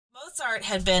Mozart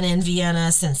had been in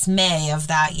Vienna since May of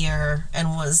that year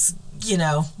and was,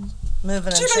 moving and shaking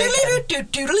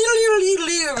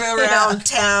around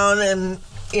town and,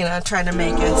 trying to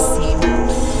make a scene.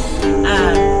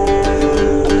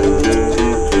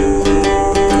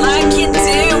 Like you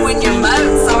do when you're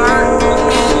Mozart.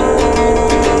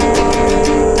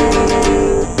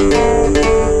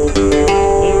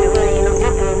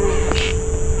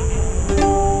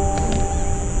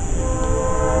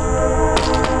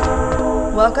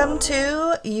 Welcome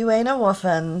to You Ain't a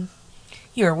Woofin',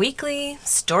 your weekly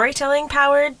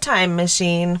storytelling-powered time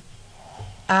machine.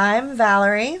 I'm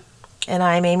Valerie. And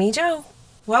I'm Amy Jo.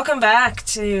 Welcome back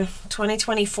to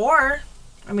 2024.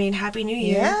 Happy New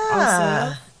Year.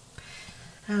 Yeah.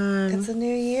 Also. It's a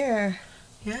new year.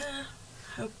 Yeah.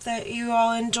 Hope that you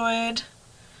all enjoyed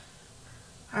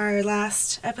our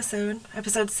last episode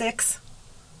 6,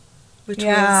 which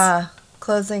was...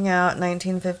 Closing out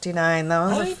 1959. That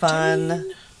was a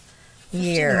fun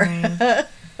year.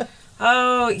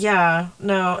 Oh, yeah.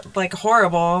 No,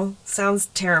 horrible. Sounds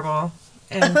terrible.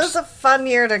 And it was a fun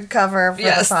year to cover for the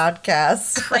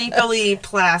podcast. Creepily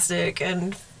plastic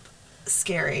and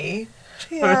scary.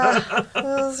 Yeah, it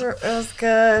was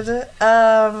good.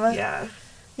 Yeah,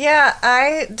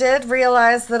 I did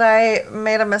realize that I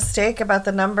made a mistake about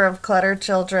the number of cluttered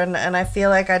children, and I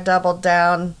feel like I doubled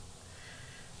down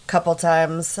couple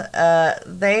times.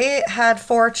 They had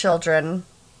 4 children,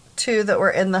 2 that were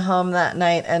in the home that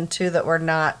night and 2 that were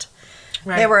not.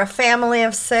 Right. They were a family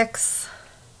of 6.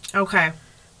 Okay.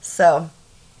 So,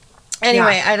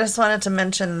 anyway, I just wanted to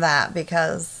mention that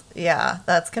because,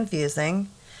 that's confusing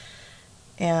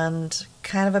and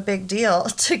kind of a big deal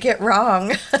to get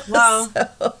wrong. Well,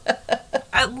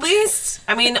 at least,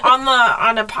 on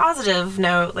a positive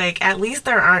note, at least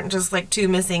there aren't just 2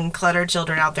 missing cluttered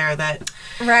children out there that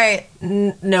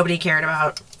nobody cared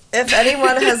about. If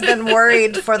anyone has been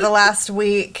worried for the last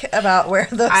week about where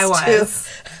those I was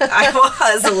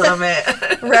a little bit.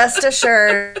 Rest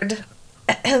assured,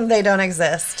 they don't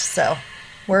exist. So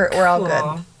we're all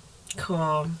good.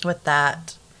 Cool with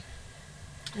that.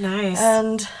 Nice.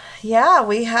 And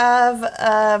we have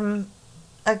a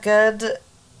good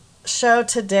show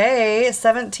today.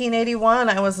 1781.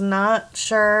 I was not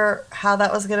sure how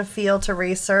that was going to feel to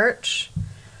research.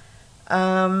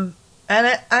 And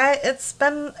it's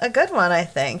been a good one, I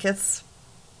think. It's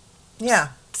so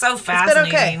fascinating. It's been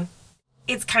okay.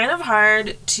 It's kind of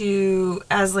hard to,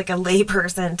 as a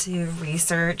layperson, to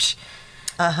research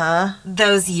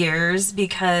those years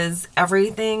because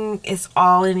everything is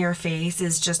all in your face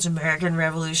is just American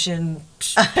Revolution,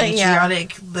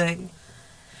 patriotic,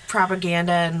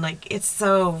 propaganda, and it's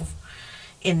so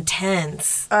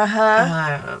intense.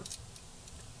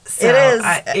 So it is.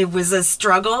 It was a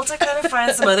struggle to kind of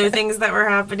find some other things that were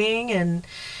happening, and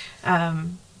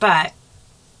but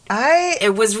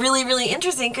it was really, really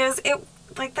interesting because the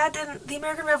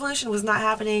American Revolution was not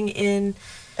happening in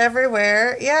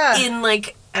everywhere. Yeah, in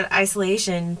an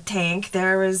isolation tank.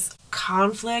 There was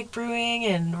conflict brewing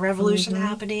and revolution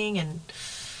happening, and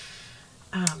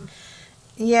I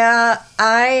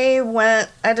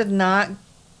did not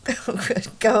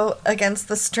go against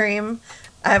the stream.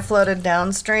 I floated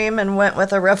downstream and went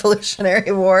with a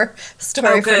Revolutionary War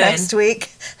story for next week.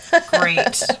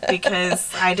 Great,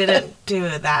 because I didn't do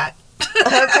that.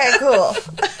 Okay, cool.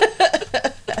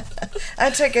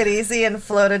 I took it easy and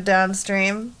floated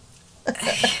downstream.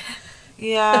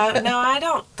 Yeah, no, I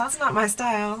don't. That's not my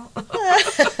style.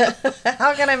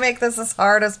 How can I make this as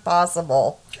hard as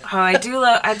possible? Oh, I do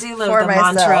love the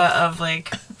mantra of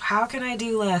how can I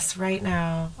do less right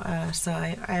now? So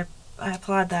I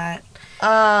applaud that.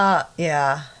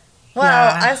 Yeah.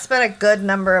 Well, I spent a good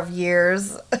number of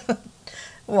years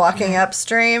walking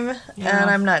upstream, and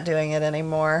I'm not doing it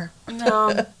anymore.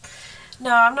 No,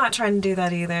 I'm not trying to do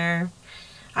that either.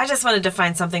 I just wanted to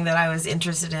find something that I was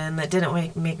interested in that didn't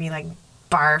make me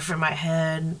barf in my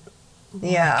head.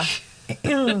 Yeah.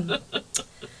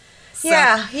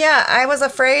 Yeah. I was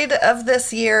afraid of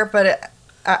this year, but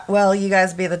you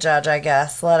guys be the judge, I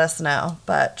guess. Let us know.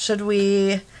 But should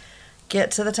we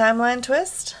get to the timeline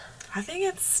twist? I think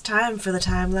it's time for the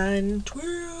timeline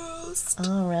twist.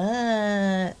 All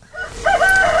right.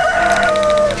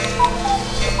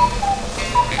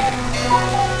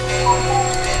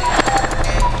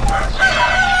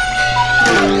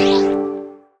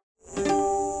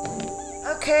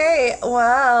 Okay,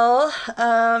 well,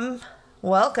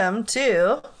 welcome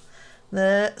to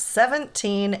the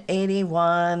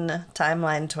 1781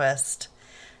 timeline twist.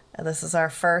 This is our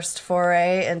first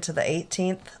foray into the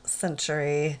 18th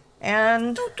century.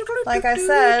 And like I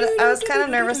said, I was kind of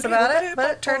nervous about it,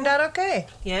 but it turned out okay.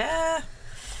 Yeah.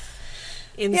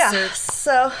 Insert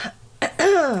so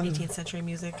 18th century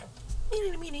music.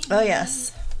 Oh,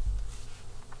 yes.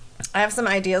 I have some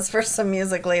ideas for some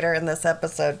music later in this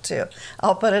episode, too.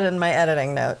 I'll put it in my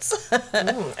editing notes.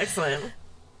 Excellent.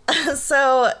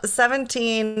 So,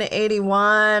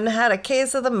 1781, had a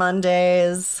case of the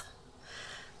Mondays.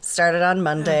 Started on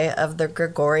Monday of the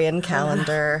Gregorian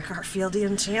calendar.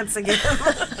 Garfieldian chants again.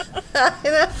 I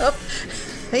know.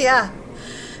 Yeah.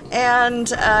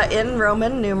 And in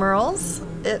Roman numerals,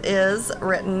 it is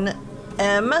written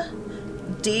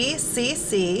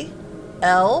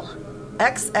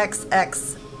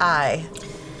MDCCLXXXI.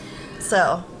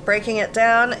 So, breaking it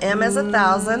down, M is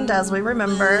 1,000, as we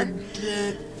remember.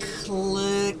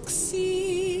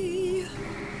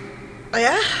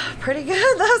 Yeah, pretty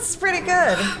good. That's pretty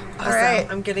good. Awesome. All right.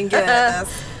 I'm getting good at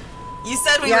this. You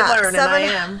said we would learn, and I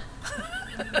am.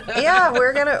 Yeah,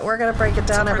 we're gonna break it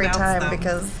down every time them.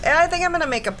 because I think I'm gonna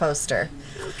make a poster.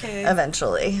 Okay.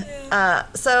 Eventually. Yeah.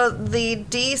 So the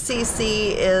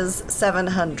DCC is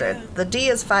 700. The D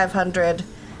is 500.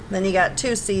 Then you got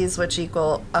two C's, which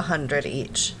equal 100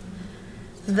 each.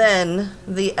 Then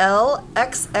the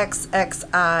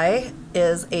LXXXI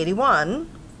is 81.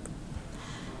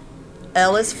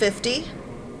 L is 50.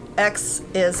 X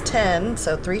is 10,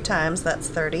 so 3 times, that's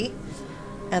 30.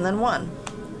 And then 1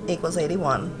 equals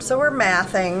 81. So we're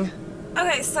mathing.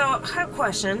 Okay, so I have a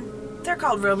question. They're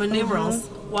called Roman numerals.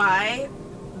 Why?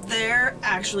 They're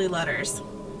actually letters.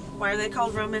 Why are they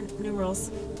called Roman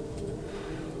numerals?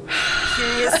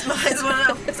 Curious minds want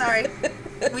to know. Sorry.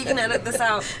 We can edit this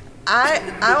out.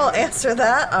 I will answer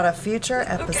that on a future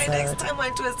episode. Okay, next time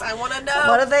I twist, I want to know.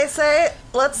 What did they say?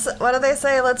 Let's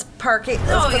park it.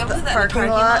 Oh, Let's yeah, put put the that parking in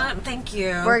the lot. parking lot. Thank you.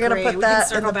 We're gonna Great. put We can that in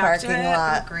circle the back to parking it.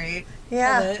 lot. Great.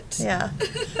 Yeah. Love it. Yeah.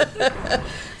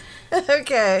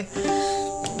 Okay.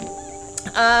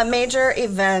 Major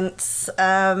events.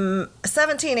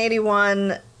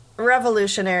 1781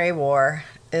 Revolutionary War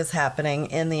is happening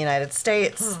in the United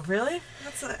States. Oh, really?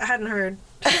 I hadn't heard.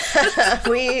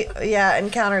 We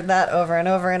encountered that over and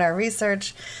over in our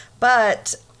research,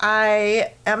 but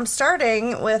I am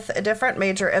starting with a different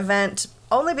major event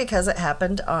only because it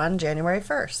happened on January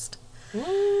 1st.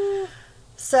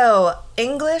 So,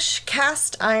 English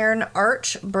cast iron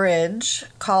arch bridge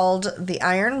called the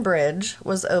Iron Bridge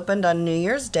was opened on New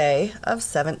Year's Day of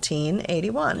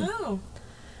 1781. Oh.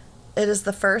 It is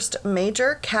the first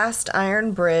major cast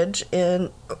iron bridge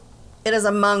it is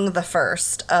among the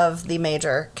first of the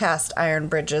major cast iron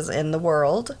bridges in the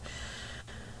world.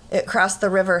 It crossed the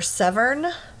River Severn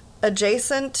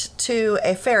adjacent to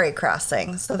a ferry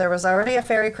crossing. So there was already a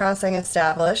ferry crossing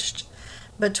established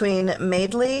between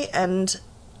Madeley and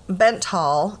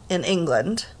Benthall in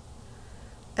England.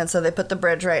 And so they put the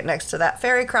bridge right next to that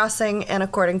ferry crossing, and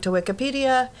according to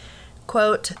Wikipedia,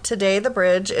 quote, today the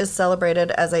bridge is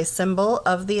celebrated as a symbol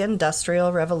of the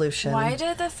Industrial Revolution. Why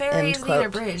did the ferries need a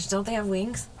bridge? Don't they have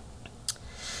wings?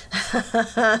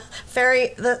 The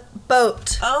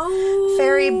boat. Oh.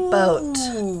 Ferry boat.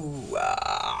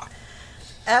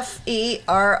 Ferry.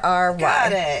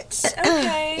 Got it.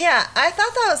 Okay. Yeah, I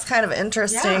thought that was kind of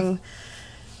interesting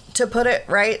to put it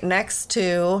right next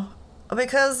to,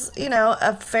 because,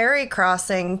 a ferry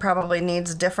crossing probably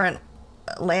needs different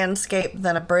landscape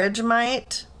than a bridge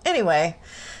might. Anyway,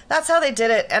 that's how they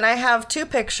did it, and I have 2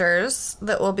 pictures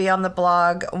that will be on the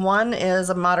blog. One is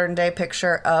a modern day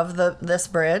picture of this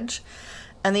bridge,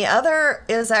 and the other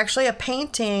is actually a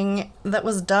painting that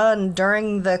was done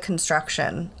during the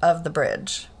construction of the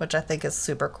bridge, which I think is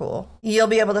super cool. You'll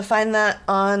be able to find that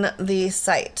on the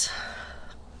site.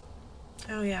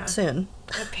 Oh, yeah. Soon.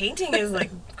 The painting is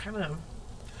kind of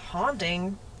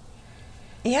haunting.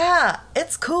 Yeah,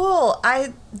 it's cool.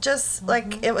 I just,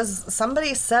 it was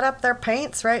somebody set up their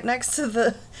paints right next to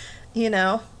the,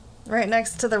 right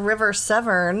next to the River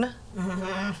Severn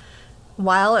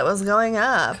while it was going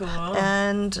up. Cool.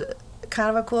 And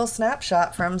kind of a cool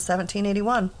snapshot from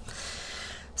 1781.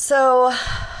 So,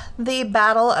 the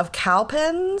Battle of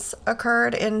Cowpens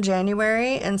occurred in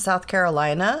January in South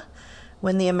Carolina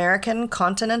when the American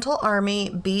Continental Army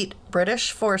beat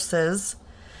British forces.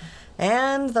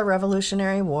 And the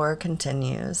Revolutionary War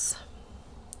continues.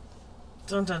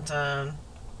 Dun, dun, dun.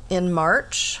 In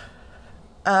March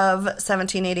of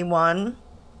 1781,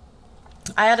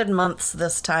 I added months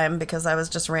this time because I was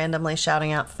just randomly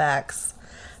shouting out facts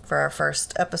for our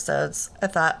first episodes. I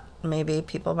thought maybe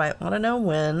people might want to know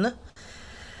when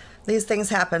these things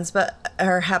happened.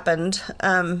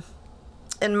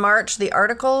 In March, the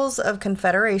Articles of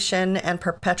Confederation and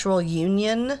Perpetual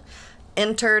Union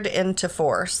entered into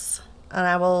force. And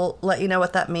I will let you know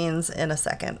what that means in a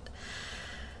second.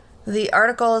 The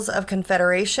Articles of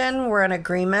Confederation were an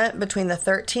agreement between the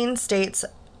 13 states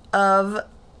of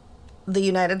the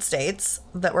United States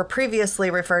that were previously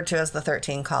referred to as the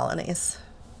 13 colonies.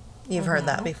 You've heard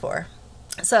that before.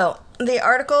 So, the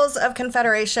Articles of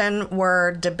Confederation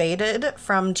were debated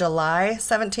from July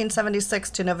 1776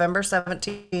 to November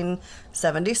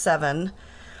 1777.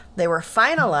 They were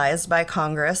finalized by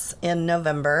Congress in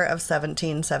November of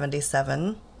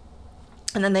 1777.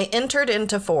 And then they entered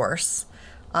into force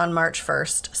on March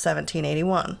 1st,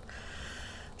 1781.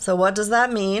 So what does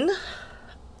that mean?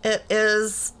 It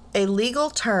is a legal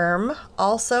term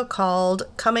also called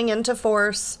coming into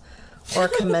force or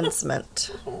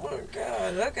commencement. Oh my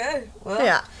God. Okay. Well,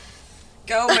 Yeah.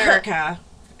 Go America.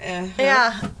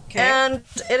 Yeah. Okay. And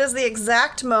it is the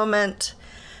exact moment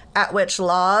at which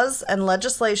laws and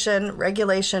legislation,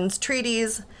 regulations,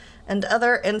 treaties, and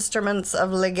other instruments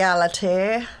of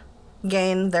legality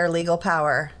gain their legal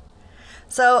power.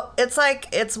 So it's like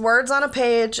it's words on a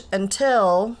page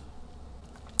until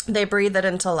they breathe it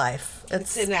into life.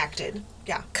 It's enacted.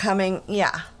 Yeah. Coming,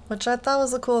 yeah, which I thought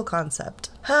was a cool concept.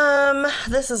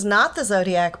 This is not the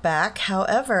zodiac back.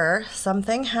 However,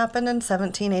 something happened in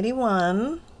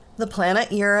 1781. The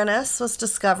planet Uranus was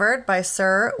discovered by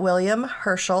Sir William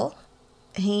Herschel.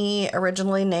 He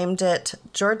originally named it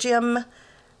Georgium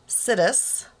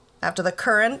Sidus, after the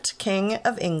current King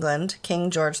of England,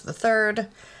 King George III,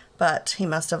 but he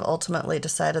must have ultimately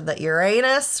decided that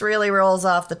Uranus really rolls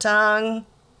off the tongue,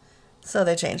 so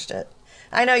they changed it.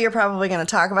 I know you're probably going to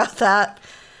talk about that.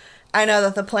 I know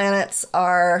that the planets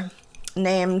are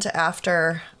named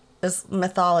after this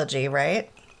mythology, right?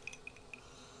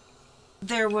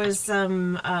 There was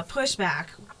some pushback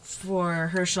for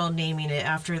Herschel naming it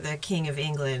after the King of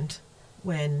England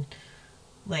when,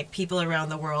 like, people around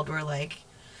the world were like,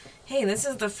 hey, this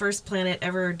is the first planet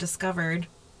ever discovered.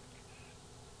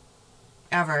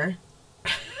 Ever.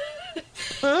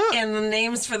 And the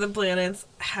names for the planets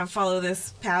follow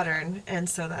this pattern, and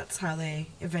so that's how they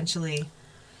eventually...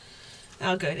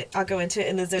 I'll go into it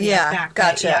in the zodiac back.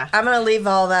 Gotcha. Yeah. I'm going to leave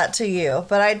all that to you,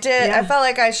 but I felt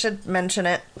like I should mention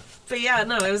it. But yeah,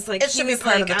 no, it was like... It should be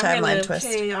part of the timeline twist.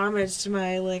 I'm going to pay homage to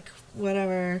my, like,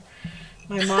 whatever,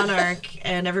 my monarch,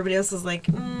 and everybody else was like,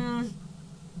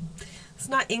 it's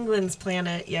not England's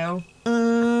planet, yo.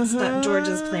 Mm-hmm. It's not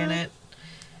George's planet.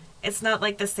 It's not,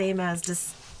 like, the same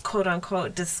as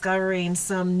quote-unquote discovering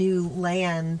some new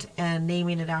land and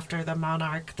naming it after the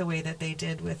monarch the way that they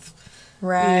did with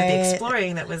the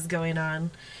exploring that was going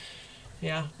on.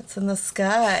 Yeah. It's in the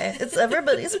sky. It's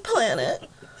everybody's planet.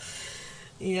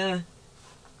 Yeah.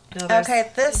 No,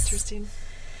 okay, this... interesting.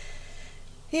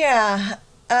 Yeah.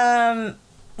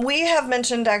 We have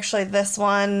mentioned, actually, this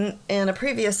one in a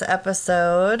previous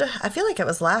episode. I feel like it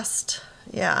was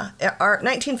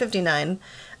 1959.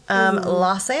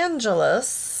 Los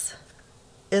Angeles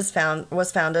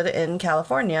was founded in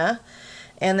California,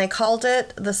 and they called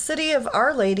it the City of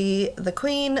Our Lady, the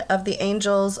Queen of the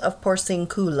Angels of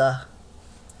Porciuncula.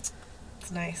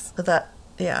 It's nice. But that,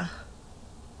 yeah.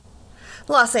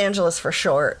 Los Angeles for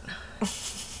short.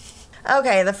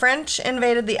 Okay, the French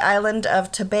invaded the island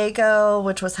of Tobago,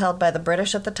 which was held by the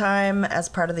British at the time as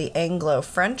part of the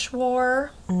Anglo-French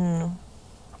War. Mm.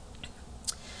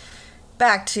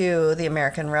 Back to the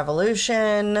American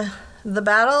Revolution. The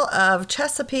Battle of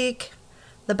Chesapeake,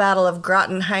 the Battle of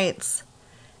Groton Heights,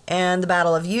 and the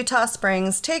Battle of Eutaw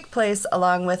Springs take place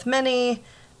along with many,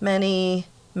 many,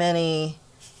 many,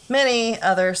 many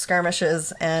other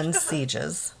skirmishes and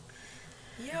sieges.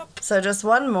 Yep. So just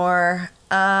one more.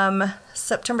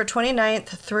 September 29th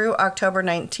through October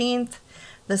 19th,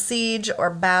 the siege or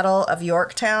Battle of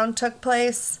Yorktown took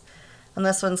place. And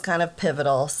this one's kind of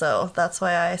pivotal, so that's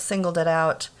why I singled it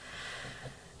out.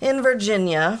 In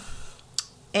Virginia.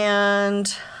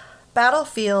 And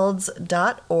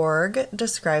battlefields.org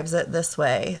describes it this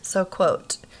way. So,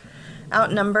 quote,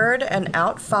 outnumbered and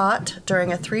outfought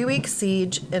during a 3-week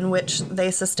siege in which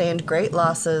they sustained great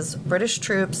losses, British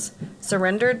troops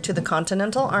surrendered to the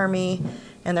Continental Army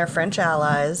and their French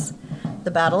allies.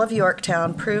 The Battle of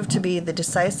Yorktown proved to be the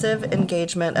decisive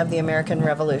engagement of the American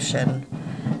Revolution.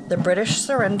 The British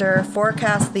surrender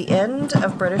forecast the end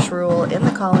of British rule in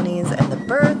the colonies and the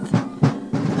birth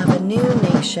of a new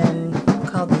nation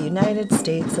called the United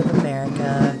States of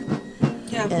America.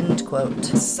 Yeah. End quote.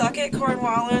 Suck it,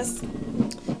 Cornwallis.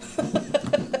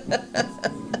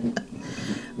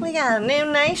 We got a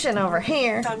new nation over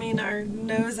here. Thumbing our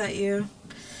nose at you.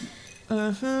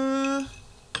 Mm-hmm.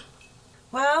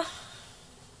 Well,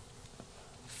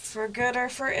 for good or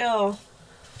for ill,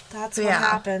 that's what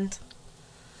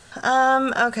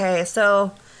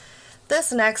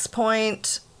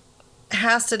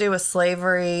has to do with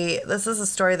slavery. This is a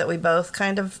story that we both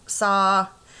kind of saw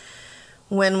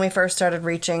when we first started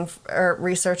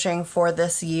researching for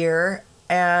this year.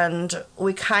 And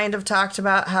we kind of talked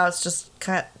about how it's just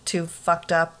kind of too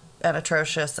fucked up and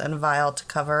atrocious and vile to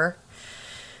cover.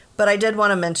 But I did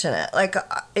want to mention it. Like,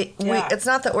 it's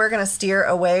not that we're going to steer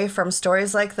away from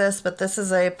stories like this, but this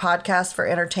is a podcast for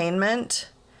entertainment.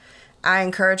 I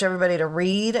encourage everybody to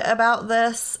read about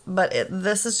this, but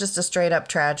this is just a straight up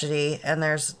tragedy, and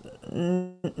there's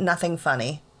nothing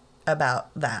funny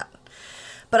about that.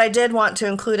 But I did want to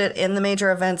include it in the major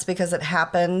events because it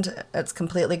happened. It's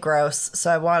completely gross,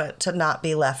 so I want it to not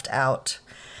be left out.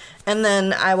 And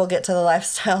then I will get to the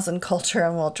lifestyles and culture,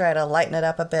 and we'll try to lighten it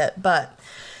up a bit. But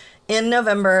in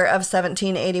November of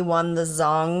 1781, the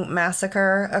Zong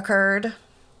massacre occurred.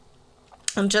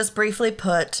 And just briefly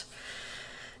put,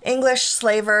 English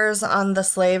slavers on the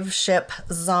slave ship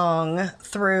Zong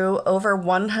threw over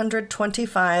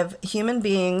 125 human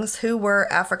beings who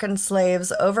were African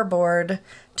slaves overboard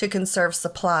to conserve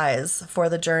supplies for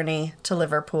the journey to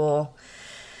Liverpool.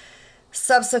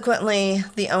 Subsequently,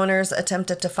 the owners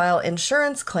attempted to file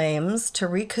insurance claims to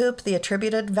recoup the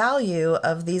attributed value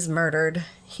of these murdered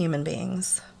human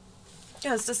beings.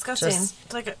 Yeah, it's disgusting.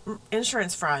 It's like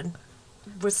insurance fraud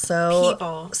with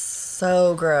people.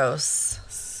 So gross.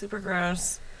 Super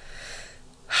gross.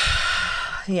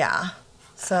 Yeah.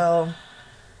 So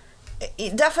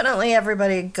definitely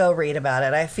everybody go read about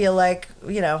it. I feel like,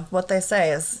 what they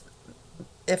say is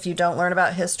if you don't learn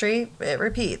about history, it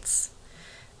repeats.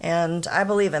 And I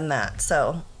believe in that.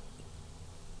 So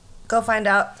go find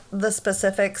out the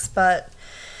specifics, but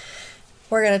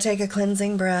we're going to take a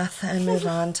cleansing breath and move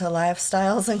on to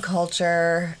lifestyles and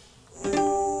culture.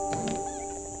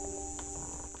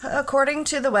 According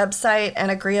to the website An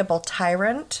Agreeable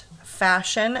Tyrant,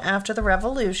 Fashion After the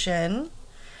Revolution,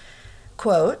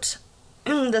 quote,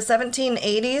 the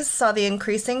 1780s saw the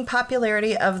increasing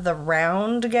popularity of the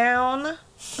round gown,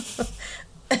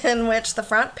 in which the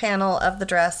front panel of the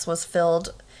dress was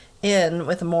filled in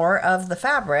with more of the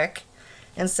fabric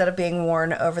instead of being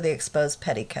worn over the exposed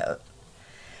petticoat.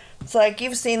 It's like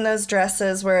you've seen those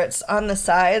dresses where it's on the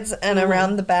sides and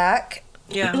around the back.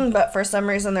 Yeah. But for some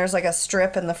reason there's like a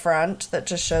strip in the front that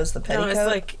just shows the petticoat. No,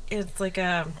 it's like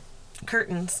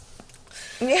curtains.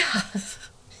 Yeah.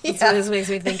 That's what this makes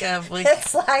me think of. Like,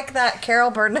 it's like that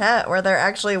Carol Burnett where they're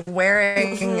actually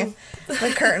wearing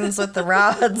the curtains with the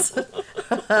rods.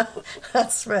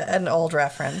 That's an old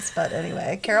reference, but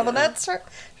anyway, Carol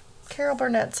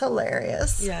Burnett's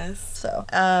hilarious. Yes. So,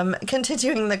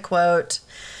 continuing the quote,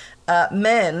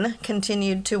 men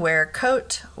continued to wear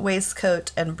coat,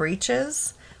 waistcoat, and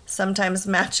breeches, sometimes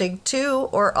matching 2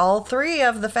 or all 3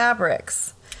 of the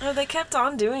fabrics. Oh, they kept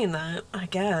on doing that, I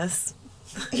guess.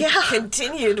 Yeah.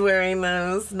 Continued wearing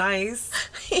those. Nice.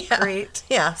 Yeah. Great.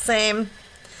 Yeah, same.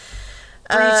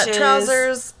 Breeches.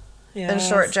 Trousers and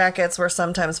short jackets were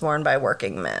sometimes worn by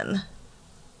working men.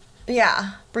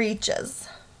 Yeah, breeches.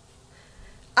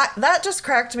 That just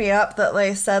cracked me up that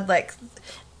they said, like,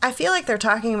 I feel like they're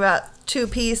talking about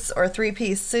 2-piece or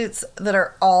 3-piece suits that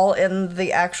are all in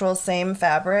the actual same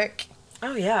fabric.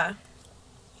 Oh, yeah.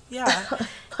 Yeah.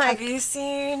 Like, have you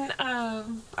seen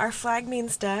Our Flag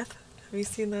Means Death? Have you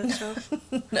seen that show?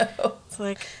 No. It's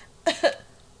like...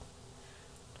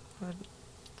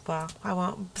 Well, I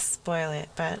won't spoil it,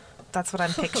 but that's what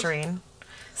I'm picturing.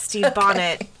 Steve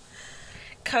Bonnet.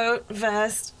 Coat,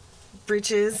 vest,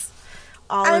 breeches,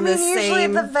 all in the same... usually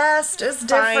the vest is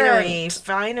different.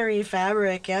 Finery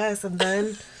fabric, yes. And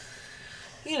then,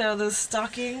 the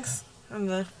stockings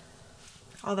and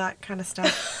all that kind of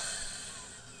stuff.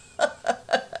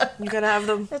 You gotta have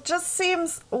them. It just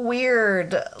seems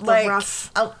weird. The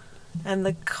ruff and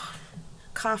the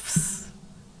cuffs.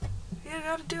 You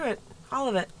gotta do it. All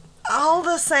of it. All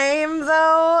the same,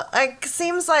 though. Like,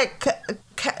 seems like,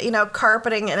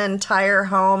 carpeting an entire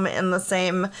home in the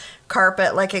same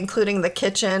carpet, like including the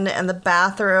kitchen and the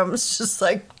bathrooms, just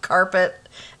like carpet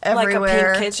everywhere.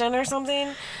 Like a pink kitchen or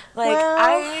something.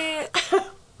 Like,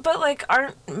 but like,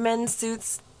 aren't men's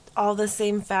suits all the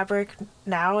same fabric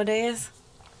nowadays?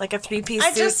 Like a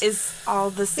 3-piece suit is all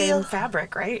the same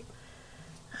fabric, right?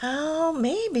 Oh,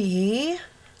 maybe.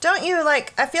 Don't you,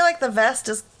 I feel like the vest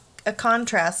is a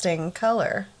contrasting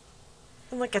color.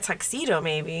 Like a tuxedo,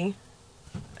 maybe.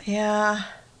 Yeah.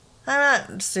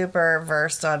 I'm not super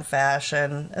versed on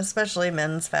fashion, especially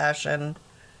men's fashion.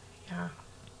 Yeah.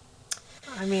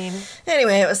 I mean...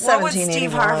 Anyway, it was 1781. What would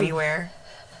Steve Harvey wear?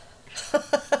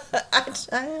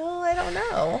 I don't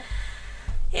know.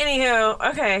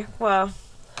 Anywho, okay, well...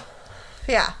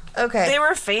 Yeah, okay. They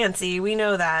were fancy, we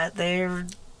know that. They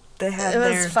They had it was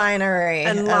their finery.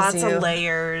 and lots of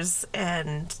layers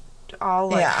and all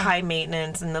like high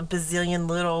maintenance and a bazillion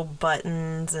little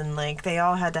buttons and like they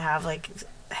all had to have like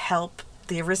help.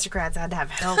 The aristocrats had to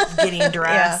have help getting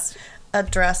dressed. A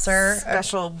dresser.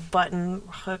 Special button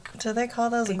hook. Do they call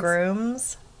those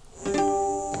grooms?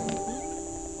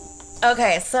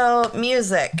 Okay, so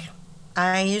music.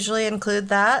 I usually include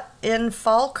that. In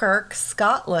Falkirk,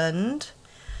 Scotland,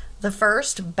 the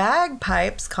first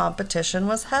bagpipes competition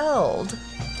was held.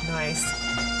 Nice.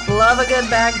 Love a good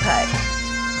bagpipe.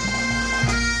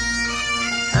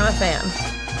 I'm a fan.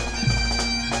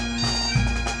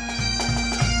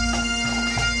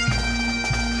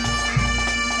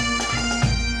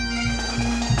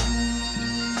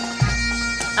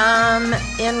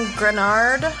 In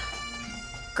Granard,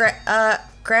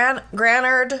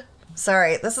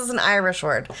 sorry, this is an Irish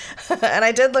word, and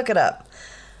I did look it up.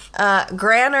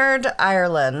 Granard,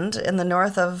 Ireland, in the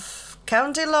north of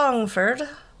County Longford,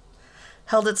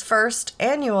 held its first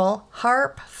annual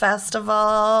harp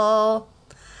festival.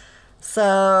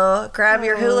 So grab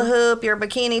your hula hoop, your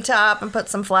bikini top, and put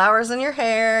some flowers in your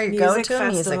hair. You're going to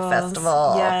a music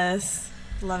festival. Yes,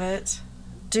 love it.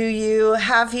 Are you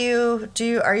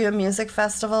a music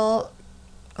festival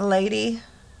lady?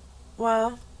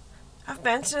 Well, I've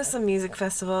been to some music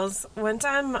festivals. One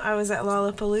time I was at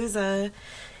Lollapalooza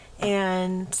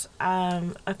and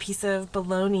a piece of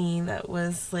bologna that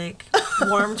was like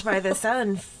warmed by the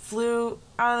sun flew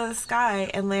out of the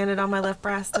sky and landed on my left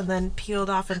breast and then peeled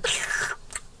off and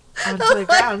onto the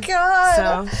ground. Oh my God.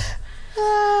 So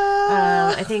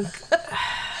I think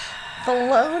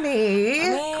bologna.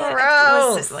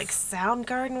 Gross. Was it like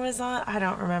Soundgarden was on? I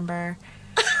don't remember.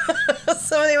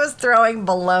 Somebody was throwing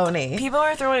bologna. People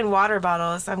were throwing water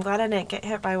bottles. I'm glad I didn't get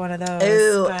hit by one of those.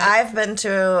 Ooh, I've been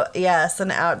to,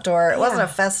 an outdoor, it wasn't a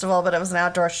festival, but it was an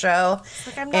outdoor show. It's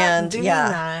like, I'm not doing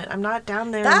that. I'm not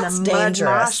down there That's in the dangerous.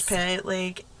 mud mosh pit.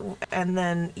 Like, and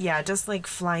then, just like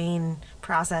flying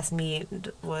processed meat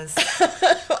was...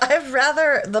 I'd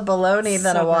rather the bologna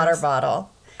than a water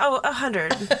bottle. Oh,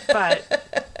 100.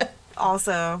 But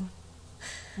also...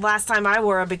 Last time I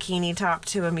wore a bikini top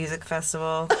to a music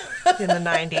festival in the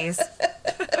 90s.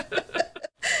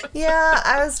 Yeah,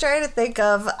 I was trying to think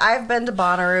of... I've been to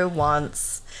Bonnaroo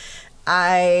once.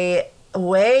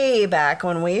 Way back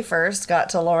when we first got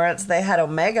to Lawrence, they had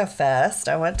Omega Fest.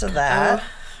 I went to that.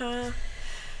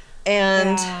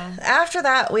 And after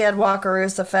that, we had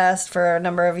Wakarusa Fest for a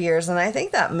number of years, and I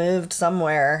think that moved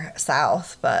somewhere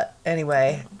south. But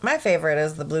anyway, my favorite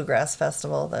is the Bluegrass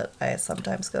Festival that I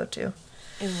sometimes go to.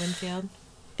 In Winfield?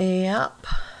 Yep.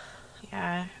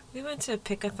 Yeah. We went to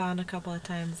Pickathon a couple of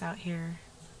times out here,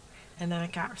 and then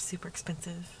it got super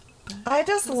expensive. I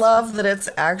just love that it's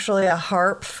actually a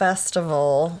harp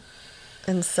festival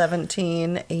in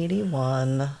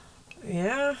 1781.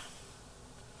 Yeah.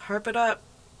 Harp it up.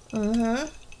 Mm-hmm.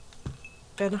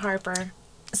 Ben Harper.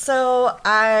 So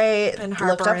I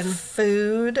looked up Harperin'.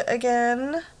 food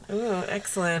again. Ooh,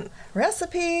 excellent.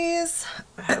 Recipes.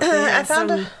 I found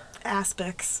some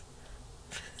aspics.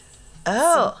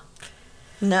 Oh.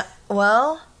 No.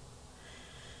 Well,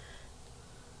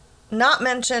 not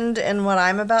mentioned in what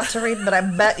I'm about to read, but I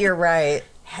bet you're right.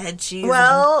 Head cheese.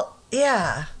 Well,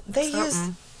 yeah. They Something.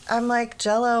 used... I'm like,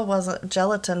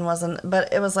 gelatin wasn't...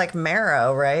 But it was like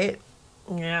marrow, right?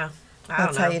 Yeah.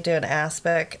 That's how you do an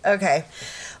aspic. Okay.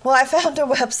 Well, I found a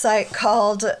website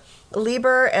called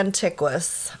Liber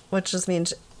Antiquus, which just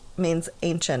means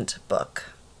ancient book.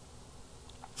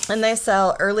 And they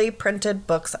sell early printed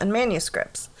books and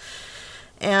manuscripts.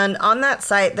 And on that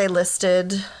site, they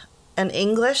listed an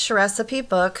English recipe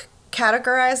book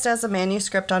categorized as a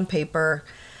manuscript on paper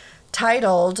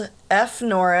titled F.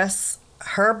 Norris,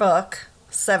 Her Book,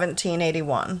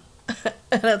 1781.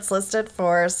 And it's listed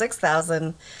for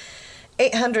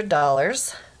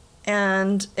 $6,800.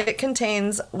 And it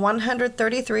contains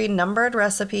 133 numbered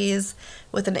recipes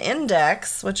with an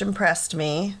index, which impressed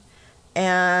me.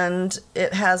 And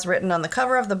it has written on the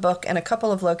cover of the book in a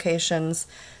couple of locations,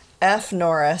 F.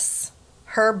 Norris,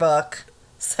 Her Book,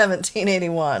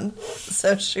 1781.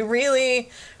 So she really,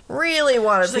 really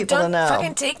wanted She's like, people to know. Don't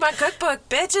fucking take my cookbook,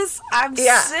 bitches. I'm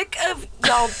sick of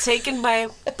y'all taking my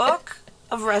book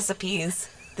of recipes.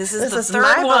 This is the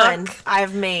third one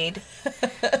I've made.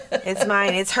 It's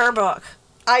mine. It's her book.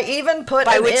 I even put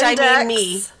by an which index. I mean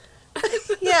me.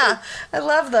 Yeah, I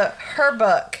love the Her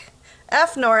Book.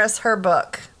 F. Norris, Her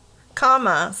Book,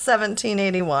 comma,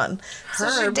 1781. So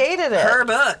she dated it. Her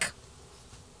book.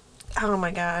 Oh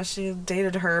my gosh, she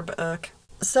dated her book.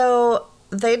 So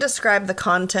they describe the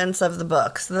contents of the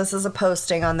book. So this is a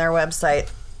posting on their website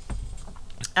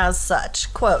as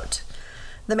such. Quote,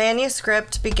 The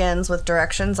manuscript begins with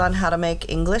directions on how to make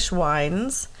English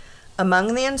wines.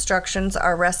 Among the instructions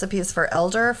are recipes for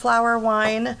elderflower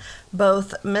wine,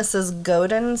 both Mrs.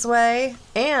 Godin's way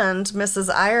and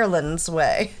Mrs. Ireland's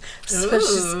way. So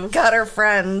she's got her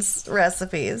friends'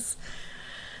 recipes.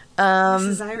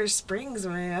 Mrs. Irish Springs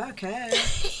way, okay.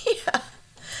 Yeah.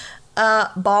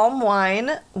 Balm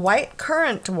wine, white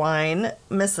currant wine,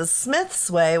 Mrs. Smith's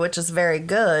way, which is very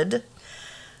good.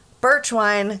 Birch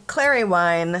wine, clary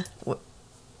wine,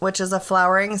 which is a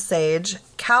flowering sage,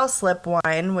 cowslip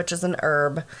wine, which is an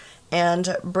herb,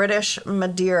 and British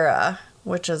Madeira,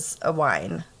 which is a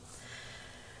wine.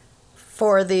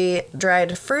 For the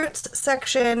dried fruits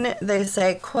section, they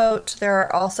say, quote, there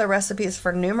are also recipes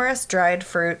for numerous dried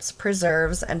fruits,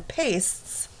 preserves, and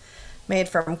pastes made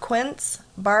from quince,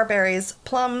 barberries,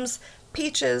 plums,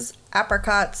 peaches,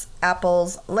 apricots,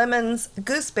 apples, lemons,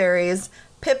 gooseberries,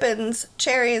 pippins,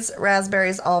 cherries,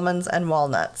 raspberries, almonds, and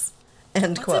walnuts.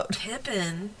 End quote. What's a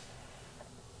pippin?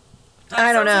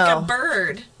 I don't know. Like a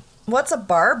bird. What's a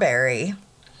barberry?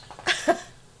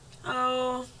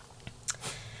 Oh.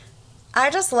 I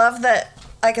just love that,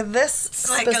 like, this It's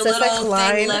like specific a little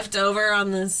line thing left over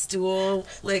on the stool,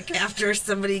 like after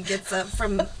somebody gets up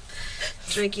from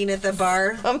drinking at the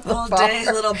bar all day.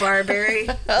 A little barberry,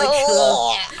 like a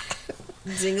little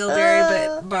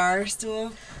dingleberry, but bar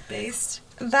stool based.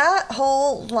 That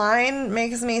whole line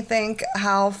makes me think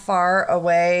how far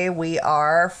away we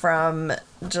are from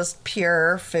just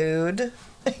pure food.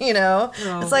 You know,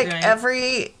 it's like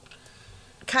every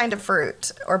kind of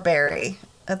fruit or berry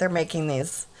that they're making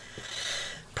these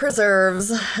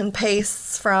preserves and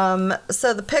pastes from.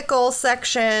 So the pickle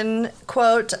section,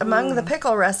 quote, among the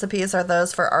pickle recipes are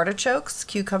those for artichokes,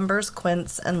 cucumbers,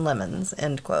 quince, and lemons,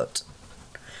 end quote.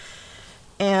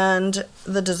 And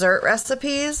the dessert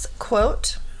recipes,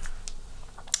 quote,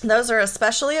 those are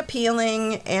especially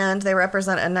appealing and they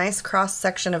represent a nice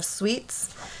cross-section of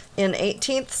sweets in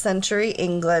 18th century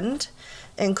England.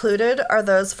 Included are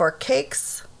those for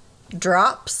cakes,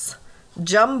 drops,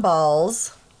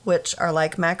 jumballs, which are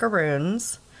like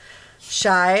macaroons,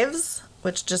 chives,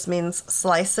 which just means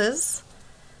slices.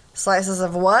 Slices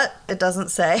of what? It doesn't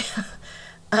say.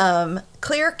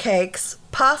 Clear cakes,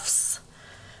 puffs,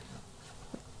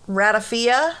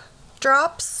 ratafia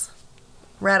drops.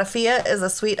 Ratafia is a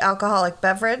sweet alcoholic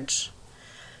beverage.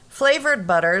 Flavored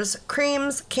butters,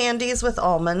 creams, candies with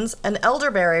almonds, an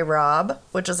elderberry rob,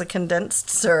 which is a condensed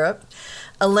syrup,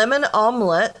 a lemon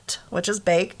omelette, which is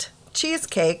baked,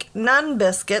 cheesecake, nun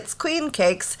biscuits, queen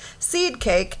cakes, seed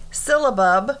cake,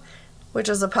 syllabub, which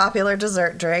is a popular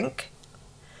dessert drink,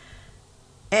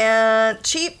 and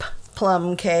cheap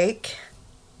plum cake,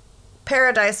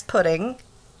 paradise pudding,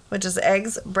 which is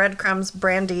eggs, breadcrumbs,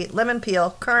 brandy, lemon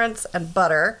peel, currants, and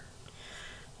butter,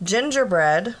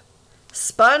 gingerbread,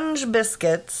 sponge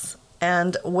biscuits,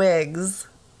 and wigs,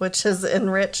 which is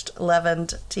enriched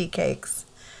leavened tea cakes.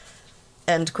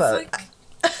 End quote.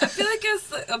 I feel like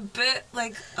it's a bit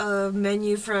like a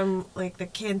menu from like the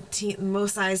canteen,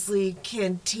 Mos Eisley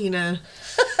Cantina.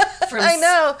 From I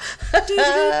know.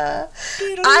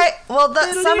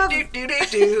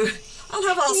 I'll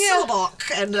have a syllabok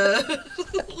and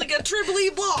like a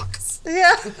tribly blocks.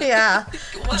 Yeah.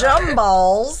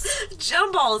 Jumballs.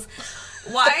 Jumballs.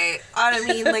 Why? I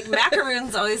mean, like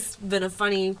macaroon's always been a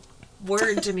funny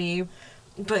word to me,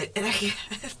 but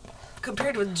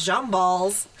compared with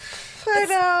jumballs, I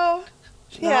know.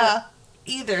 Yeah.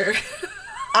 Either.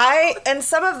 And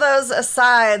some of those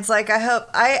asides, like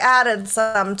I added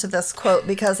some to this quote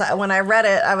because when I read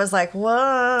it, I was like,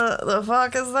 what the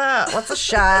fuck is that? What's a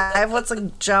chive? What's a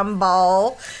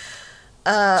jumball?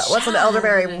 What's an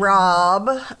elderberry rob?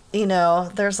 You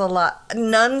know, there's a lot.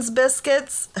 Nun's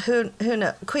biscuits. Who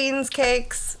know? Queen's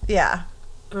cakes. Yeah.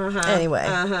 Anyway.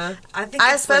 I think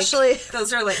especially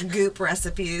those are like goop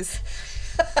recipes.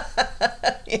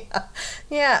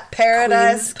 Yeah.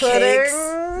 Paradise Queen's pudding.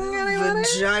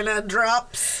 Cakes, vagina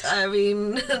drops. I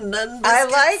mean, nun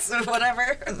biscuits or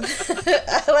whatever.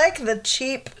 I like the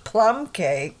cheap plum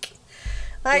cake.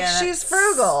 Like she's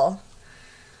frugal.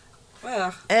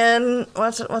 Well, and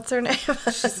what's her name?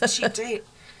 She's a cheap date.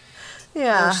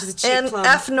 Yeah. Oh, she's a cheap and plum.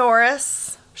 F.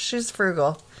 Norris. She's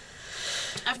frugal.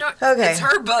 Okay. It's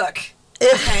her book.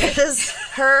 It is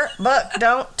her book.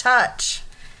 Don't touch.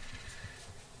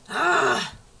 God.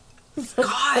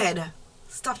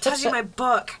 Stop touching my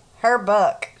book. Her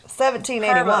book.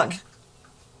 1781.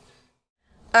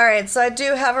 All right, so I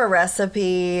do have a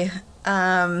recipe,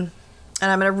 and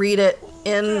I'm going to read it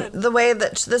in the way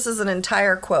that this is an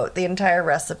entire quote, the entire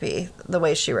recipe, the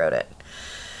way she wrote it.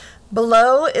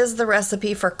 Below is the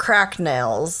recipe for crack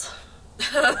nails.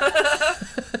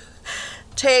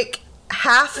 Take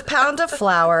half a pound of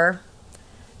flour,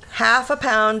 half a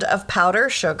pound of powdered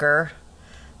sugar,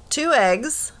 2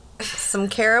 eggs, some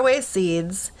caraway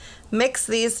seeds, mix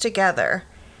these together.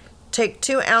 Take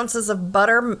 2 ounces of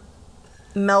butter,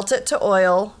 melt it to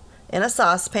oil in a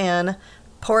saucepan,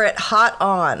 pour it hot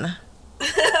on.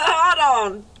 Hot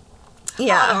on.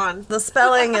 Yeah, Hot on. the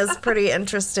spelling is pretty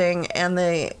interesting and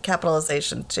the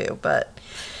capitalization too, but...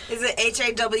 Is it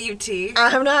HAWT?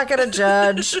 I'm not going to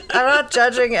judge. I'm not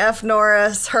judging F.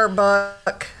 Norris, her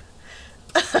book.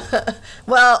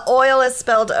 Well, oil is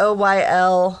spelled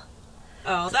OYL.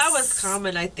 Oh, that was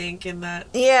common, I think, in that.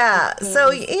 Yeah,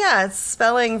 so yeah, it's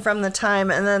spelling from the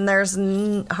time, and then there's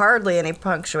hardly any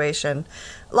punctuation.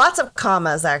 Lots of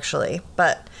commas, actually,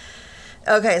 but...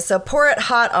 Okay, so pour it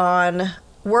hot on,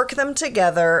 work them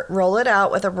together, roll it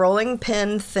out with a rolling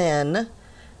pin thin,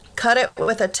 cut it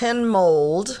with a tin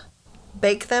mold,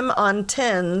 bake them on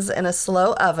tins in a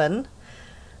slow oven,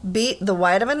 beat the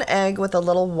white of an egg with a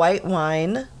little white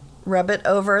wine, rub them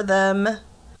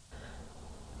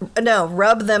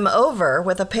over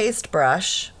with a paste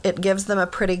brush. It gives them a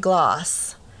pretty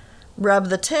gloss. Rub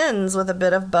the tins with a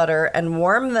bit of butter and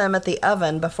warm them at the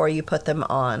oven before you put them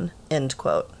on. End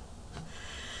quote.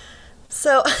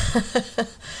 So,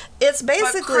 it's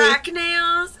basically... But crack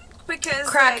nails? Because,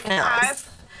 crack nails.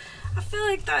 I feel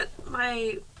like that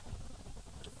my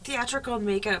theatrical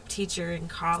makeup teacher in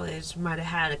college might have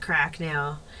had a crack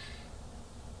nail.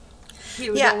 He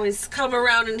would always come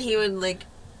around and he would, like,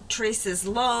 trace his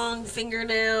long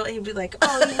fingernail. He'd be like,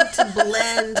 oh, you need to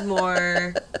blend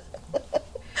more.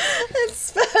 It's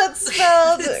spelled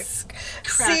Cracknells.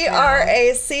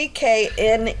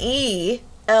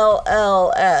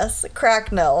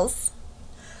 Cracknells.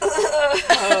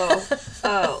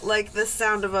 Oh, like the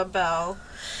sound of a bell.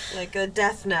 Like a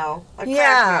death knell. A crack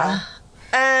knell.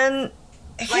 And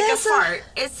like a fart.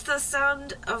 It's the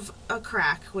sound of a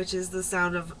crack, which is the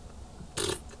sound of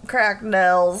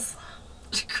Cracknells.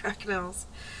 Cracknells.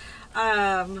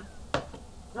 Well,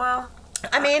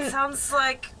 I mean, it sounds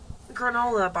like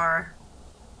granola bar.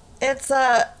 It's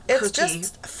Cookie.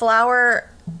 just flour,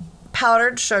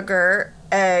 powdered sugar,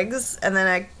 eggs, and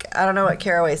then I don't know what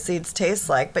caraway seeds taste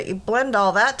like, but you blend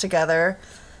all that together,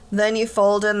 then you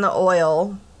fold in the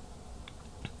oil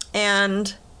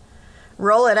and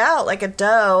roll it out like a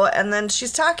dough. And then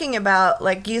she's talking about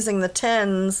like using the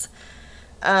tins,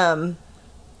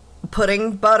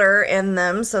 putting butter in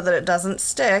them so that it doesn't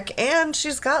stick, and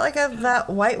she's got like that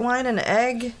white wine and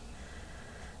egg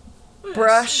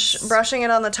brushing it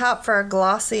on the top for a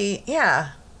glossy,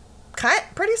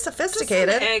 pretty sophisticated.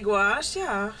 Just an egg wash,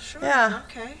 yeah, sure. Yeah.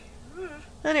 Okay.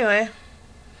 Anyway,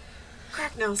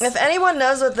 crack nails. if anyone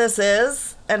knows what this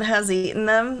is and has eaten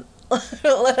them,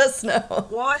 let us know.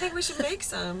 Well, I think we should make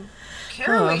some.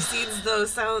 Caraway seeds, though,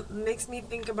 makes me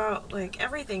think about like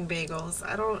everything bagels.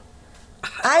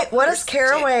 What does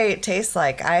caraway taste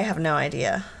like? I have no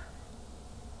idea.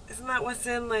 Isn't that what's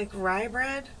in like rye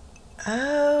bread?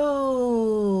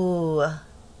 Oh,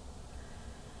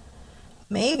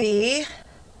 maybe.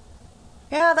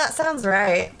 Yeah, that sounds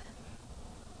right.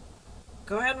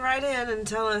 Go ahead and write in and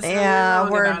tell us how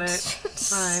you're wrong about it.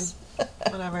 It's fine.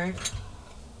 Whatever.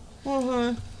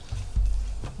 Mm-hmm.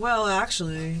 Well,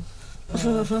 actually.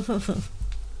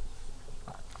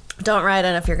 Don't write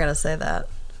in if you're going to say that.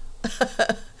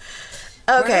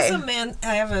 Okay.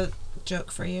 I have a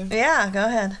joke for you. Yeah, go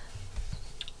ahead.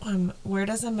 Where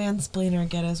does a mansplainer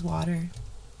get his water?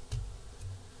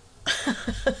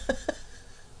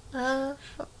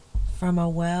 From a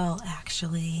well,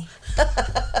 actually.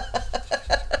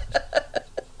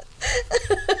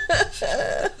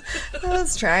 I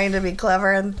was trying to be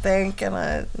clever and think,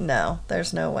 and no,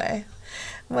 there's no way.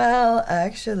 Well,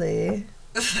 actually.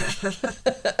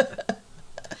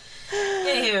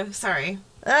 Anywho, sorry.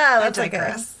 That's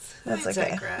okay. That's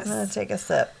okay. I'm going to take a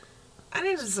sip. I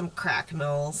needed some crack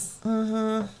knolls.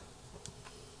 Mm-hmm.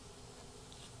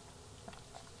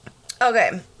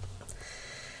 Okay.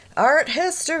 Art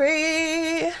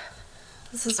history.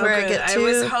 This is where I get to... I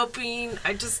was hoping...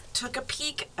 I just took a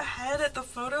peek ahead at the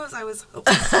photos. I was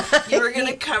hoping you were going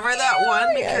to cover that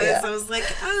one because I was like,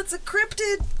 oh, it's a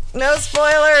cryptid. No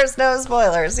spoilers. No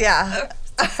spoilers. Yeah.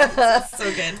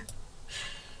 So good.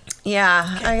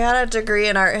 Yeah. Okay. I got a degree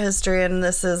in art history, and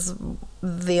this is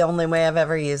the only way I've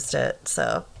ever used it.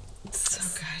 So, good.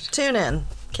 Tune in,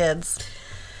 kids.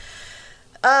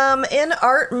 In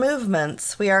art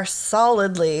movements, we are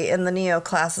solidly in the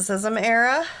neoclassicism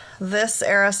era. This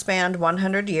era spanned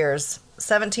 100 years,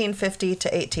 1750 to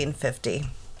 1850.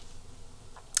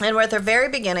 And we're at the very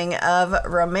beginning of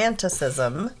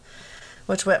Romanticism,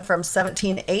 which went from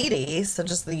 1780, so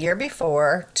just the year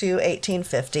before, to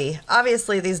 1850.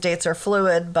 Obviously, these dates are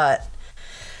fluid, but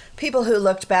people who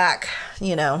looked back,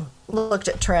 looked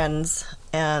at trends,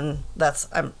 and that's,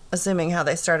 I'm assuming, how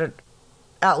they started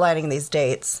outlining these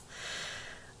dates.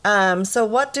 So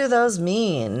what do those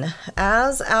mean?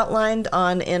 As outlined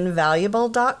on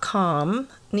invaluable.com,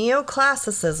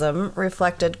 neoclassicism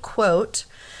reflected, quote,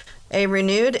 a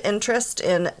renewed interest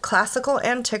in classical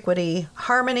antiquity,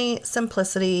 harmony,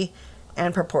 simplicity,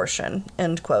 and proportion,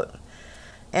 end quote.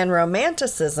 And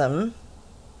romanticism,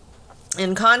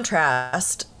 in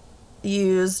contrast,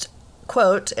 used,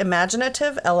 quote,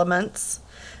 imaginative elements,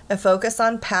 a focus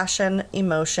on passion,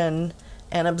 emotion,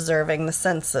 and observing the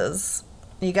senses.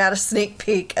 You got a sneak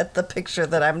peek at the picture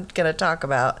that I'm going to talk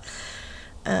about.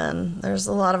 And there's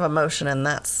a lot of emotion in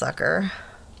that sucker.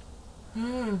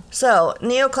 So,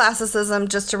 neoclassicism,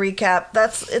 just to recap,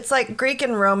 it's like Greek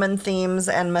and Roman themes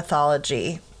and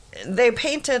mythology. They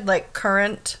painted like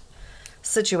current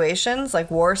situations, like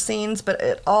war scenes, but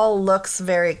it all looks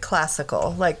very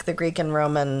classical, like the Greek and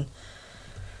Roman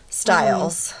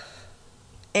styles.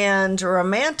 And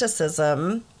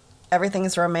romanticism, everything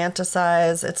is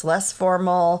romanticized. It's less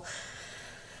formal.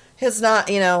 It's not,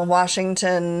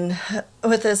 Washington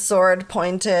with his sword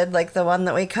pointed like the one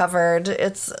that we covered.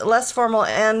 It's less formal,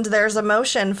 and there's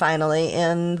emotion finally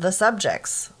in the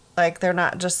subjects. Like they're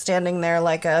not just standing there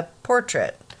like a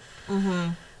portrait.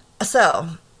 So,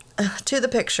 to the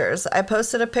pictures. I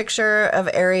posted a picture of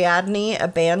Ariadne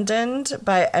Abandoned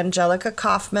by Angelica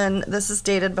Kaufman. This is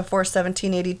dated before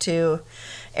 1782.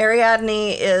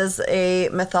 Ariadne is a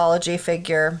mythology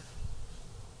figure.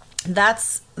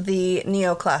 That's the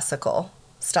neoclassical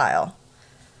style.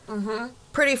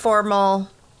 Pretty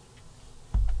formal.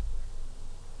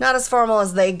 Not as formal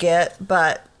as they get,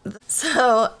 but...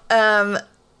 So,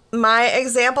 my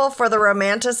example for the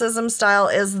romanticism style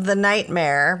is The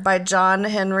Nightmare by John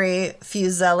Henry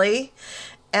Fuseli.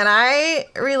 And I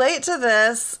relate to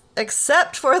this,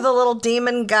 except for the little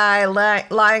demon guy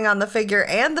lying on the figure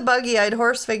and the buggy-eyed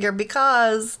horse figure,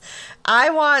 because I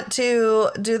want to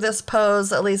do this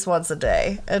pose at least once a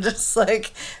day and just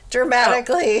like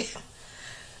dramatically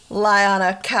lie on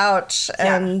a couch.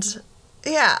 And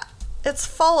it's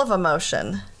full of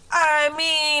emotion. I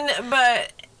mean,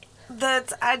 but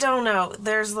I don't know.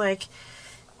 There's like,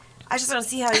 I just don't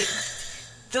see how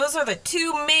those are the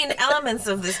two main elements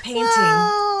of this painting.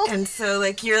 Well, and so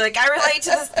like, you're like, I relate to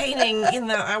this painting in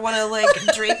that I want to like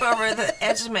drape over the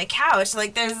edge of my couch.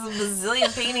 Like there's a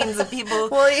bazillion paintings of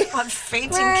people on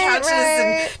fainting couches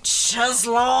and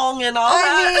chaiselong and all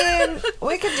that. I mean,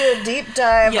 we could do a deep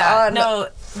dive on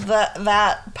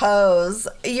that pose.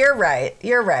 You're right.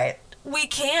 We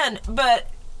can, but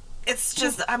it's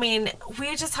just, I mean,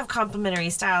 we just have complementary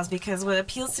styles, because what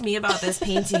appeals to me about this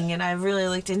painting, and I really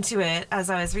looked into it as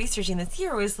I was researching this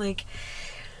year, was like,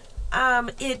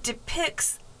 it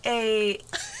depicts a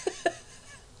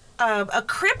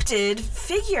cryptid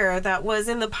figure that was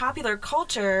in the popular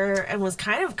culture and was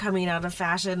kind of coming out of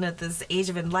fashion at this age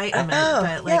of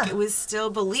enlightenment. It was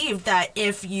still believed that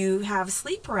if you have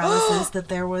sleep paralysis, that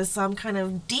there was some kind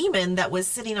of demon that was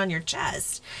sitting on your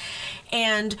chest.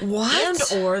 And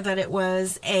or that it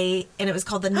was and it was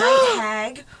called the night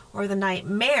hag or the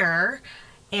nightmare.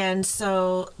 And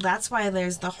so that's why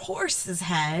there's the horse's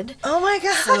head. Oh my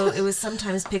God. So it was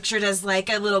sometimes pictured as like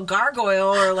a little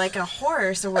gargoyle or like a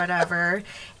horse or whatever.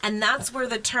 And that's where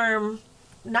the term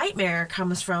nightmare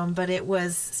comes from. But it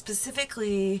was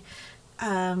specifically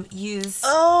used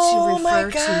to refer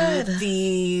to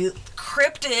the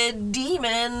cryptid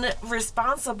demon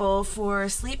responsible for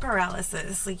sleep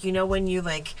paralysis. Like, when you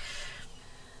like...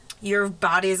 your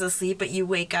body's asleep, but you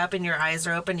wake up and your eyes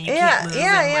are open and you can't move,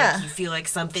 and like, you feel like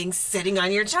something's sitting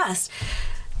on your chest.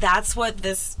 That's what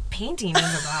this painting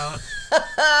is about.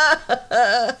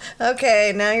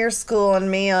 Okay, now you're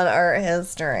schooling me on art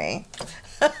history.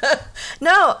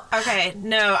 No. Okay,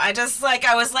 no, I was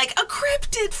like, a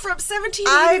cryptid from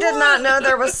 1781. I did not know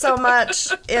there was so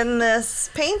much in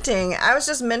this painting. I was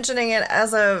just mentioning it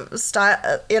as a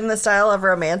style, in the style of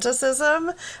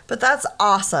romanticism, but that's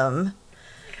awesome.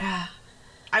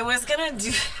 I was gonna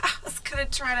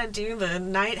try to do the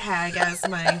night hag as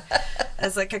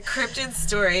like a cryptid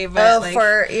story, but like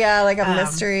a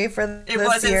mystery for this year. It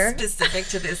wasn't specific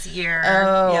to this year.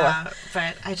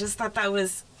 But I just thought that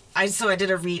was. I did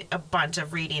a bunch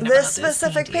of reading about this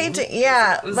specific painting.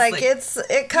 It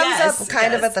it comes up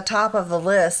kind of at the top of the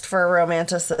list for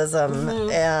romanticism,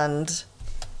 and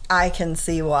I can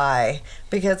see why,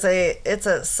 because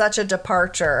it's such a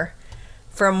departure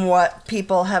from what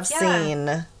people have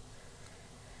seen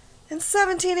in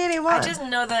 1781. I just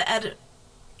know that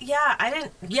Yeah, I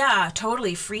didn't. Yeah,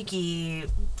 totally freaky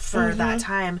for that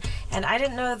time, and I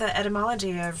didn't know the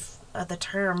etymology of the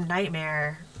term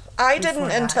nightmare. I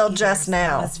didn't until just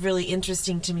now. It's really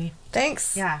interesting to me.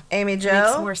 Thanks. Yeah, Amy Jo.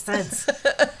 Makes more sense.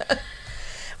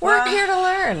 We're here to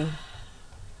learn.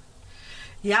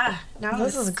 Yeah, no,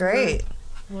 this is great.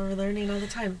 We're learning all the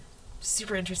time.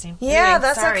 Super interesting. Yeah, anyway,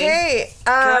 that's sorry. okay.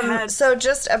 Go ahead. So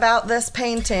just about this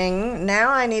painting, now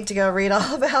I need to go read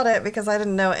all about it because I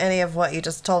didn't know any of what you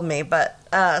just told me. But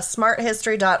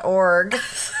smarthistory.org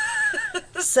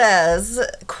says,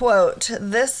 quote,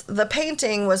 the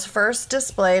painting was first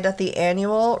displayed at the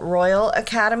annual Royal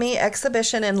Academy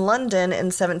exhibition in London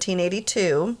in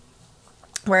 1782,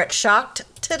 where it shocked,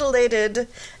 titillated,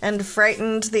 and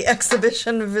frightened the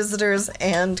exhibition visitors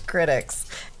and critics.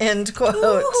 End quote.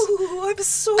 Ooh, I'm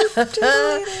so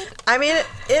titillated. I mean,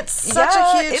 it's such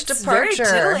a huge departure. It's very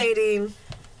titillating.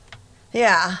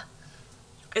 Yeah.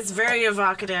 It's very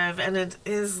evocative, and it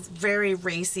is very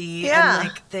racy. Yeah.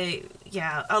 And,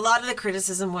 a lot of the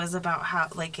criticism was about how,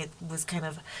 it was kind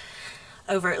of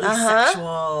overtly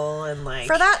sexual and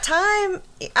for that time,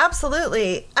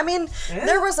 absolutely. I mean,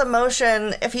 there was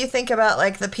emotion. If you think about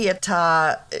the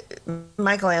Pietà,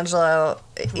 Michelangelo,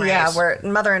 right. Where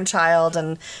mother and child,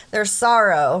 and there's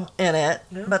sorrow in it.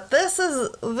 Yeah. But this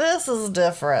is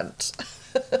different.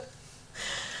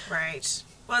 Right.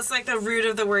 Well, it's like the root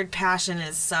of the word passion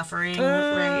is suffering,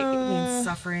 right? It means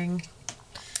suffering.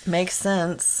 Makes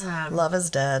sense. Love is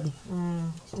dead.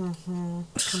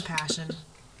 Compassion.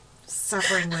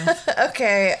 Suffering with.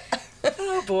 Okay.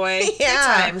 Oh boy. Yeah.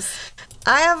 Good times.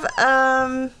 I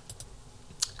have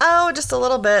just a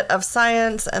little bit of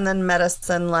science and then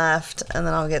medicine left, and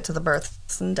then I'll get to the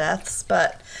births and deaths.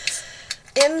 But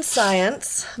in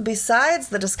science, besides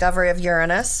the discovery of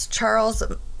Uranus, Charles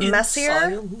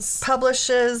Messier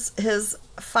publishes his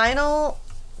final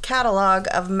catalog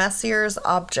of Messier's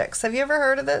objects. Have you ever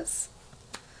heard of this?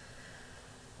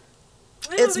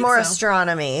 It's more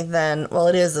astronomy than,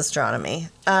 it is astronomy.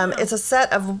 It's a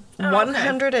set of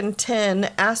 110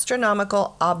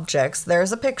 astronomical objects.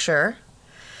 There's a picture.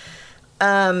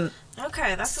 Okay,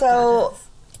 that's so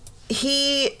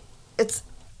he's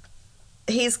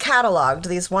cataloged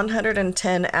these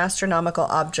 110 astronomical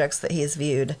objects that he's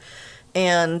viewed,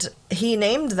 and he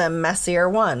named them Messier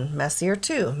 1, Messier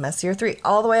 2, Messier 3,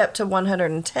 all the way up to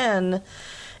 110.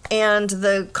 And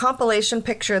the compilation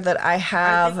picture that I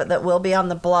have that will be on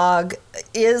the blog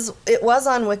was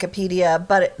on Wikipedia,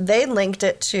 but they linked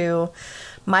it to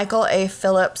Michael A.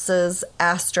 Phillips's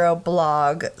Astro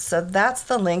blog. So that's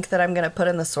the link that I'm going to put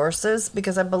in the sources,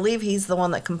 because I believe he's the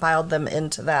one that compiled them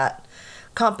into that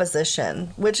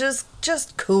composition, which is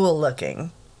just cool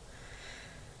looking.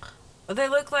 They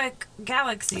look like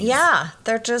galaxies. Yeah,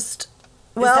 they're just,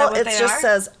 it just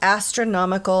says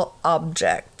astronomical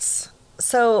objects.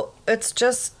 So it's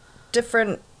just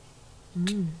different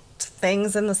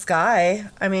things in the sky.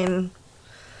 I mean,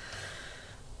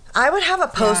 I would have a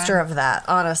poster of that,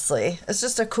 honestly. It's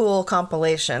just a cool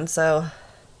compilation. So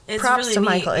props really to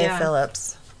Michael A.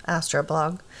 Phillips,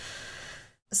 Astroblog.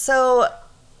 So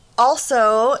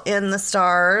also in the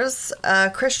stars,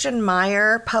 Christian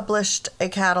Meyer published a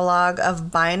catalog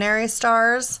of binary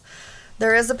stars.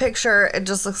 There is a picture. It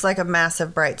just looks like a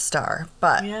massive bright star.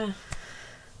 But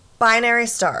binary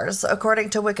stars.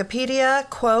 According to Wikipedia,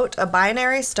 quote, a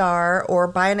binary star or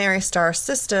binary star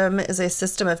system is a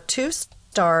system of two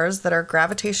stars that are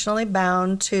gravitationally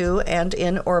bound to and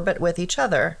in orbit with each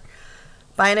other.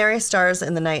 Binary stars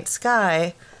in the night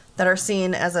sky that are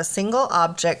seen as a single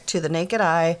object to the naked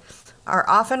eye are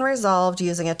often resolved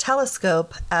using a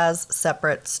telescope as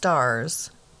separate stars,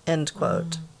 end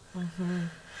quote. Mm-hmm.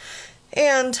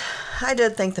 And I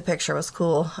did think the picture was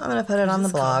cool. I'm going to put it on the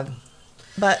blog. Cool.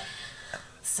 But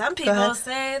some people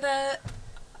say that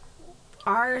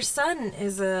our sun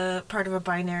is a part of a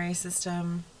binary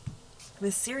system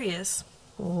with Sirius.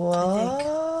 What?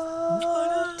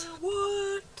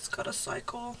 What? It's got a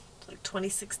cycle. It's like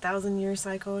 26,000 year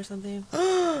cycle or something.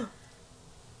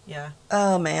 Yeah.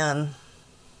 Oh, man.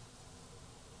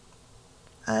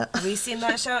 Have you seen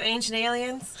that show, Ancient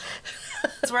Aliens?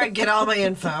 That's where I get all my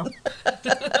info.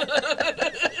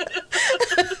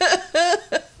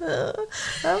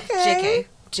 Okay.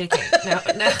 JK.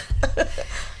 No.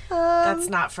 That's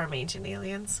not from Ancient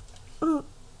Aliens. But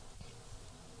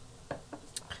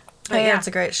yeah, it's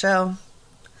a great show.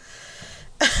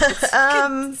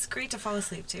 It's great to fall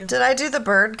asleep to. Did I do the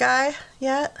bird guy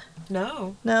yet?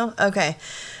 No. No? Okay.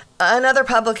 Another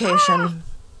publication.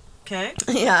 Okay.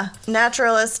 Yeah.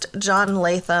 Naturalist John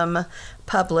Latham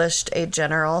published a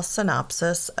general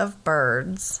synopsis of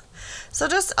birds. So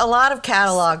just a lot of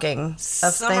cataloging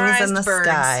of things in the birds.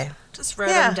 Sky. Just wrote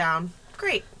them down.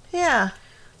 Great. Yeah.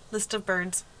 List of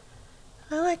birds.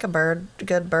 I like a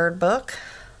good bird book.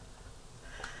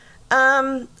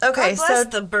 Okay, God bless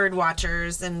the bird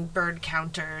watchers and bird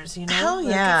counters, you know? Hell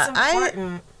yeah. It's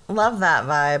important. I love that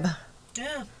vibe.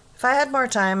 Yeah. If I had more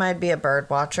time, I'd be a bird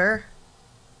watcher.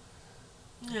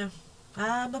 Yeah.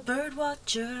 I'm a bird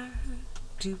watcher.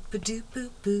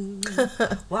 Doop-a-doop-boo-boo.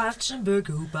 Watching bird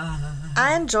go by.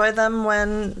 I enjoy them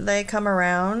when they come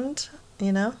around,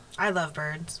 you know? I love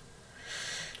birds.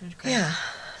 Yeah.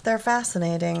 They're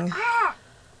fascinating. Ah!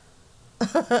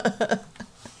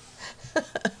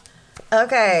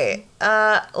 Okay.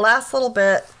 Last little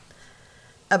bit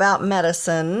about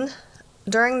medicine.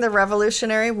 During the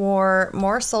Revolutionary War,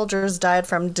 more soldiers died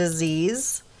from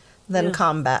disease than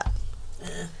combat.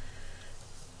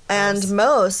 And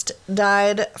most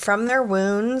died from their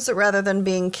wounds rather than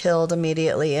being killed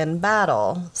immediately in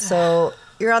battle. So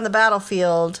you're on the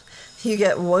battlefield, you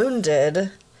get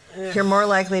wounded, you're more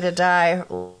likely to die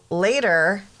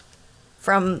later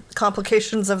from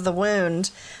complications of the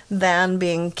wound than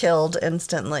being killed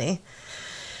instantly.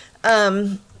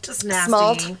 Just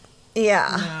nasty.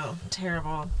 Yeah. No,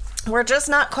 terrible. We're just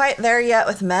not quite there yet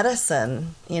with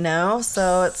medicine, you know?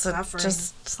 So it's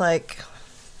just like,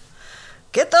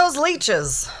 get those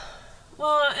leeches.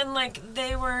 Well, and like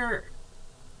they were,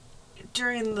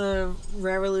 during the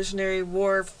Revolutionary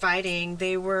War fighting,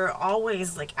 they were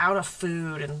always like out of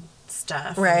food and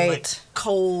stuff. Right. And, like,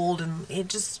 cold, and it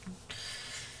just...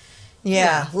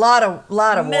 Yeah. Lot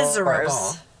of miserable.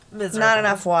 wars. Miserable. Not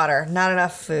enough water, not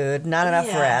enough food, not enough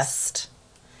rest.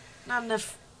 Not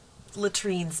enough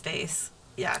latrine space.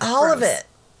 Yeah. All of gross. it.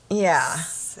 Yeah.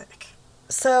 Sick.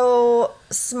 So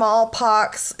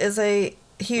smallpox is a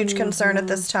huge concern at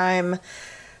this time.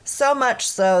 So much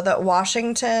so that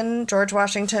George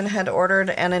Washington had ordered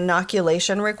an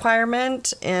inoculation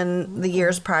requirement in the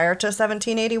years prior to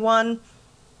 1781.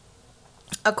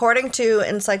 According to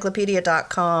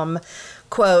encyclopedia.com,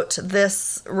 quote,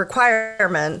 this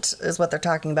requirement is what they're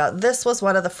talking about. This was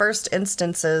one of the first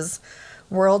instances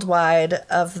worldwide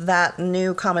of that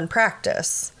new common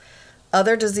practice.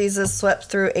 Other diseases swept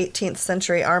through 18th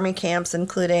century army camps,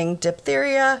 including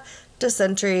diphtheria,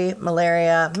 dysentery,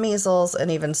 malaria, measles,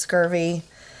 and even scurvy.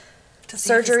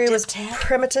 Surgery was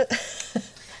primitive.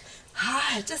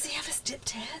 Hi, does he have his dip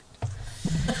tat?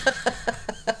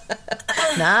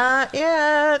 Not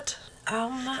yet.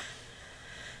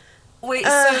 Wait,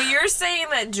 so you're saying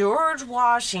that George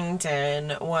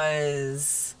Washington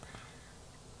was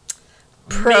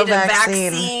made a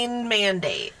vaccine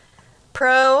mandate?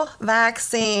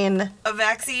 Pro-vaccine. A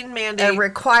vaccine mandate. A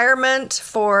requirement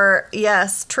for,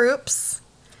 yes, troops.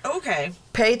 Okay.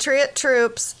 Patriot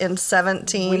troops in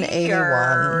 1781.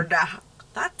 Weird.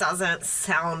 That doesn't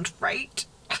sound right.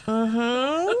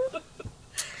 Mm-hmm.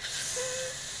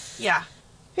 Yeah.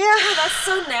 Yeah. Oh, that's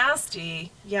so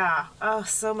nasty. Yeah. Oh,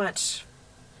 so much.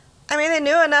 I mean, they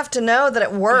knew enough to know that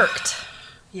it worked.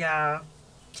 Yeah.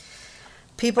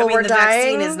 People were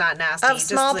dying is not nasty, of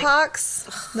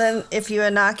smallpox. Then if you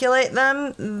inoculate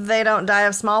them, they don't die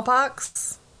of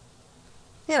smallpox.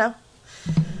 You know.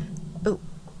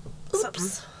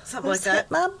 Oops. Something like that.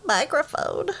 Hit my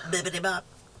microphone. Bibbidi-bop.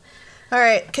 All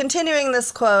right, continuing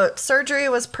this quote, surgery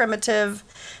was primitive,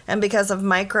 and because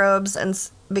microbes and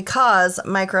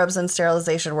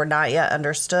sterilization were not yet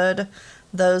understood,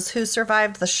 those who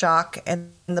survived the shock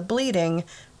and the bleeding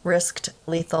risked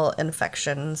lethal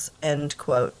infections, end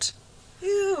quote.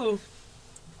 Ew.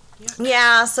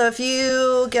 Yeah, so if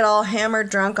you get all hammered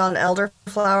drunk on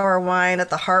elderflower wine at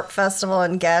the harp festival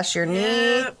and gash your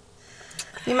knee,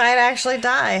 you might actually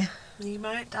die. You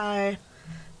might die.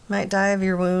 Might die of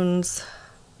your wounds.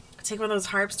 Take one of those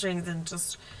harp strings and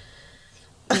just,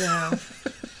 cut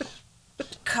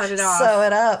it off. Sew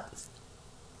it up.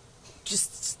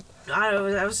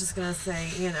 I was just going to say,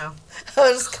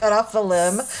 I'll just cut off the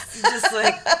limb. Just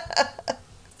like...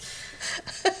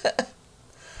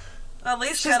 At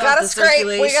least she's cut got off the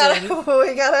circulation.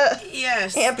 We gotta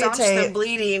amputate. Staunch the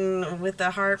bleeding with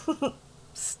the harp.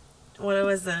 What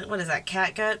is that,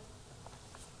 catgut?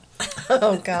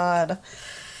 Oh, God.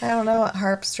 I don't know what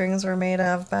harp strings were made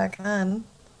of back then.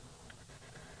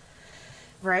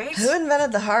 Right? Who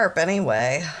invented the harp,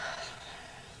 anyway?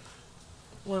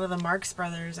 One of the Marx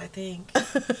brothers, I think.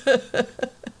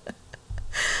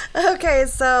 Okay,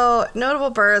 so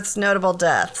notable births, notable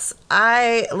deaths.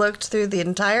 I looked through the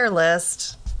entire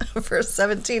list for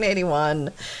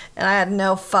 1781, and I had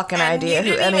no fucking idea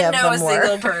who any of them were. You didn't even know a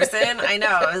single person. I know.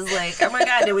 I was like, oh my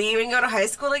God, did we even go to high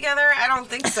school together? I don't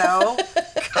think so.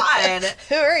 God.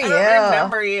 Who are you? I don't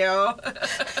remember you.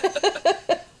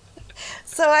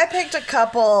 So I picked a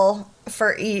couple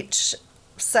for each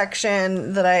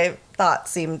section that I thought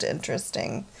seemed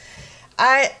interesting.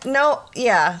 I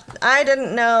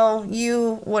didn't know.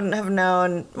 You wouldn't have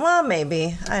known. Well,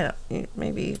 maybe. I don't.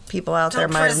 Maybe people out there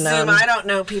might have known. I don't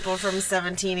know people from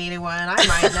 1781. I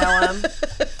might know them.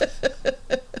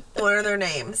 What are their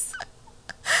names?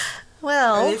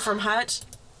 Well, are they from Hutch?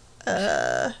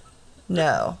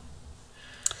 No.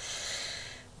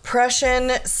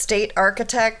 Prussian state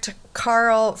architect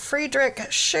Karl Friedrich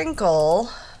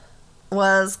Schinkel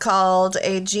was called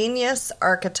a genius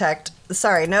architect.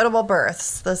 Sorry, notable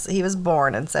births. He was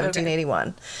born in 1781.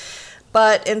 Okay.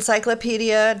 But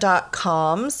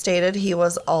encyclopedia.com stated he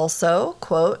was also,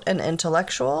 quote, an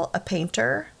intellectual, a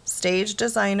painter, stage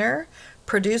designer,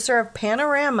 producer of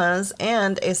panoramas,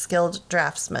 and a skilled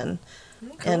draftsman,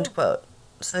 end quote.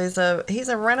 So he's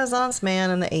a Renaissance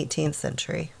man in the 18th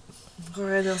century.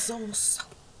 Renaissance.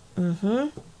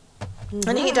 And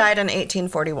he died in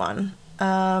 1841.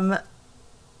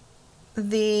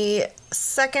 The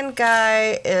second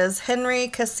guy is Henry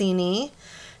Cassini.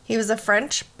 He was a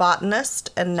French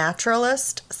botanist and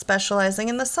naturalist specializing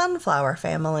in the sunflower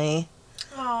family.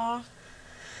 Aww.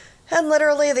 And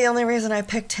literally the only reason I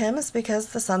picked him is because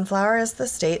the sunflower is the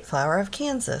state flower of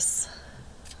Kansas.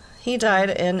 He died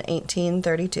in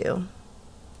 1832.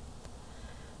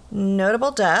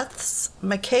 Notable deaths: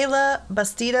 Michaela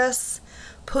Bastidas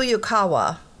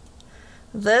Puyukawa.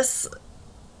 This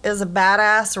is a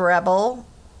badass rebel.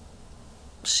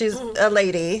 She's a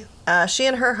lady. She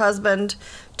and her husband,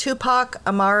 Tupac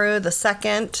Amaru II.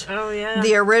 Oh, yeah.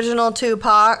 The original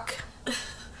Tupac.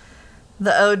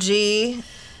 The OG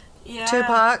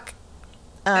Tupac.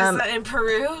 Is that in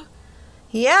Peru?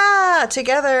 Yeah.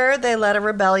 Together, they led a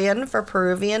rebellion for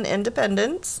Peruvian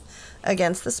independence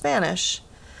against the Spanish.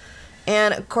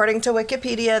 And according to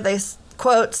Wikipedia, they,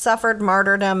 quote, suffered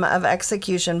martyrdom of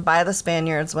execution by the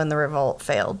Spaniards when the revolt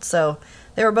failed. So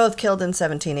they were both killed in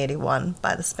 1781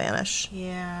 by the Spanish.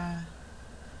 Yeah.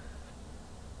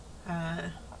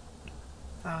 That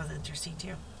was interesting,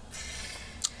 too.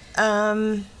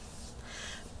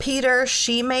 Peter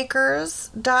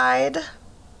Scheemakers died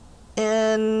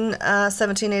in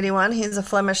 1781. He's a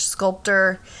Flemish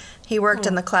sculptor. He worked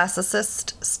in the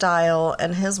classicist style,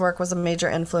 and his work was a major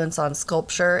influence on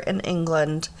sculpture in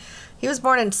England. He was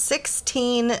born in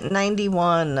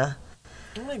 1691. Oh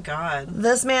my God.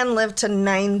 This man lived to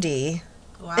 90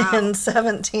 in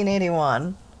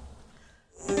 1781.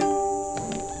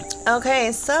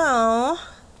 Okay, so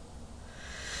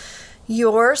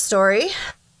your story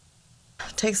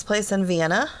takes place in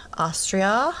Vienna,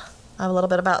 Austria. I have a little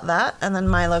bit about that, and then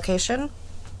my location.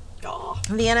 Oh.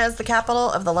 Vienna is the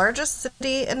capital of the largest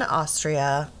city in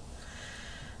Austria.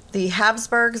 The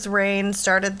Habsburgs' reign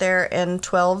started there in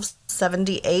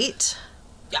 1278.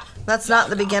 Yeah. That's not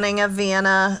the beginning of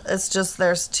Vienna. It's just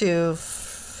there's too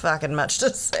fucking much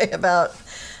to say about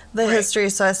the history,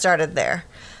 so I started there.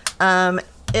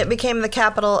 It became the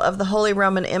capital of the Holy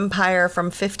Roman Empire from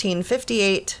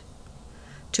 1558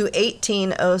 to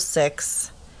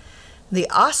 1806. The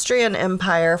Austrian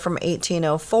Empire from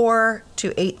 1804 to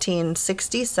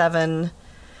 1867.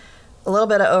 A little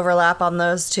bit of overlap on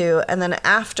those two. And then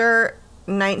after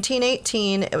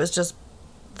 1918, it was just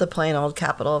the plain old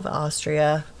capital of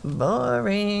Austria.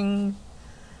 Boring.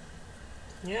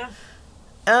 Yeah.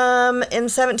 In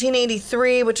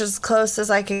 1783, which is as close as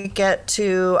I could get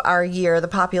to our year, the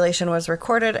population was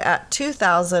recorded at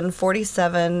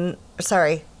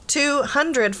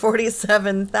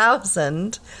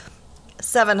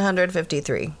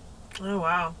 247,753. Oh,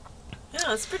 wow. Yeah,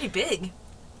 that's pretty big.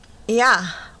 Yeah.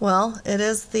 Well, it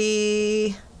is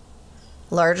the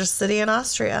largest city in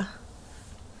Austria.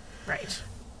 Right.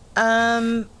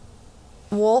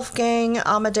 Wolfgang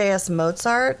Amadeus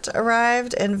Mozart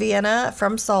arrived in Vienna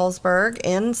from Salzburg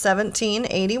in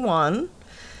 1781.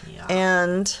 Yeah.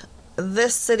 And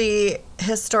this city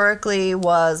historically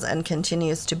was and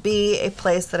continues to be a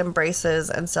place that embraces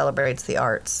and celebrates the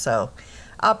arts. So,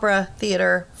 opera,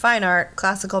 theater, fine art,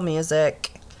 classical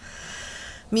music,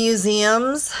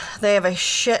 museums. They have a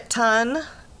shit ton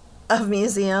of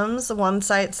museums. One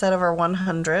site said over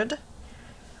 100,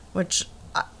 which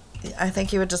I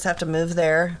think you would just have to move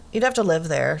there. You'd have to live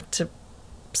there to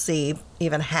see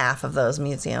even half of those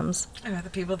museums. I bet the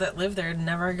people that live there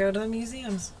never go to the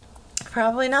museums.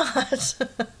 Probably not.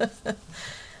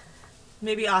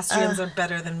 Maybe Austrians are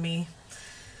better than me.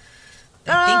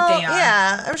 I think they are.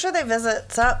 Yeah, I'm sure they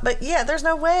visit some, but yeah, there's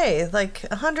no way. Like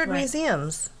 100 Right.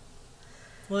 museums.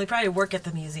 Well, they probably work at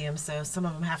the museum, so some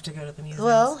of them have to go to the museum.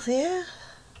 Well, yeah.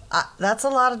 That's a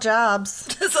lot of jobs.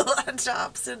 There's a lot of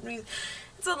jobs.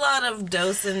 It's a lot of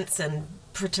docents and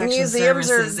protection Museums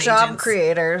services are job agents.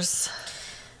 creators.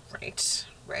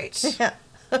 Right. Yeah.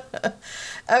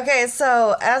 Okay,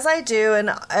 so as I do in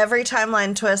every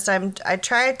timeline twist, I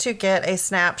try to get a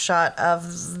snapshot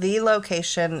of the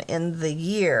location in the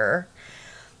year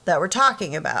that we're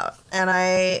talking about. And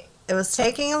it was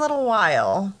taking a little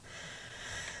while,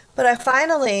 but I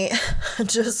finally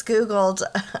just Googled,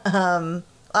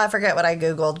 I forget what I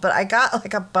Googled, but I got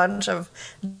like a bunch of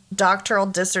doctoral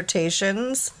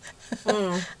dissertations,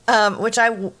 which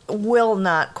I will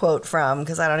not quote from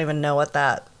because I don't even know what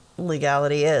that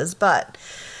legality is. But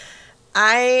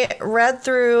I read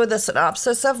through the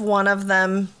synopsis of one of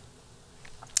them,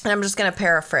 and I'm just going to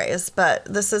paraphrase, but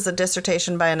this is a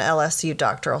dissertation by an LSU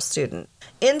doctoral student.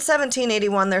 In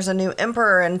 1781, there's a new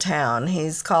emperor in town.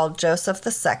 He's called Joseph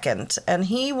II, and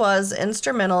he was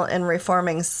instrumental in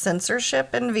reforming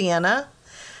censorship in Vienna,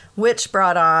 which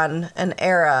brought on an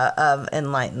era of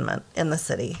enlightenment in the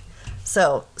city.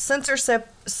 So censorship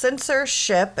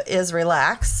is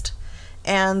relaxed,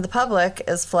 and the public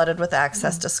is flooded with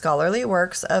access to scholarly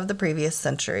works of the previous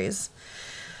centuries.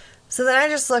 So then I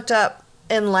just looked up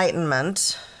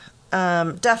enlightenment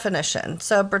definition.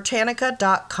 So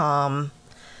Britannica.com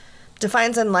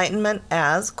defines enlightenment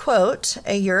as, quote,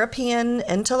 a European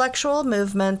intellectual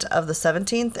movement of the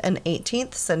 17th and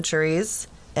 18th centuries,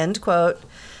 end quote.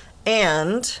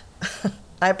 And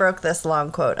I broke this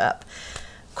long quote up.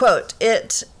 Quote,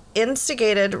 it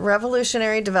instigated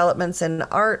revolutionary developments in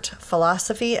art,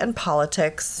 philosophy, and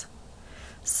politics.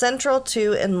 Central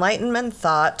to Enlightenment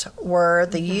thought were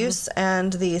the use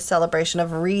and the celebration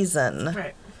of reason.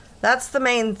 Right. That's the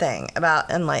main thing about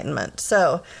Enlightenment.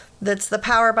 So that's the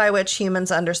power by which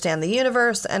humans understand the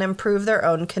universe and improve their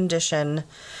own condition.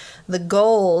 The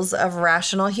goals of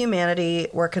rational humanity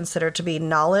were considered to be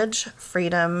knowledge,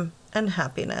 freedom, and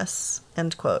happiness.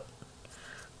 End quote.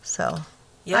 So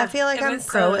Yeah, I feel like I'm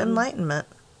pro-Enlightenment.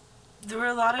 There were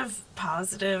a lot of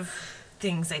positive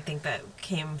things, I think, that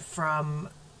came from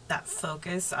that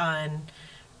focus on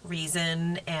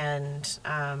reason, and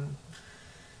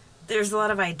there's a lot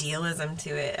of idealism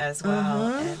to it as well.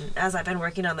 And as I've been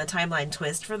working on the timeline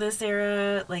twist for this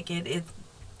era, like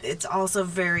it's also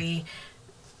very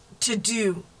to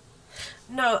do.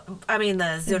 No, I mean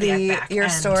the Zodiac back your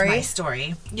and story? my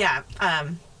story. Yeah,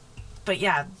 but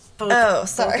yeah, both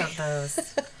both of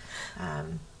those.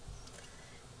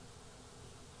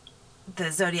 The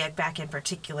Zodiac back in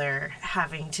particular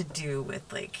having to do with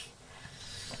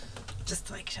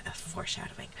just like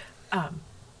foreshadowing.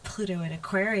 Pluto and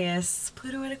Aquarius.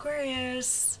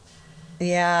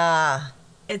 Yeah.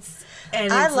 It's so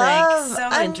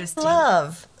interesting. I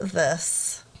love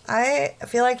this. I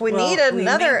feel like we need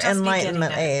another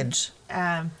Enlightenment age.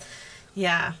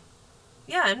 Yeah.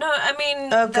 No, I mean.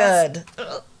 Oh, good.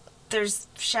 There's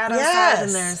shadow side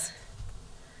and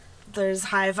there's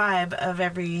high vibe of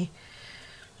every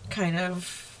kind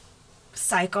of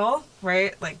cycle,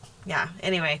 right? Like, yeah.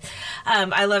 Anyway,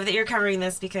 I love that you're covering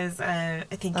this because I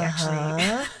think actually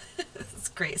it's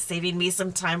great, saving me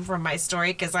some time from my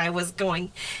story because I was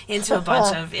going into a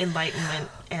bunch of Enlightenment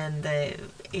and the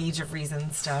Age of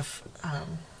Reason stuff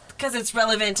because it's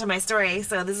relevant to my story.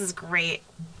 So this is great.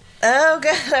 Oh,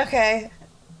 good. Okay.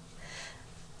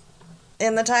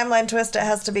 In the timeline twist, it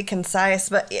has to be concise,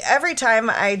 but every time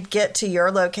I get to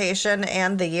your location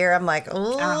and the year, I'm like,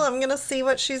 I'm going to see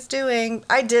what she's doing.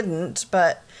 I didn't,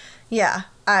 but yeah,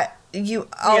 you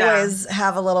always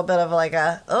have a little bit of like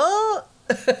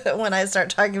when I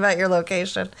start talking about your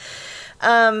location.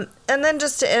 And then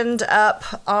just to end up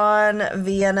on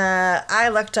Vienna, I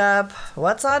looked up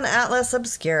what's on Atlas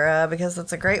Obscura because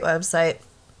it's a great website.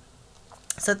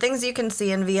 So things you can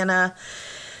see in Vienna.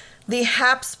 The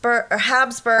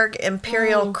Habsburg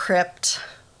Imperial Crypt,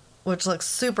 which looks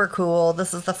super cool.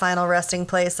 This is the final resting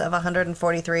place of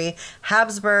 143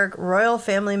 Habsburg royal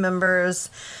family members.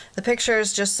 The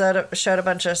pictures just showed a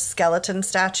bunch of skeleton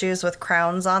statues with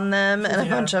crowns on them and a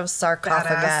bunch of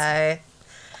sarcophagi.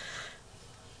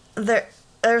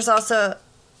 There's also,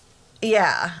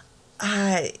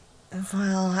 I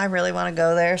really want to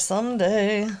go there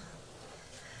someday.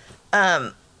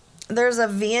 There's a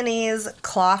Viennese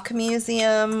clock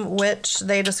museum, which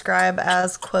they describe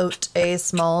as, quote, a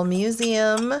small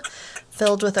museum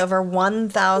filled with over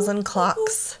 1,000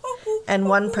 clocks, and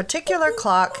one particular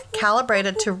clock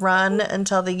calibrated to run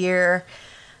until the year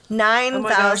Oh my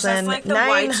gosh, that's like the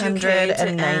Y2K to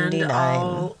end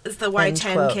all. It's the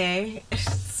Y10K.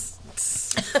 It's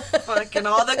fucking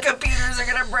all the computers are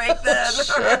gonna break then.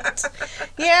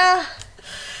 Yeah.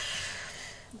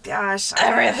 Gosh.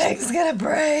 Everything's gonna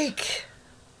break.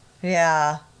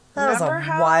 Yeah. That was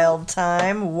a wild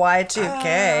time.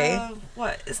 Y2K.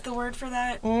 What is the word for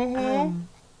that? Mm-hmm.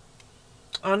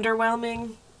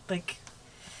 Underwhelming? Like,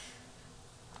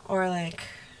 or like,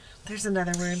 there's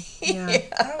another word. Yeah.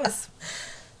 That was...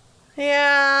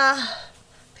 Yeah.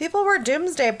 People were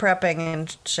doomsday prepping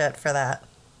and shit for that.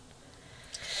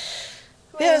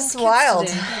 Well, it was wild.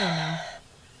 Today,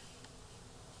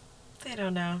 they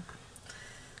don't know.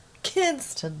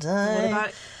 Kids today. What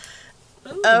about...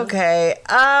 Ooh. Okay.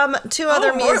 Two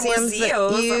other museums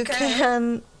that you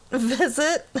can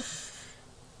visit.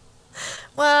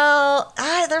 Well,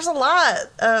 there's a lot.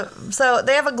 So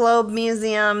they have a globe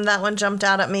museum. That one jumped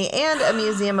out at me. And a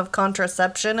museum of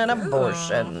contraception and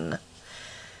abortion.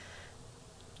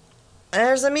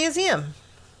 There's a museum.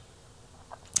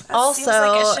 That also,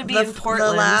 like it should be in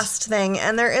Portland. The last thing.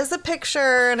 And there is a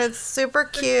picture, and it's super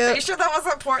cute. Are you sure that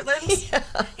wasn't Portland? Yeah.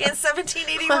 In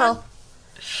 1781? Well,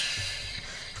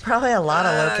 probably a lot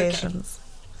of locations.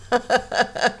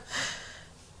 Okay.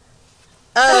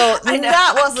 Oh,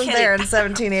 that wasn't there in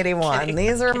 1781.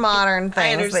 These are modern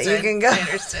things that you can go. I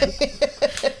understand.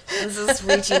 This is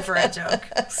reaching for a joke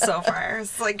so far.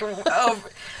 It's like, oh,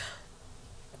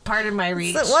 pardon my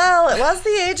reach. Well, it was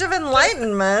the age of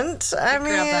enlightenment. I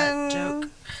mean, that joke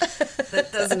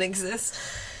that doesn't exist.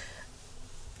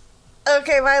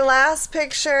 Okay, my last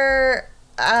picture.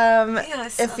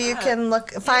 If you can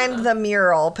find the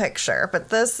mural picture, but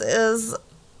this is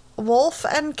wolf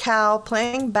and cow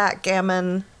playing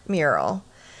backgammon mural.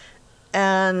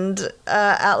 And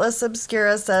Atlas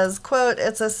Obscura says, quote,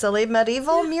 "It's a silly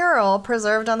medieval mural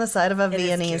preserved on the side of a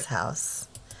Viennese house."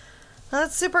 Well,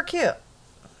 that's super cute.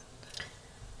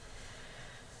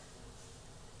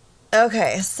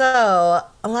 Okay, so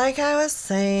like I was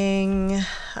saying,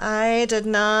 I'm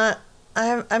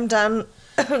done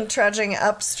trudging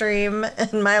upstream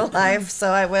in my life, so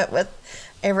I went with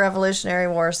a Revolutionary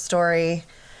War story.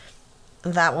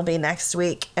 That will be next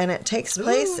week, and it takes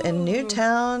place in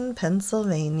Newtown,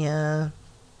 Pennsylvania.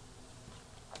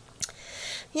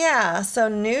 Yeah, so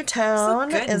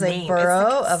Newtown is a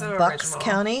borough of Bucks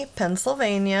County,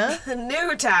 Pennsylvania.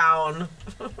 Newtown.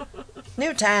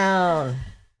 Newtown.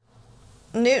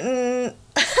 Newton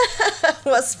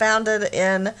was founded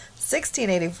in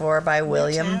 1684 by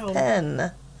William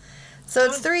Penn. So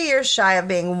it's 3 years shy of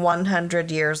being 100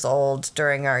 years old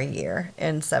during our year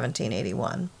in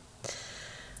 1781.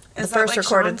 Is the first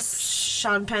recorded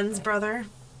Sean Penn's brother?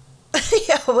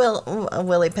 Yeah,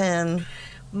 Willie Penn.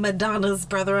 Madonna's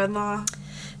brother-in-law.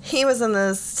 He was in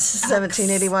the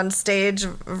 1781 stage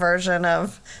version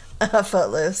of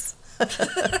Footloose.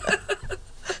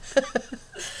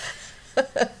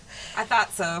 I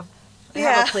thought so. I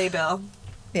have a playbill.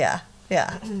 Yeah.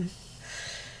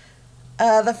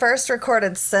 The first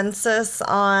recorded census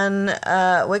on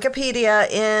Wikipedia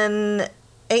in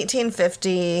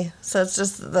 1850, so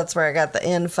that's where I got the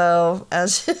info,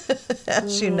 as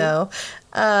you know,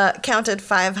 counted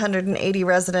 580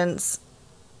 residents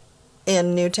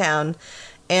in Newtown,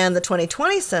 and the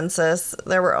 2020 census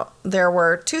there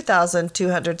were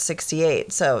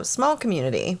 2,268, so small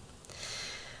community,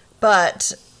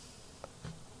 but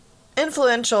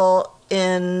influential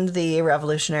in the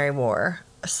Revolutionary War.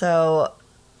 So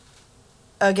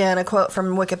again, a quote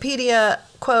from Wikipedia,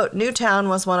 quote, "Newtown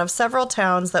was one of several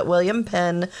towns that William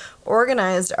Penn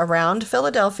organized around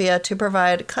Philadelphia to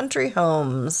provide country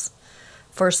homes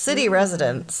for city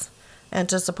residents and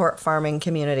to support farming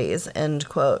communities," end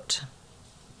quote.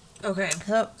 Okay.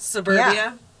 So, suburbia?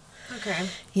 Yeah. Okay.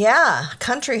 Yeah,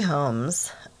 country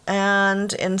homes.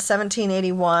 And in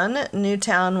 1781,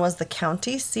 Newtown was the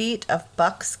county seat of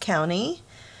Bucks County,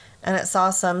 and it saw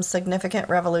some significant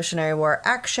Revolutionary War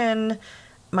action.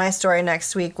 My story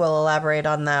next week will elaborate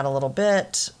on that a little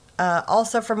bit.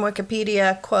 Also from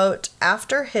Wikipedia, quote,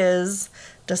 "After his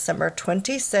December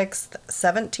 26th,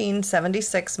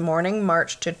 1776 morning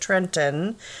march to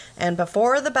Trenton, and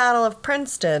before the Battle of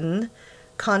Princeton,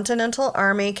 Continental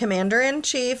Army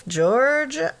Commander-in-Chief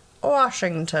George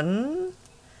Washington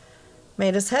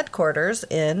made his headquarters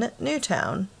in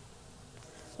Newtown,"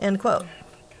 end quote.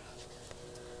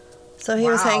 So he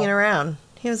was hanging around.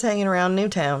 He was hanging around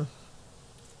Newtown.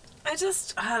 I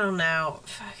don't know.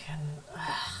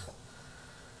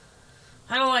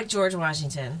 I don't like George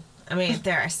Washington. I mean,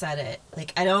 there, I said it.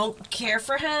 Like, I don't care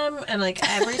for him, and, like,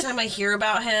 every time I hear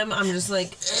about him, I'm just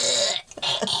like,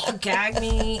 gag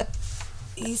me.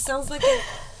 He sounds like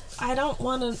I don't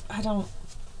want to,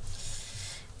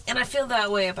 and I feel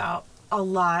that way about a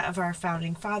lot of our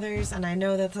founding fathers, and I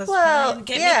know that that's probably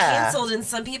getting me canceled in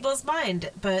some people's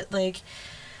mind, but, like,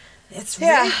 it's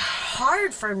really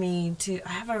hard for me to,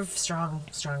 I have a strong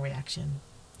reaction,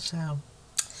 so.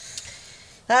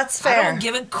 That's fair. I don't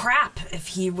give a crap if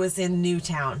he was in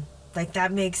Newtown. Like,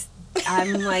 that makes,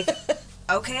 I'm like,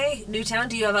 okay, Newtown,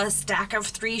 do you have a stack of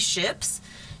 3 ships?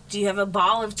 Do you have a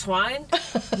ball of twine?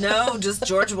 No, just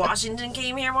George Washington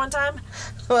came here one time?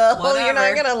 Well, whatever. You're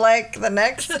not going to like the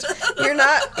next.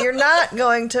 You're not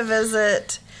going to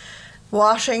visit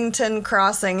Washington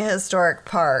Crossing Historic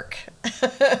Park.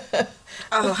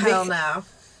 Oh, hell no.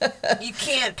 You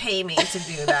can't pay me to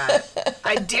do that.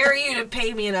 I dare you to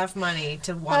pay me enough money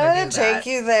to want to do that. I'm going to take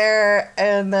you there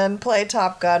and then play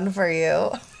Top Gun for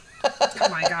you. Oh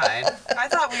my God. I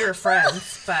thought we were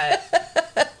friends, but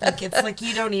like, it's like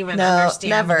you don't even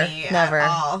understand me at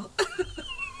all.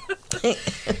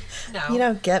 No. You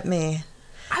don't get me.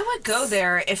 I would go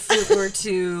there if it were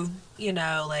to, you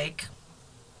know, like,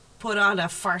 put on a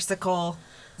farcical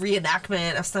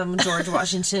reenactment of some George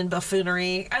Washington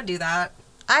buffoonery. I'd do that.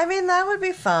 I mean, that would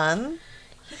be fun.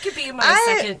 He could be my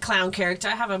second clown character.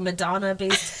 I have a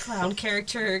Madonna-based clown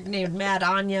character named Mad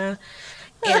Anya.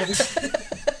 And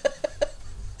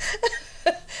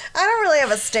I don't really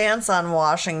have a stance on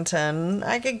Washington.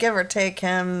 I could give or take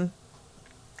him.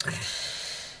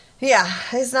 Yeah,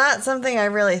 he's not something I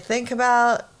really think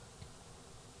about.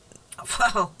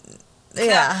 Well,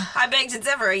 yeah. I beg to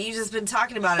differ. You've just been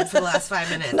talking about it for the last 5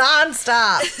 minutes.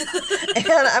 Non-stop. And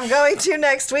I'm going to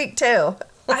next week, too.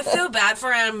 I feel bad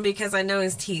for him because I know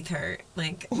his teeth hurt.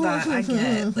 Like, that I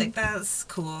get. Like, that's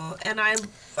cool. And I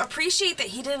appreciate that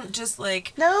he didn't just,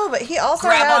 like... No, but he also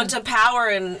grab onto power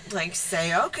and, like,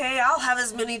 say, okay, I'll have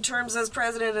as many terms as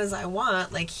president as I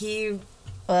want. Like, he, you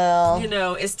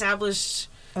know, established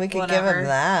we could give him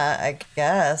that, I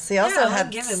guess. He also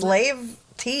had slave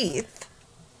teeth.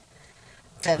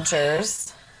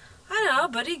 Dentures. I know,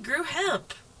 but he grew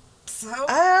hemp. So...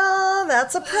 Oh,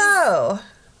 that's a pro.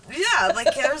 Yeah,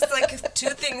 like, there's, like, 2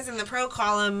 things in the pro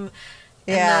column,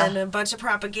 and then a bunch of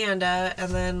propaganda,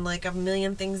 and then, like, a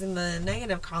million things in the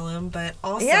negative column, but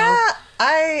also...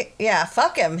 Yeah,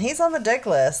 fuck him. He's on the dick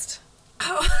list.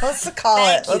 Oh, let's call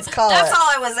it. That's all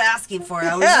I was asking for.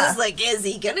 I was just like, is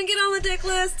he going to get on the dick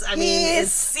list? I mean, it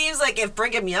seems like if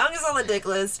Brigham Young is on the dick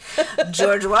list,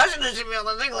 George Washington should be on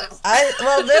the dick list.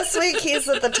 Well, this week he's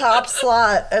at the top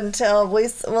slot until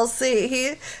we'll see.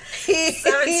 He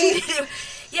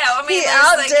yeah, I mean, he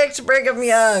outdicked like Brigham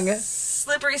Young.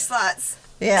 Slippery slots.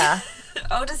 Yeah.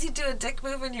 Oh, does he do a dick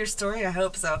move in your story? I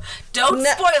hope so. Don't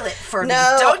spoil it for me.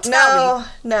 Don't tell me.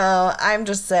 No, I'm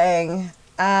just saying.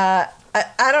 I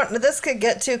don't. This could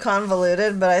get too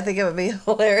convoluted, but I think it would be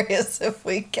hilarious if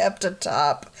we kept a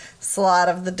top slot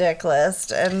of the dick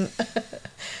list, and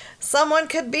someone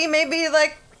could be maybe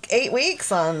like 8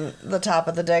 weeks on the top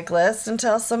of the dick list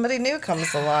until somebody new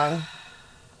comes along.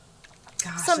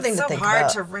 Gosh, something it's to think so hard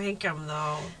about. to rank them,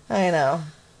 though. I know.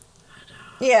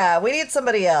 Yeah, we need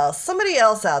somebody else. Somebody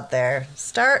else out there.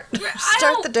 Start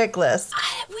the dick list.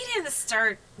 We didn't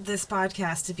start this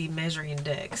podcast to be measuring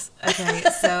dicks. Okay,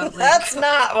 so like, that's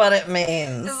not what it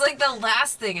means. It's like the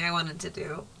last thing I wanted to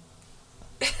do.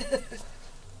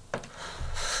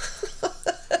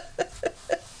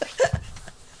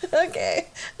 Okay.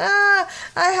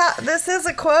 This is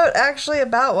a quote actually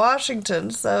about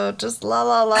Washington, so just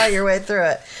la your way through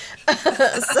it.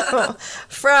 So,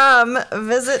 from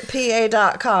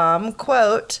visitpa.com,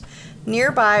 quote,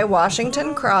 nearby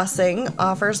Washington Crossing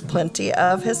offers plenty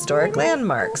of historic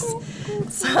landmarks,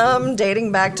 some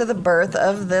dating back to the birth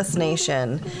of this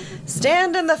nation.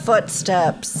 Stand in the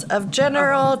footsteps of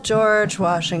General George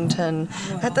Washington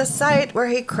at the site where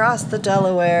he crossed the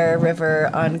Delaware River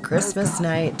on Christmas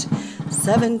night,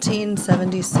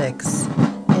 1776,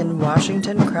 in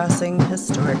Washington Crossing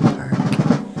Historic Park.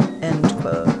 End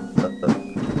quote.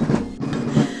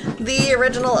 The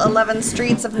original 11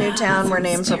 streets of Newtown were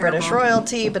named for British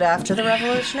royalty, but after the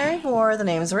Revolutionary War, the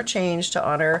names were changed to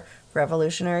honor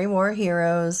Revolutionary War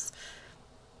heroes.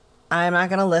 I'm not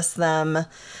going to list them,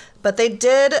 but they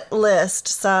did list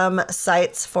some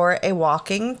sites for a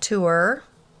walking tour.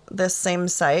 This same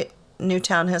site,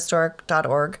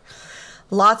 newtownhistoric.org.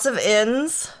 Lots of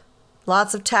inns,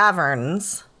 lots of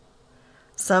taverns.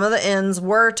 Some of the inns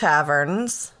were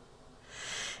taverns.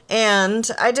 And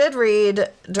I did read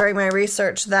during my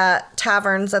research that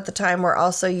taverns at the time were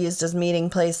also used as meeting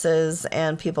places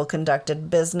and people conducted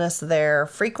business there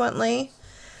frequently.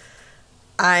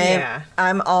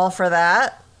 I'm all for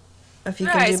that. If you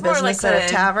can do business at a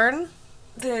tavern.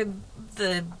 The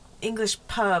English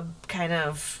pub kind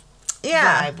of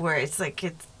vibe where it's like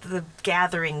it's the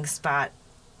gathering spot,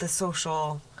 the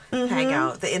social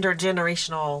hangout, the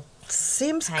intergenerational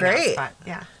Seems hangout great. spot.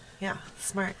 Yeah,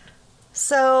 smart.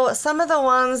 So some of the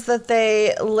ones that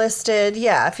they listed,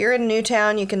 if you're in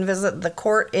Newtown, you can visit the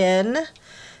Court Inn,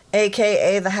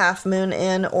 aka the Half Moon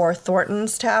Inn or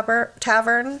Thornton's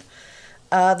Tavern.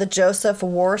 The Joseph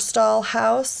Warstall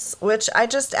House, which I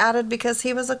just added because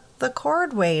he was the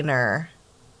cordwainer.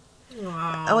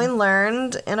 Wow. And we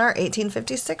learned in our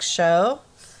 1856 show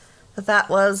that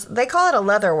was, they call it a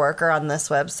leather worker on this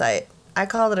website. I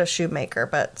call it a shoemaker,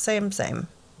 but same.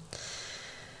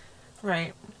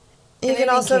 Right. You in can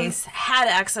any also case, had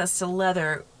access to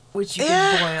leather, which you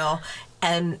can boil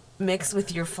and mix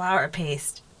with your flour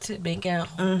paste to make a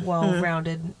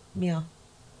well-rounded meal.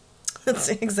 That's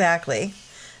exactly.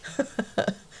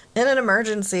 In an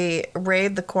emergency,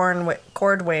 raid the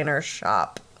cordwainer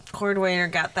shop.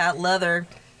 Cordwainer got that leather.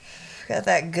 Got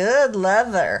that good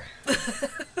leather.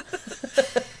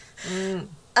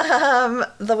 The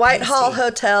Whitehall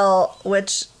Hotel,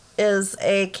 which has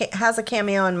a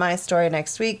cameo in my story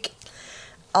next week.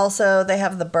 Also, they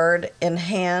have the Bird in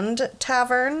Hand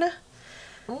Tavern.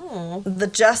 Ooh. The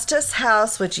Justice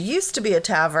House, which used to be a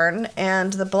tavern,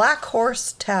 and the Black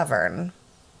Horse Tavern.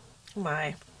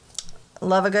 My.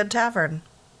 Love a good tavern.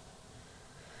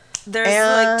 There's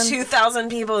like 2,000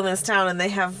 people in this town, and they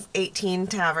have 18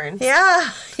 taverns. Yeah,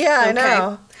 I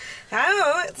know.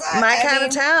 Oh, it's my kind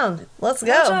of town. Let's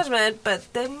go. No judgment,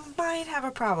 but they might have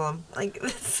a problem. Like,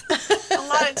 it's a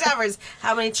lot of taverns.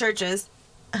 How many churches?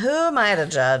 Who am I to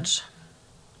judge?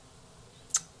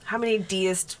 How many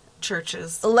deist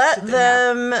churches? Let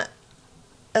them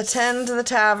attend the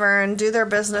tavern, do their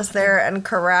business there, and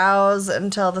carouse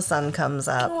until the sun comes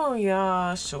up. Oh,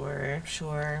 yeah, sure.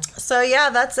 So,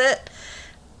 that's it.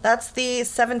 That's the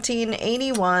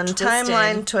 1781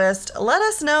 timeline twist. Let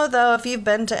us know, though, if you've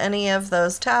been to any of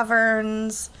those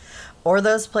taverns or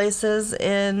those places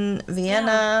in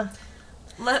Vienna.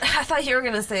 I thought you were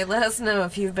going to say, let us know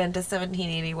if you've been to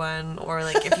 1781 or,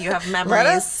 like, if you have memories. Let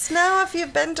us know if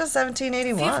you've been to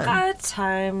 1781. If you've got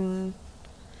time,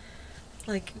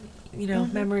 like,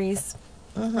 memories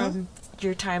from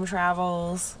your time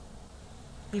travels.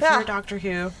 If you're Doctor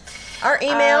Who. Our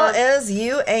email is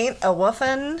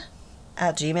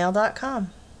youain'tawoofin@gmail.com.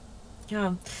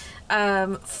 Yeah.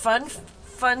 Fun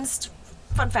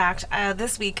fact.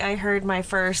 This week I heard my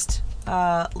first,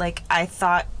 I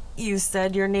thought you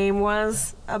said your name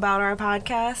was about our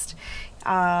podcast.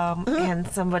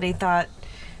 And somebody thought,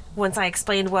 once I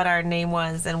explained what our name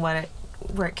was and where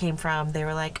it came from, they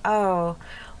were like, oh,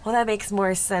 well, that makes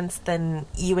more sense than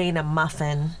you ain't a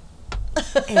muffin.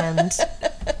 And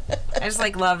I just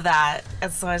love that.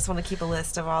 And so I just want to keep a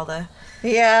list of all the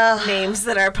names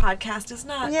that our podcast is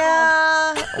not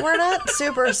called. We're not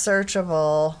super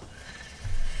searchable.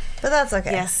 But that's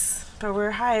okay. Yes, but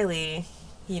we're highly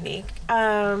unique.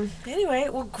 Anyway,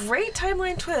 well, great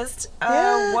timeline twist.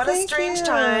 What a strange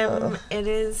time. It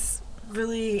is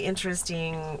really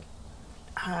interesting.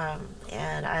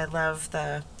 And I love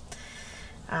the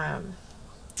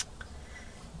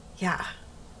Yeah.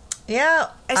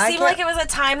 It seemed like it was a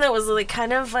time that was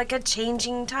kind of like a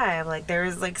changing time. Like there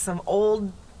was some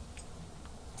old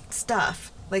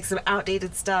stuff, some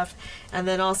outdated stuff, and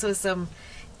then also some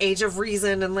age of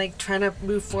reason and trying to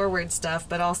move forward stuff,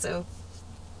 but also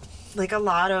a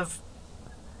lot of,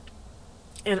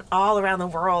 and all around the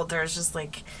world there's just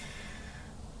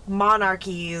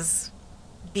monarchies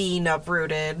being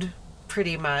uprooted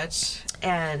pretty much,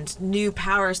 and new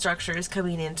power structures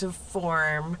coming into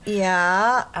form.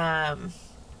 Yeah.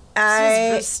 It's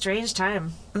a strange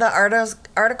time. The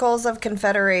Articles of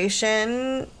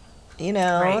Confederation,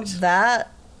 that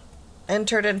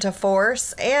entered into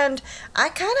force. And I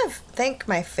kind of think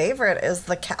my favorite is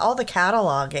all the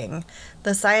cataloging,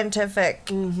 the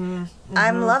scientific.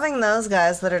 I'm loving those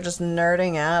guys that are just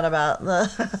nerding out about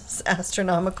the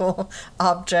astronomical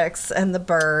objects and the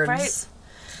birds.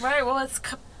 Right. Well, it's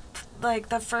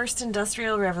the first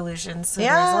industrial revolution, so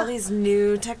there's all these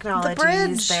new technologies. The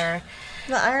bridge there.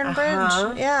 The Iron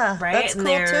Bridge. Yeah, right. That's and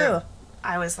cool too.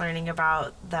 I was learning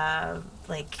about the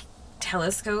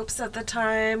telescopes at the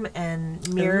time and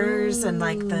mirrors. Ooh. And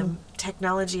the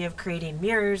technology of creating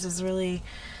mirrors is really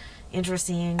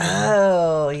interesting.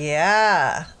 Oh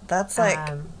yeah, that's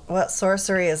what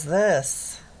sorcery is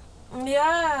this?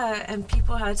 Yeah, and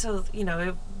people had to,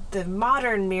 the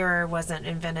modern mirror wasn't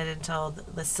invented until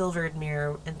the silvered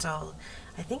mirror until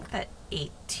I think the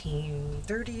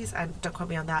 1830s. Don't quote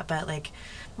me on that, but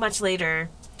much later.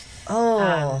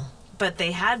 Oh. But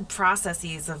they had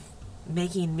processes of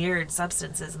making mirrored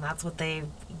substances, and that's what they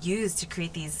use to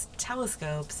create these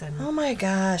telescopes. And oh my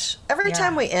gosh. Every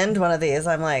time we end one of these,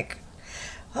 I'm like,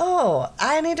 oh,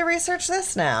 I need to research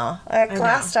this now. Like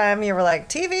last time you were like,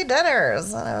 TV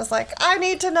dinners. And I was like, I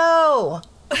need to know.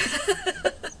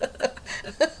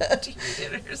 TV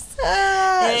dinners.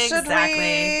 Exactly. Should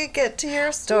we get to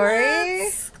your story?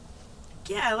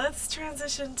 Let's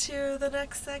transition to the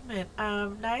next segment.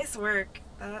 Nice work.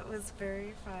 That was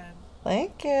very fun.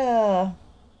 Thank you.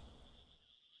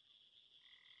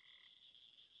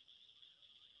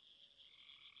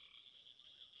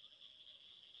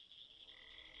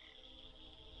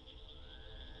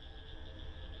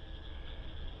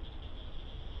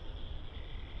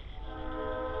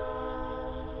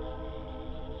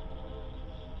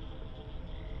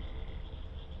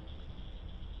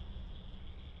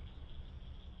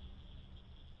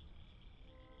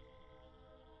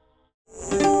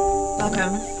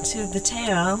 Welcome to the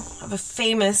tale of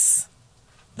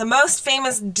the most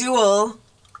famous duel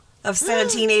of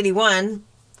 1781.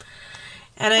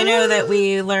 And I know that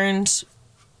we learned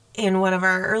in one of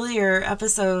our earlier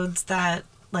episodes that,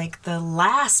 like, the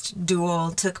last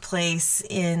duel took place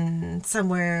in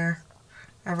somewhere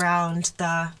around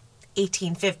the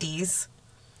 1850s,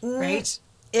 right?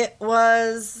 It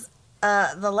was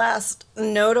the last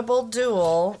notable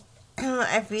duel.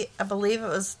 I believe it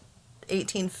was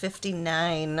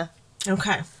 1859.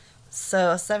 Okay. So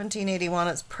 1781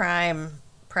 is prime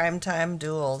time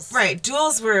duels. Right.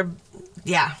 Duels were,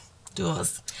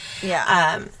 duels.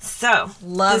 Yeah. So.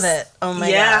 Love it. Oh my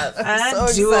God. I'm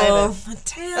so duel. excited. A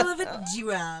tale of a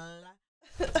duel.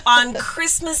 On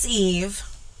Christmas Eve,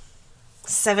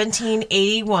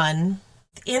 1781,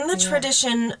 in the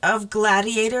tradition of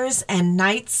gladiators and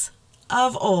knights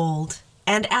of old,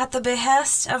 and at the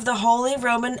behest of the Holy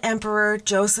Roman Emperor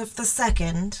Joseph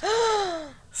II,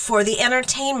 for the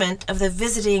entertainment of the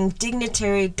visiting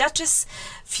dignitary Duchess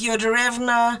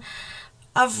Fyodorevna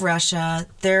of Russia,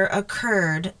 there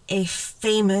occurred a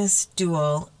famous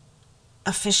duel,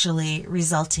 officially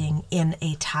resulting in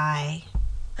a tie.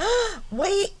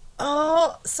 Wait.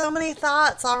 Oh, so many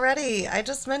thoughts already. I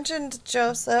just mentioned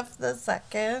Joseph II.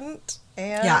 And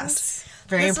yes,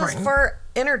 very important. This was for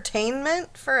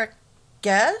entertainment for a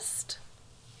guest?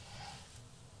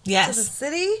 Yes. To the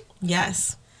city?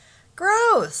 Yes.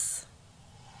 Gross.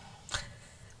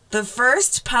 The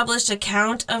first published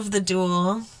account of the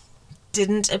duel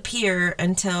didn't appear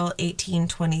until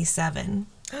 1827.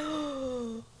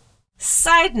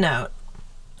 Side note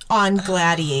on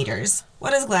gladiators.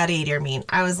 What does gladiator mean?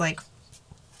 I was like,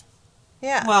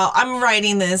 well, I'm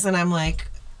writing this and I'm like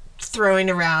throwing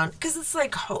around because it's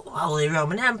like Holy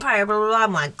Roman Empire, blah, blah, blah.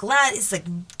 I'm like, it's like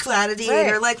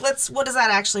gladiator. Right. Like, what does that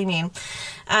actually mean?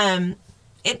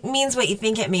 It means what you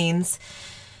think it means.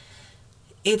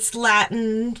 It's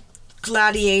Latin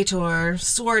gladiator,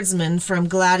 swordsman from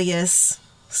gladius,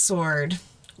 sword,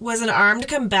 was an armed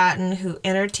combatant who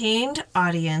entertained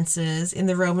audiences in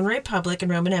the Roman Republic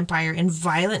and Roman Empire in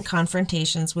violent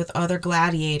confrontations with other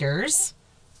gladiators,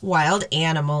 wild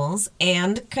animals,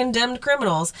 and condemned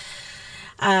criminals.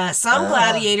 Some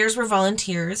gladiators were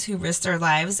volunteers who risked their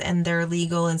lives and their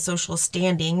legal and social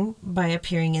standing by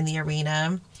appearing in the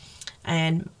arena.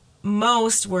 And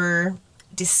most were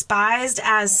despised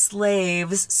as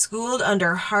slaves, schooled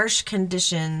under harsh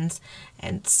conditions,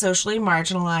 and socially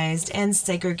marginalized and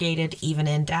segregated even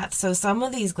in death. So some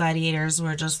of these gladiators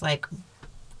were just like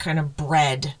kind of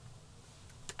bred.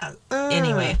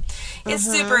 Anyway, it's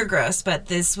super gross, but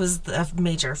this was a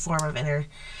major form of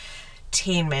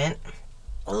entertainment.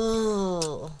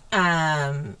 Ooh.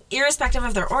 Irrespective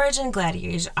of their origin,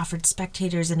 gladiators offered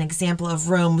spectators an example of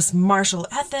Rome's martial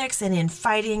ethics, and in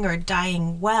fighting or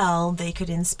dying well, they could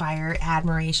inspire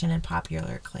admiration and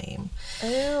popular acclaim.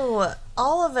 Ew.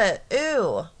 All of it.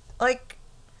 Ew. Like.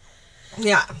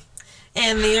 Yeah.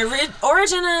 And the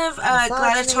origin of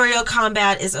gladiatorial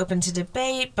combat is open to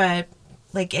debate, but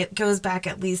like it goes back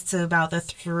at least to about the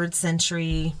 3rd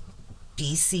century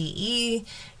BCE,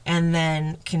 and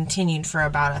then continued for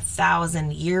about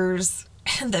 1,000 years.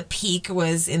 And the peak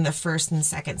was in the 1st and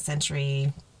 2nd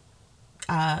century,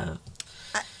 1st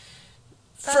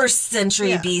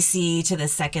century BC to the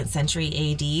 2nd century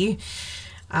AD.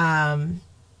 And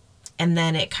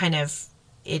then it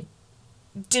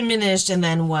diminished and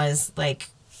then was like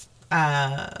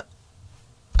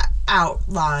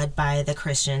outlawed by the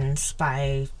Christians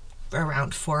by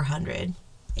around 400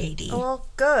 AD. Well,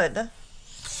 good.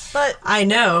 But I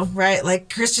know, right?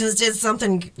 Like Christians did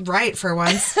something right for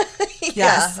once.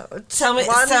 Yes. Tell me.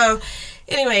 So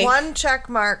Anyway. One check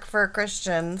mark for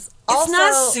Christians. It's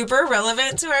not super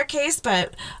relevant to our case,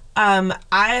 but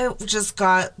I just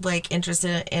got, like,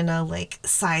 interested in a, like,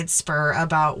 side spur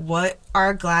about what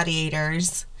are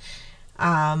gladiators.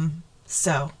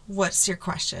 So, what's your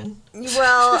question?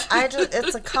 Well,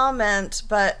 it's a comment,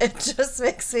 but it just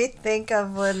makes me think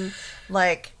of when,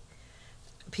 like,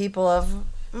 people of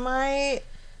my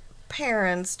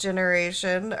parents'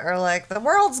 generation are like, the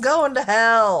world's going to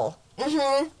hell.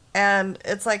 Mm-hmm. And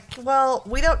it's like, well,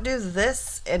 we don't do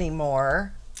this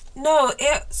anymore. No,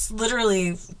 it's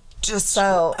literally just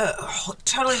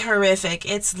totally horrific.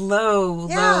 It's low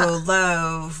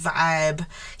vibe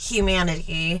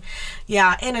humanity.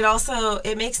 Yeah, and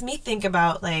it makes me think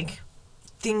about, like,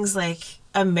 things like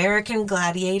American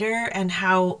Gladiator and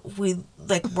how we,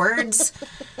 like, words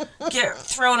get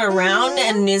thrown around,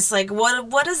 and it's like,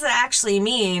 what does it actually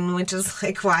mean? Which is,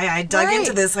 like, why I dug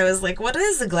into this. I was like, what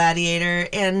is a gladiator?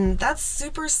 And that's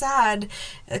super sad.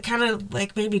 It kind of,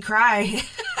 like, made me cry,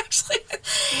 actually.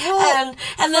 Well,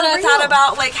 and then I thought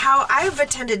about, like, how I've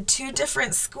attended 2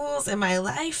 different schools in my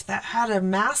life that had a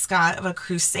mascot of a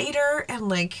crusader, and,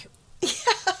 like,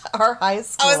 our high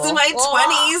school. I was in my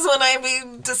 20s when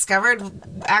I discovered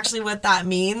actually what that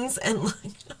means, and, like,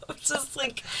 I was just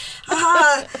like,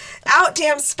 out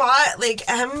damn spot, like,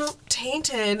 I'm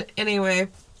tainted. Anyway,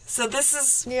 so this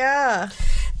is,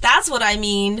 that's what I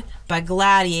mean by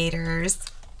gladiators.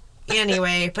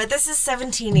 Anyway, but this is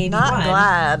 1781. Not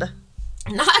glad.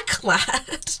 Not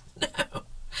glad. No.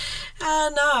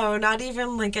 No, not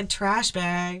even, like, a trash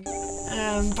bag.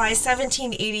 By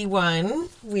 1781,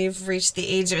 we've reached the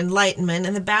Age of Enlightenment,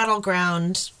 and the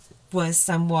battleground was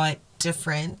somewhat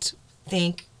different.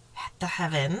 Thank the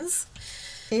heavens.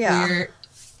 Yeah. We're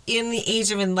in the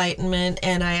Age of Enlightenment,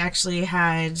 and I actually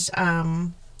had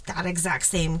that exact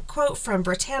same quote from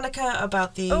Britannica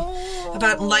about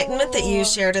enlightenment that you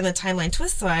shared in the timeline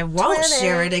twist, so I won't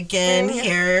share it again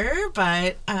here,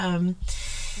 but I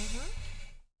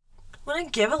want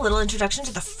to give a little introduction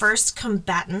to the first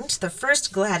combatant, the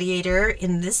first gladiator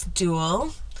in this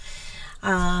duel,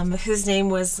 whose name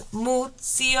was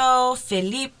Muzio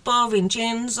Filippo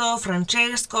Vincenzo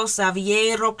Francesco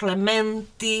Saviero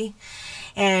Clementi,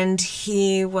 and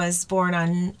he was born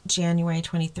on January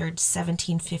 23rd,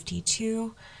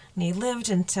 1752, and he lived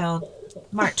until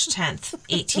March 10th,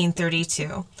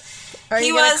 1832. Are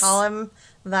you going to call him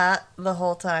that the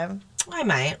whole time? I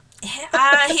might.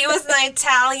 He was an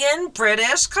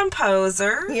Italian-British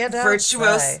composer,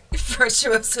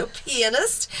 virtuoso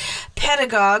pianist,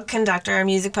 pedagogue, conductor,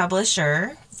 music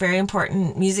publisher. Very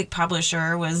important music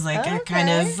publisher was like a kind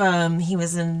of,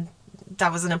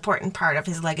 that was an important part of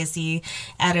his legacy,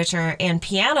 editor, and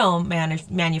piano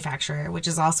manufacturer, which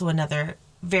is also another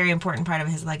very important part of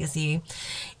his legacy.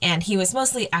 And he was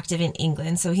mostly active in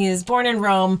England. So he was born in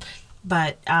Rome,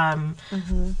 but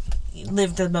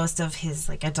lived the most of his,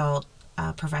 like, adult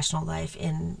professional life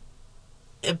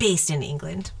based in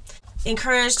England.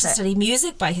 Encouraged to study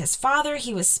music by his father,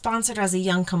 he was sponsored as a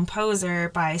young composer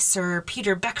by Sir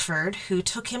Peter Beckford, who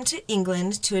took him to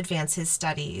England to advance his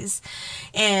studies.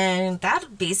 And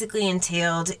that basically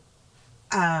entailed,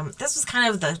 this was kind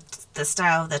of the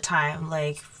style of the time,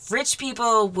 like, rich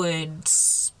people would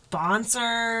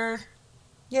sponsor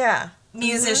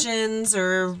musicians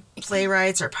or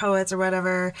playwrights or poets or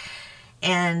whatever,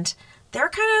 and they're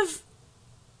kind of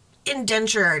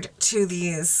indentured to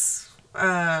these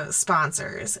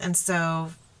sponsors, and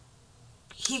so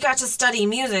he got to study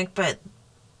music, but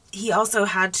he also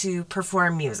had to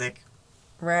perform music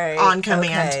on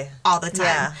command all the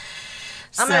time.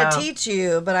 I'm going to teach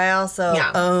you, but I also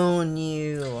own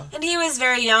you. And he was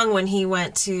very young when he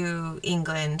went to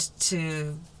England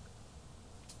to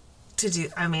do,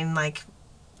 I mean, like,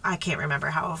 I can't remember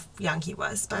how young he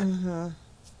was, but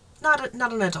not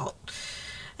an adult.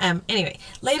 Anyway,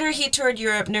 later he toured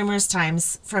Europe numerous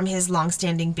times from his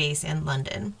long-standing base in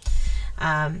London.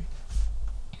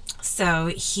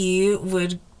 So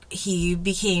he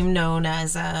became known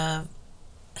as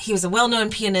he was a well-known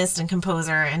pianist and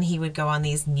composer, and he would go on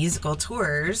these musical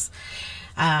tours,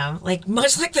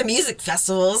 much like the music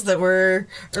festivals that were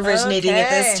originating at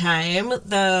this time.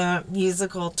 The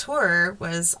musical tour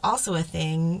was also a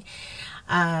thing,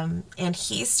 and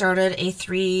he started a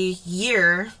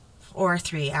 3-year or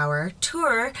 3-hour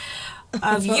tour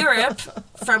of Europe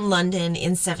from London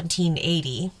in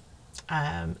 1780.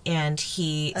 And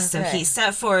he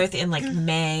set forth in like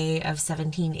May of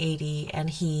 1780, and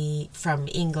he from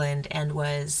England, and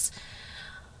was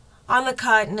on the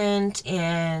continent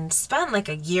and spent like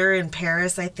a year in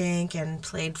Paris, I think, and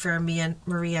played for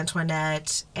Marie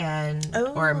Antoinette, and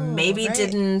or maybe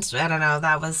didn't. I don't know.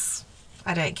 That was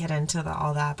I didn't get into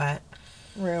all that, but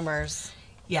Rumors.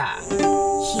 yeah.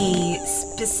 He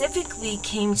specifically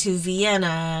came to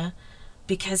Vienna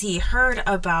because he heard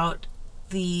about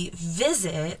the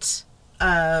visit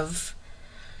of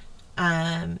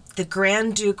the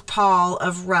Grand Duke Paul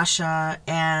of Russia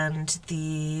and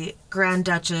the Grand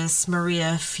Duchess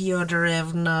Maria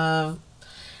Fyodorevna,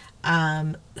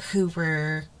 who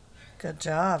were Good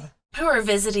job.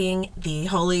 visiting the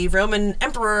Holy Roman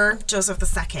Emperor Joseph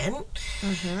II.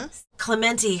 Mm-hmm.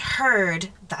 Clementi heard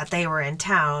that they were in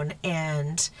town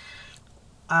and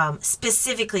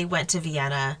specifically went to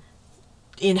Vienna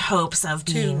in hopes of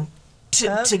being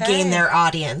to gain their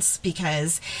audience,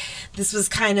 because this was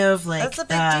kind of like that's a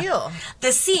big deal.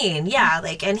 The scene, yeah,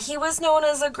 like, and he was known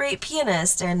as a great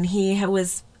pianist, and he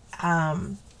was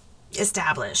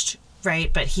established,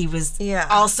 right? But he was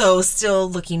also still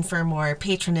looking for more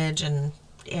patronage, and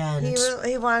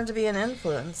he wanted to be an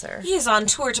influencer. He's on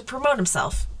tour to promote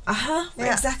himself.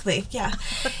 Exactly. Yeah.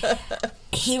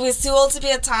 He was too old to be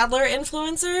a toddler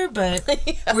influencer, but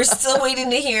we're still waiting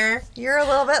to hear. You're a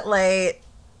little bit late.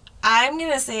 I'm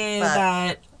going to say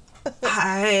that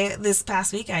this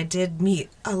past week I did meet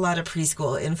a lot of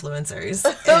preschool influencers.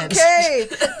 Okay.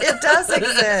 It does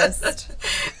exist.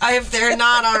 If they're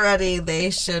not already,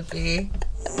 they should be.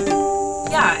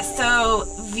 Yeah, so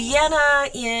Vienna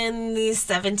in the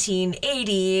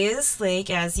 1780s, like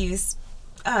as you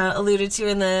alluded to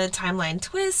in the timeline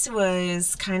twist,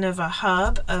 was kind of a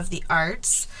hub of the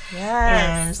arts.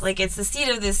 Yes. And like it's the seat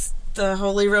of the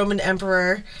Holy Roman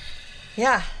Emperor.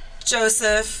 Yeah.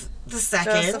 Joseph II.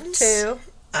 Joseph II.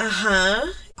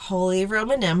 Holy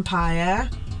Roman Empire.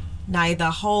 Neither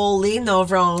holy nor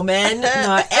Roman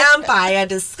nor empire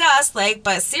discussed. Like,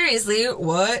 but seriously,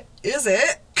 what is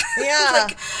it? Yeah.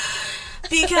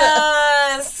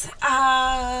 Because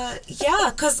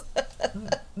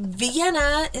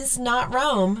Vienna is not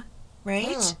Rome,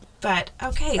 right? But,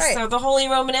 okay, so the Holy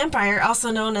Roman Empire, also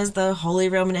known as the Holy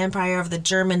Roman Empire of the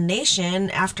German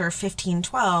nation after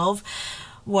 1512,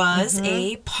 was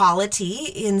a polity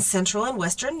in Central and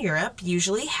Western Europe,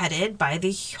 usually headed by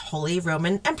the Holy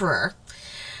Roman Emperor.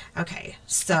 Okay,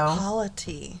 so...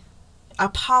 A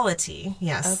polity,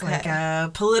 yes, like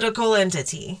a political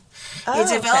entity. It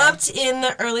developed in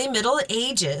the early Middle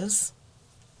Ages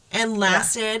and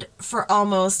lasted for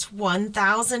almost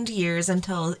 1,000 years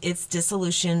until its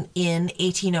dissolution in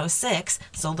 1806.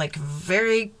 So, like,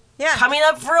 coming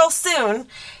up real soon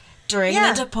during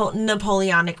the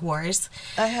Napoleonic Wars.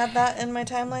 I had that in my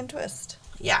timeline twist.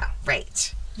 Yeah,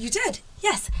 right. You did,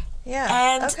 yes. Yeah,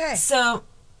 and so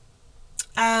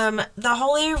the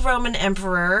Holy Roman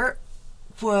Emperor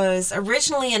was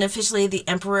originally and officially the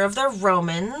Emperor of the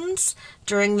Romans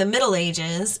during the Middle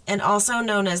Ages, and also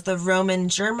known as the Roman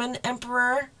German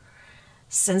Emperor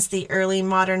since the early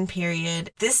modern period.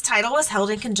 This title was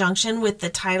held in conjunction with the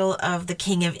title of the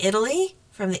King of Italy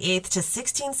from the 8th to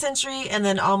 16th century, and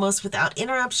then almost without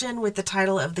interruption with the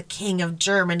title of the King of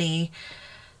Germany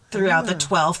throughout the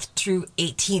 12th through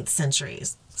 18th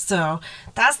centuries. So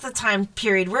that's the time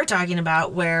period we're talking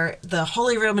about, where the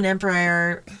Holy Roman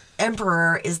Emperor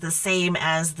is the same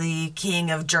as the King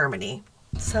of Germany.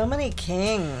 So many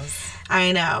kings.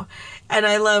 I know. And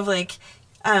I love, like,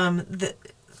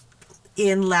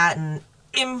 in Latin,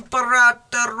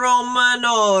 Imperator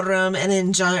Romanorum, and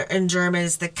in German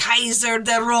it's the Kaiser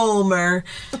der Romer.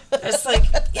 It's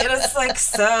like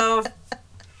so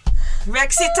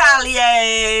Rex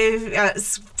Italiae.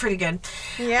 It's pretty good.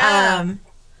 Yeah.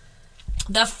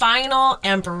 The final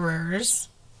emperors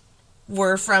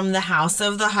were from the House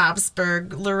of the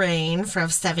Habsburg-Lorraine from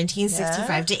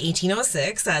 1765 to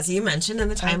 1806, as you mentioned in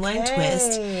the timeline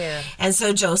twist. And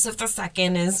so Joseph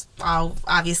II is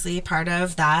obviously part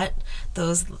of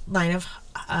those line of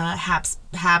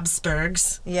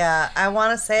Habsburgs. Yeah, I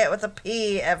want to say it with a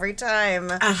P every time.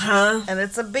 And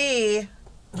it's a B.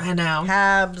 I know.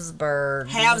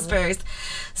 Habsburgs.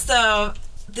 So...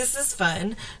 this is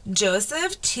fun.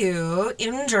 Joseph II,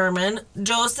 in German,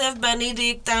 Joseph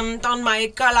Benedictum Don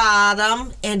Michael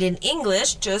Adam, and in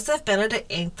English, Joseph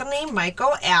Benedict Anthony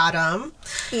Michael Adam.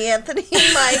 Anthony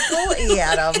Michael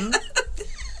Adam.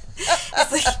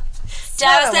 It's like,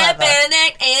 Joseph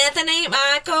Benedict Anthony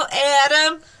Michael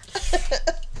Adam.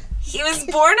 He was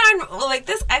born on, like,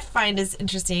 this I find is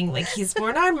interesting. Like, he's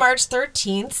born on March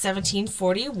 13th,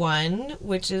 1741,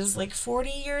 which is like 40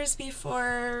 years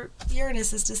before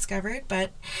Uranus is discovered.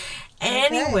 But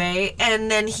anyway,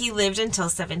 and then he lived until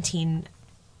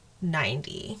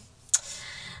 1790.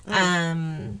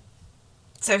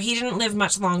 So he didn't live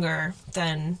much longer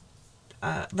than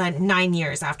 9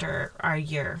 years after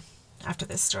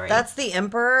this story. That's the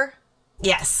emperor?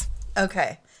 Yes.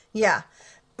 Okay. Yeah.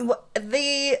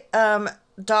 The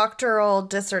doctoral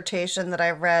dissertation that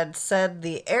I read said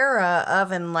the era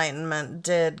of enlightenment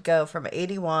did go from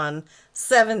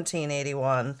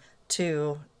 1781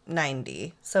 to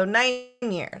 90. So 9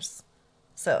 years.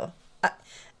 So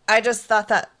I just thought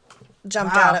that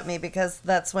jumped out at me because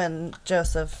that's when Joey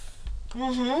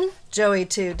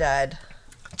 2 died.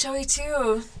 Joey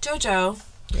 2. Jojo.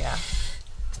 Yeah.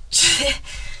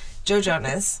 Joe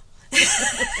Jonas.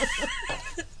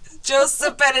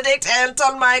 Joseph Benedict,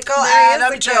 Anton Michael, There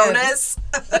Adam Jonas.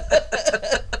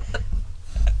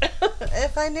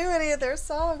 If I knew any of their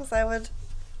songs, I would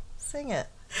sing it.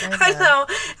 I know.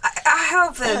 I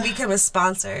hope they become a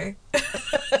sponsor.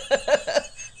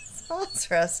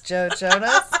 Sponsor us, Joe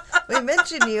Jonas. We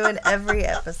mention you in every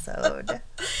episode.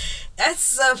 It's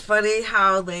so funny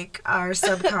how, like, our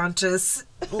subconscious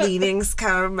leanings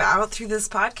come out through this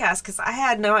podcast, because I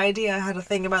had no idea how to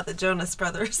think about the Jonas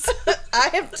Brothers. I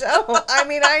don't. Now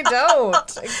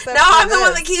I'm the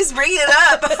one that keeps bringing it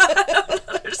up. I don't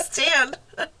understand.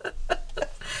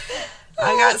 I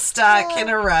got stuck in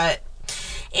a rut.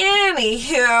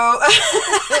 Anywho.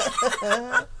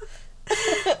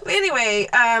 Anyway,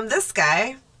 this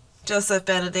guy, Joseph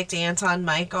Benedict Anton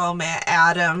Michael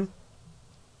Adam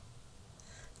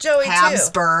Joey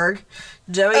Habsburg,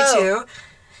 Joey too.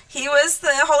 He was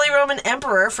the Holy Roman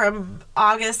Emperor from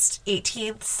August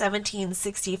 18th,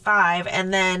 1765,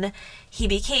 and then he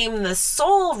became the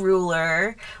sole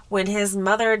ruler when his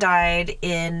mother died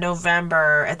in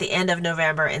November, at the end of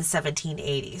November in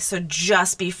 1780. So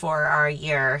just before our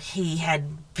year, he had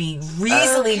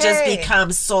recently just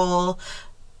become sole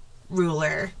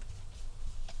ruler.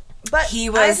 But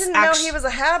I didn't know he was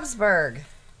a Habsburg.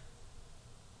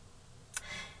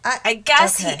 I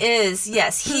guess he is,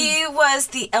 yes. He was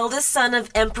the eldest son of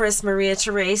Empress Maria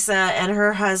Theresa and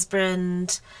her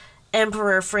husband,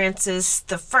 Emperor Francis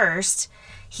I.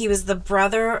 He was the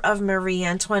brother of Marie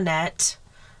Antoinette,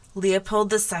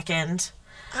 Leopold II,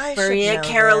 Maria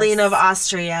Carolina of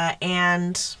Austria,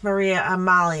 and Maria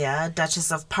Amalia,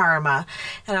 Duchess of Parma.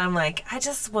 And I'm like, I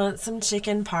just want some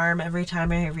chicken parm every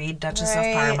time I read Duchess of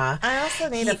Parma. I also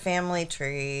need a family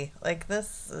tree. Like,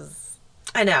 this is...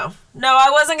 I know. No, I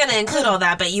wasn't going to include all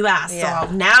that, but you asked, so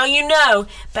now you know.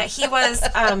 But he was...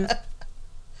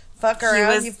 Fuck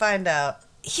around, you find out.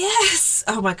 Yes!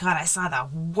 Oh my god, I saw the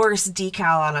worst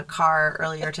decal on a car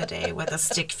earlier today with a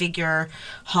stick figure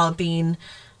humping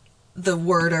the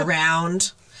word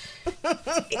around.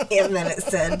 And then it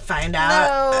said, find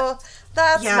out. No,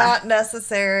 that's not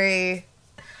necessary.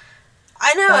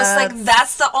 I know, it's like,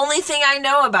 that's the only thing I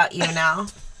know about you now.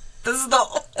 This is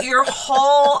your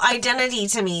whole identity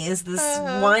to me is this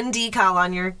one decal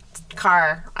on your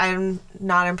car. I'm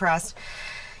not impressed.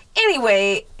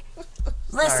 Anyway,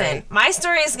 listen, my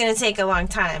story is going to take a long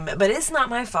time, but it's not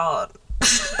my fault.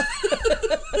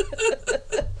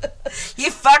 You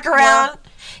fuck around.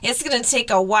 It's going to take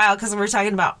a while because we're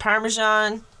talking about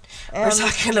Parmesan. We're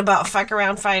talking about fuck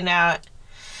around, find out.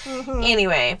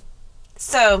 Anyway,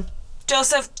 so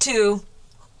Joseph II,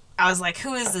 I was like,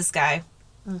 who is this guy?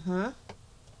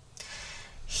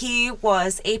 He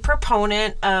was a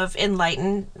proponent of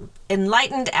enlightened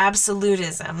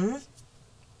absolutism,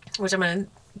 which I'm going to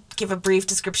give a brief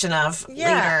description of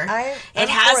later. It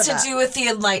has to do with the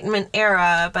Enlightenment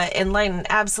era, but enlightened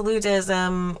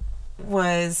absolutism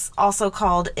was also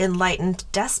called enlightened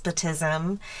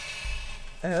despotism.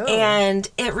 And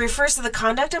it refers to the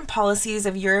conduct and policies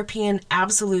of European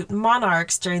absolute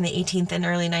monarchs during the 18th and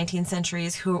early 19th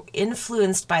centuries who were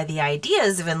influenced by the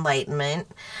ideas of enlightenment,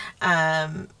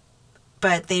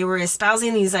 but they were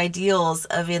espousing these ideals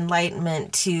of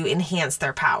enlightenment to enhance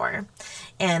their power.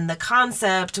 And the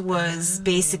concept was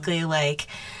basically like,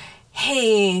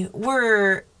 hey,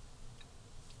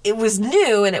 it was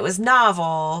new and it was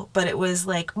novel, but it was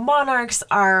like monarchs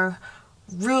are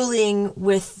ruling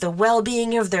with the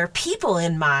well-being of their people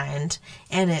in mind.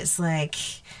 And it's like,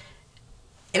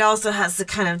 it also has to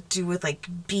kind of do with like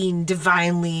being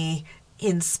divinely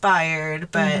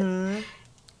inspired, but you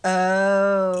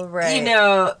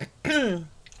know,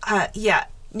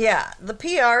 yeah, the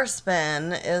PR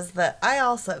spin is that I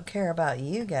also care about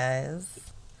you guys.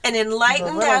 An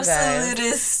enlightened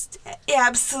absolutist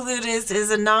is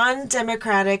a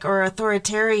non-democratic or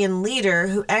authoritarian leader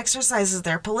who exercises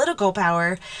their political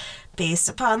power based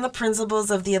upon the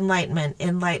principles of the Enlightenment.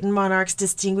 Enlightened monarchs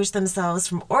distinguish themselves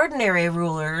from ordinary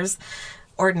rulers,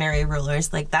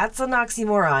 like that's an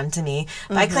oxymoron to me,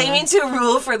 by claiming to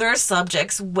rule for their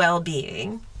subjects'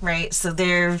 well-being, right? So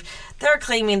they're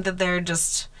claiming that they're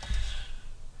just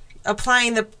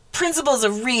applying the principles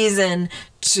of reason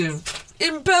to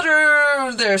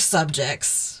better their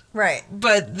subjects. Right.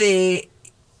 But they,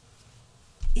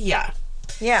 yeah.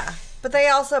 Yeah. But they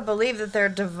also believe that they're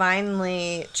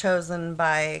divinely chosen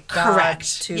by God.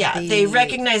 Correct. To yeah, be they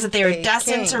recognize that they are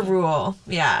destined king. to rule.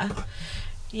 Yeah.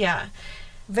 Yeah.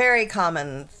 Very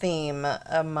common theme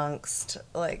amongst,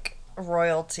 like,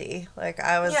 royalty. Like,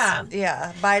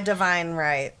 by divine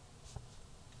right.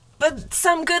 But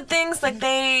some good things, like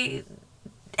they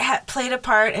played a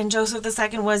part, and Joseph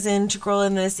II was integral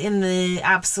in this, in the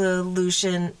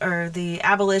absolution or the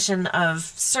abolition of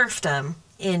serfdom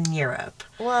in Europe.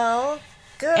 Well,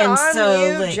 good on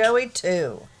you, like, Joey,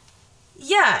 too.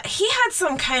 Yeah, he had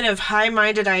some kind of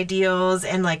high-minded ideals,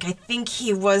 and, like, I think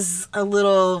he was a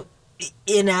little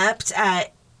inept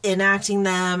at enacting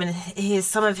them, and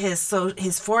some of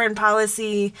his foreign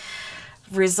policy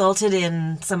resulted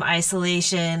in some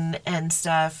isolation and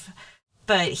stuff.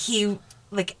 But he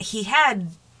had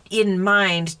in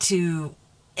mind to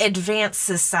advance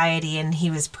society, and he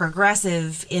was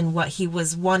progressive in what he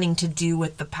was wanting to do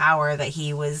with the power that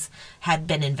had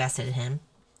been invested in him.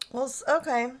 Well,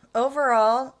 okay.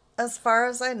 Overall, as far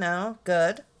as I know,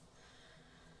 good.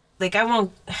 Like, I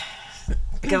won't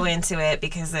go into it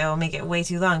because it'll make it way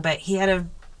too long, but he had a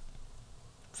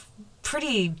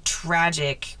pretty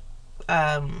tragic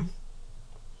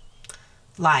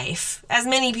life, as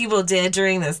many people did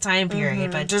during this time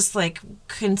period, but just, like,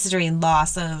 considering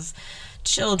loss of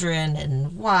children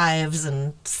and wives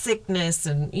and sickness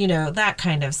and, you know, that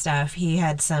kind of stuff, he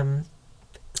had some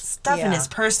stuff in his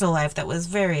personal life that was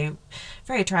very,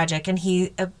 very tragic, and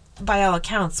he, by all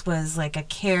accounts, was, like, a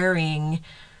caregiver,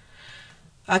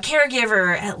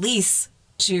 at least,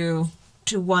 to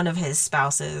one of his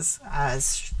spouses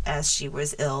as she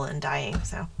was ill and dying.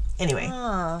 So anyway,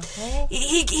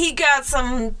 he got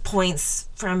some points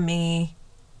from me.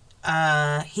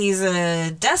 He's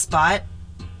a despot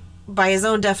by his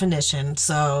own definition,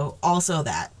 so also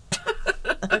that.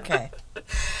 Okay.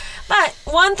 But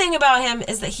one thing about him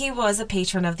is that he was a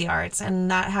patron of the arts, and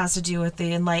that has to do with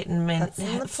the Enlightenment,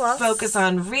 focus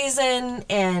on reason,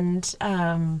 and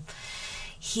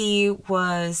he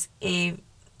was a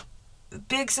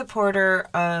big supporter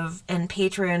of and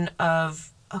patron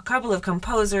of a couple of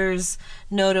composers,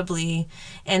 notably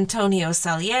Antonio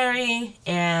Salieri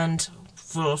and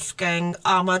Wolfgang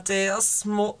Amadeus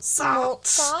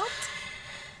Mozart.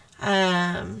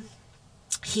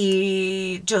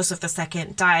 Joseph II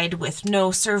died with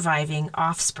no surviving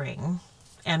offspring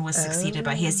and was succeeded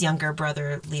by his younger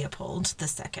brother Leopold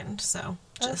II. So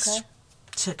just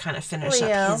to kind of finish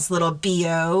up his little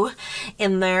BO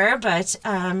in there. But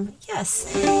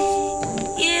yes,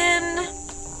 in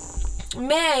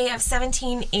May of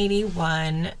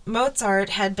 1781, Mozart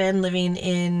had been living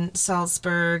in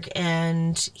Salzburg,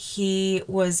 and he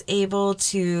was able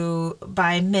to,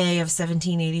 by May of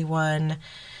 1781,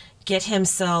 get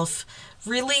himself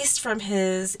released from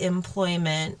his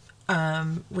employment,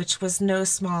 which was no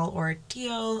small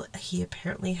ordeal. He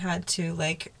apparently had to,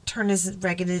 like, turn his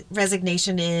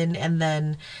resignation in and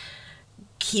then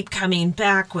keep coming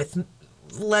back with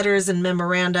letters and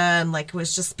memoranda, and, like,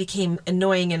 became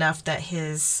annoying enough that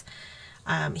his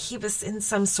he was in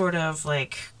some sort of,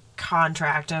 like,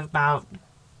 contract about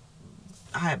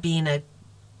being a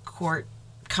court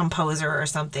composer or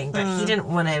something, but he didn't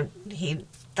want to.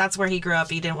 That's where he grew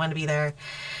up. He didn't want to be there.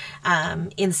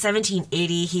 In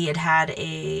 1780, he had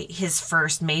his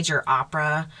first major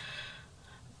opera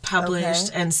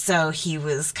published, and so he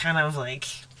was kind of, like,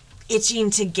 itching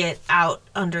to get out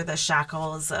under the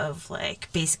shackles of, like,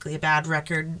 basically a bad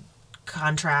record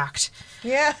contract.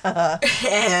 Yeah.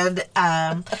 And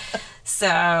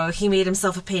so he made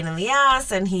himself a pain in the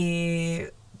ass, and he,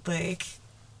 like,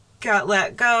 got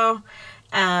let go.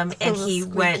 And he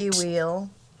went... wheel.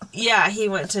 Yeah, he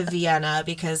went to Vienna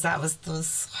because that was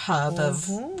this hub of,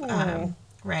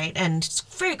 right, and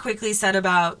very quickly set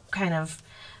about kind of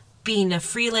being a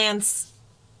freelance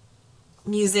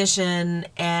musician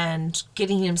and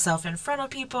getting himself in front of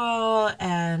people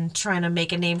and trying to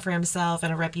make a name for himself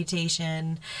and a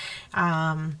reputation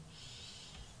on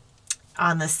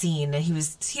the scene. And he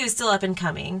was still up and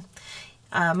coming.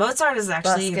 Mozart is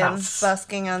actually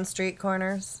busking on street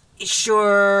corners.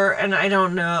 Sure, and I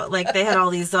don't know, like, they had all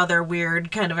these other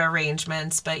weird kind of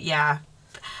arrangements, but yeah,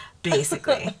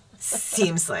 basically,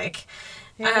 seems like.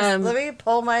 Let me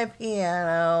pull my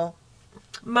piano.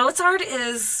 Mozart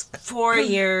is 4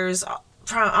 years,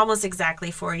 almost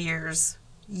exactly 4 years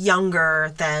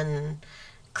younger than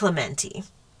Clementi,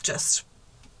 just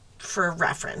for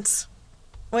reference.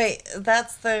 Wait,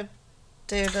 that's the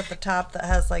dude at the top that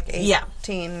has, like,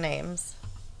 18 names.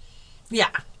 Yeah.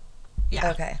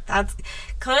 Yeah. Okay.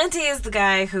 Clementi is the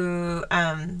guy who,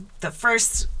 the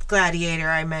first gladiator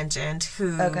I mentioned,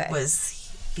 who was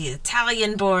the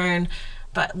Italian-born,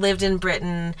 but lived in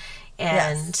Britain,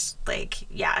 and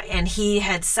and he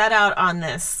had set out on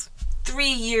this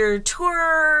 3-year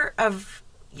tour of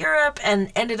Europe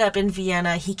and ended up in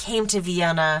Vienna. He came to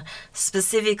Vienna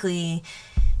specifically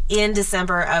in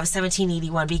December of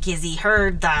 1781 because he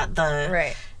heard that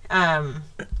the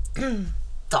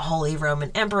Holy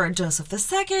Roman Emperor Joseph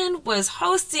II was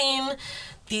hosting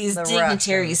these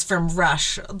dignitaries from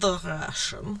Russia. The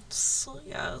Russians,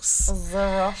 yes. The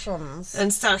Russians.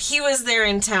 And so he was there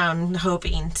in town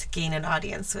hoping to gain an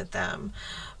audience with them.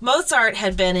 Mozart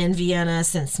had been in Vienna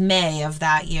since May of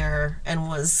that year and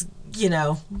was,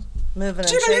 moving and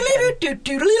shaking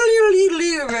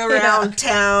around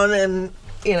town and,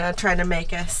 trying to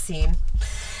make a scene.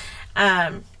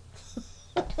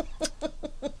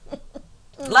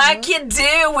 Like you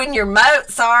do when you're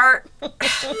Mozart.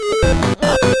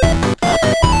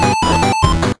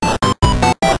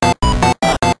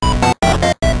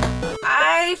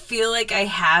 I feel like I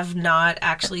have not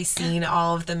actually seen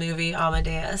all of the movie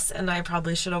Amadeus, and I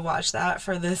probably should have watched that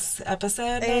for this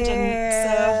episode. I didn't,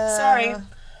 so sorry.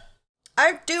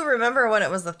 I do remember when it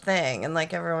was a thing, and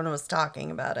everyone was talking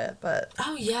about it, but...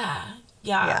 Oh, yeah.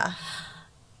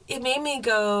 It made me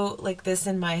go like this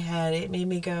in my head. It made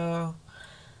me go...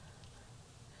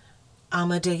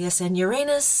 Amadeus and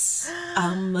Uranus.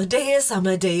 Amadeus,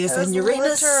 Amadeus and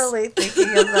Uranus. I was literally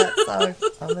thinking of that song.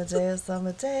 Amadeus,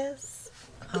 Amadeus.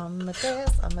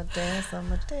 Amadeus, Amadeus,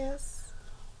 Amadeus.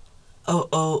 Oh,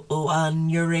 oh, oh, on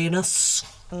Uranus.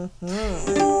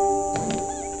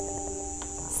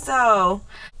 So,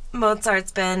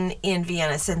 Mozart's been in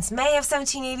Vienna since May of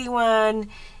 1781.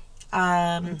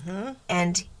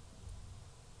 And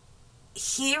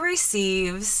he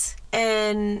receives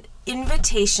an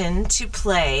invitation to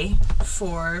play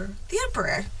for the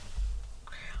emperor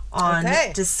on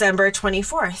December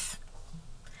 24th,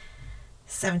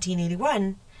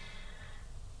 1781.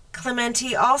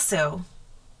 Clementi also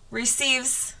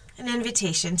receives an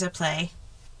invitation to play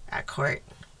at court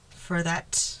for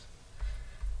that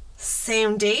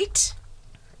same date.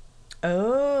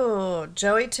 Oh,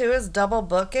 Joey 2 is double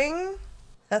booking?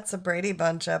 That's a Brady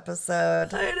Bunch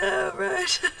episode. I know,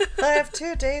 right? I have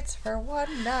 2 dates for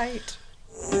one night.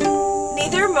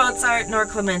 Neither Mozart nor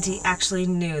Clementi actually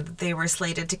knew that they were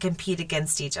slated to compete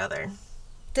against each other.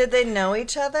 Did they know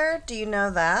each other? Do you know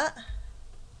that?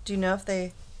 Do you know if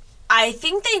they... I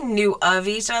think they knew of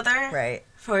each other. Right.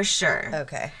 For sure.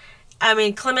 Okay. I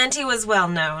mean, Clementi was well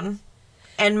known,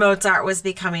 and Mozart was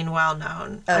becoming well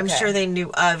known. Okay. I'm sure they knew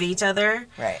of each other.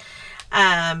 Right.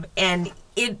 And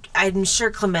I'm sure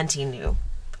Clementi knew.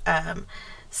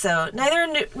 So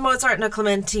neither Mozart nor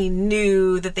Clementi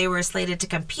knew that they were slated to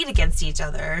compete against each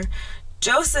other.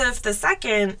 Joseph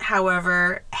II,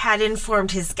 however, had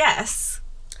informed his guests,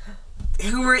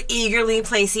 who were eagerly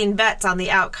placing bets on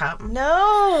the outcome.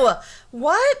 No!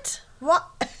 What?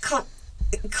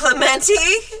 Clementi?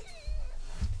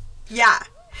 Yeah.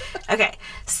 Okay,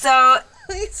 so...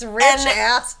 These rich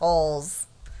assholes.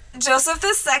 Joseph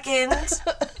II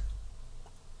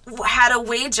had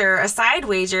a side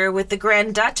wager with the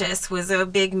Grand Duchess, who was a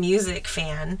big music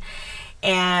fan.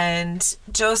 And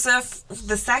Joseph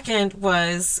II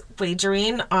was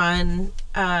wagering on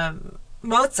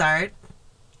Mozart,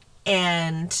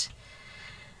 and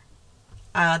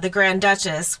the Grand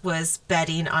Duchess was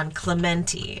betting on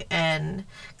Clementi. And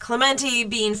Clementi,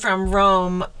 being from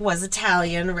Rome, was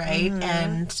Italian, right? Mm-hmm.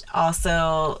 And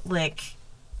also,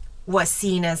 was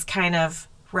seen as kind of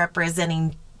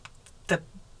representing the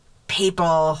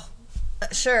papal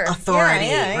authority,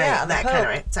 right? That kind of,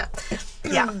 right? So,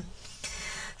 yeah.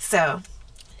 So,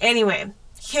 anyway,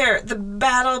 here, the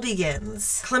battle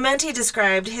begins. Clementi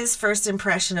described his first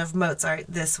impression of Mozart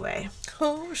this way.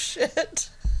 Oh, shit.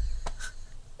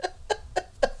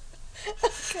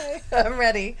 Okay, I'm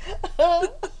ready. On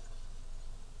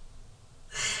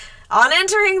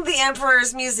entering the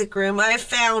emperor's music room, I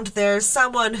found there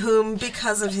someone whom,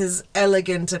 because of his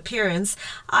elegant appearance,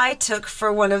 I took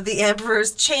for one of the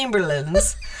emperor's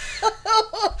chamberlains.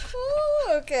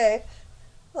 Okay.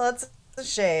 Well, that's a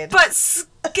shade. But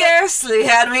scarcely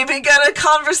had we begun a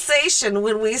conversation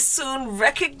when we soon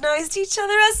recognized each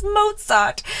other as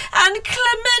Mozart and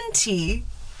Clementi.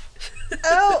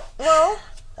 Oh, well,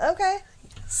 okay.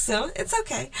 So, it's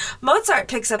okay. Mozart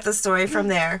picks up the story from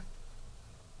there.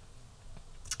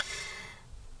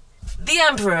 The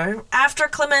emperor, after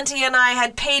Clementi and I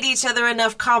had paid each other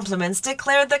enough compliments,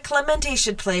 declared that Clementi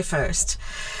should play first.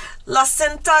 La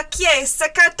Santa Chiesa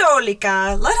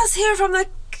Cattolica. Let us hear from the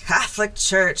Catholic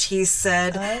Church, he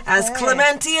said, as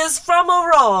Clementi is from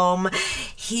Rome.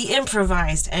 he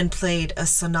improvised and played a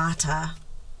sonata.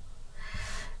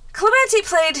 Clementi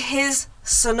played his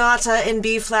Sonata in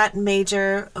B-flat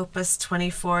major, opus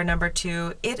 24, number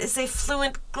 2. It is a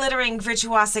fluent, glittering,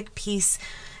 virtuosic piece.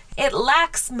 It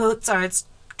lacks Mozart's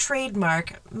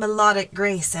trademark melodic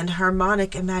grace and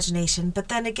harmonic imagination, but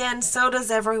then again, so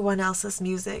does everyone else's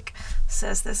music,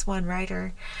 says this one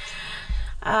writer.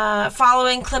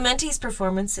 Following Clementi's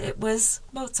performance, it was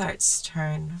Mozart's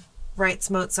turn. Writes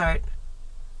Mozart,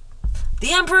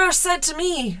 "The emperor said to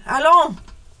me, 'Allons,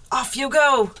 off you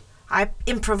go.' I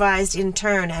improvised in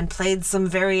turn and played some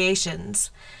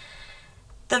variations."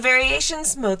 The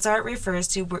variations Mozart refers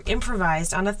to were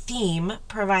improvised on a theme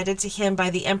provided to him by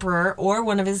the emperor or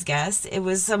one of his guests. It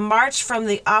was a march from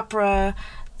the opera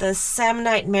The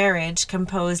Samnite Marriage,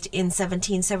 composed in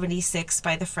 1776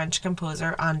 by the French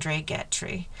composer André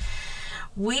Guetry.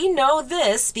 We know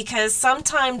this because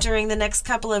sometime during the next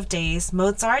couple of days,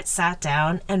 Mozart sat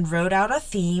down and wrote out a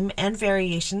theme and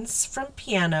variations from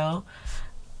piano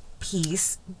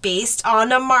piece based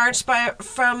on a march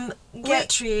from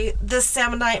Guetry, The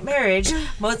Samnite Marriage.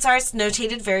 Mozart's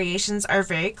notated variations are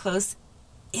very close,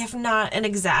 if not an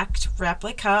exact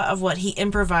replica of what he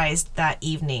improvised that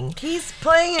evening. He's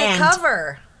playing a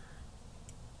cover.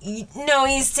 No,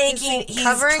 he's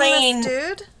covering playing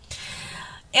this dude?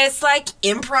 It's like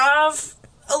improv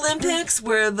Olympics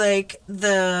where like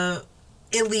the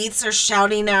elites are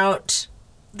shouting out.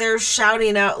 They're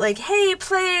shouting out like, "Hey,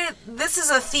 play! This is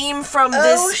a theme from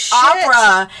this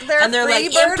opera," and they're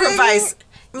like improvise.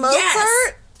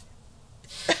 Mozart.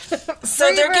 Yes. So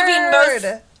they're giving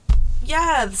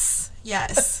Yes.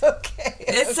 Okay.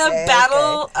 It's a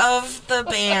battle of the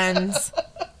bands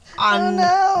on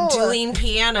dueling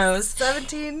pianos.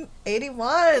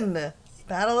 1781.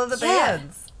 Battle of the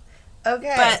Bands.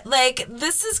 Okay. But like,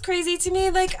 this is crazy to me.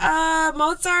 Like,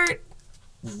 Mozart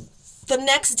the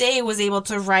next day was able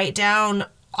to write down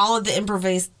all of the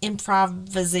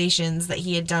improvisations that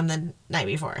he had done the night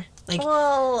before. Like,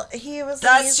 well, he was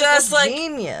that's just like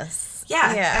genius.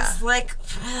 Yeah. It's like,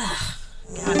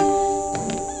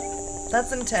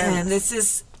 that's intense. And this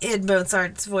is in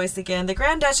Mozart's voice again. The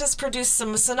Grand Duchess produced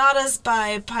some sonatas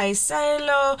by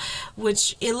Paisiello,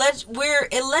 which were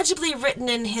illegibly written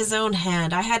in his own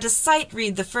hand. I had to sight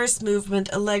read the first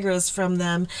movement allegros from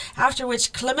them, after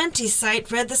which Clementi sight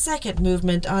read the second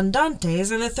movement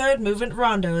andantes and the third movement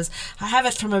rondos. I have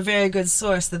it from a very good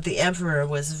source that the emperor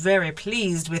was very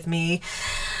pleased with me.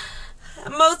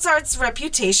 Mozart's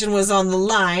reputation was on the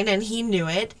line, and he knew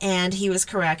it, and he was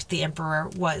correct. The emperor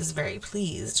was very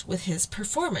pleased with his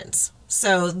performance.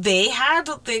 So they had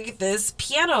this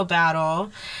piano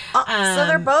battle. So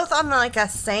they're both on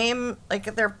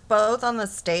they're both on the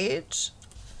stage?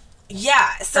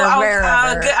 Yeah, so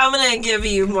I'm going to give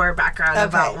you more background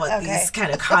about what these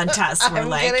kind of contests were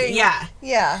like. Yeah,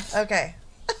 okay.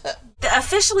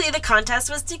 Officially, the contest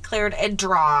was declared a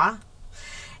draw,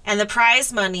 and the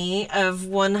prize money of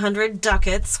 100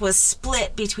 ducats was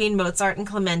split between Mozart and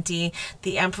Clementi.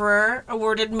 The emperor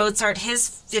awarded Mozart his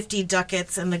 50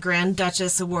 ducats, and the Grand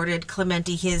Duchess awarded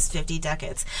Clementi his 50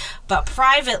 ducats. But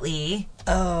privately,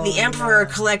 the emperor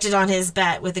collected on his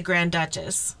bet with the Grand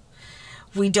Duchess.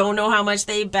 We don't know how much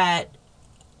they bet,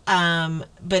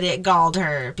 but it galled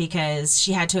her because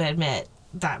she had to admit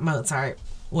that Mozart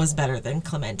was better than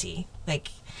Clementi.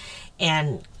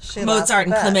 And Mozart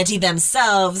and Clementi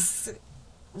themselves,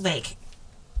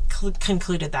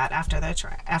 concluded that after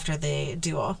the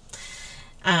duel.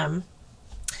 No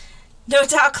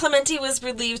doubt Clementi was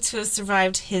relieved to have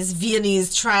survived his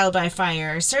Viennese trial by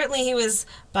fire. Certainly he was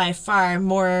by far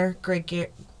more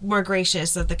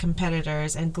gracious of the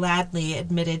competitors and gladly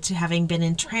admitted to having been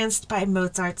entranced by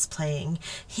Mozart's playing.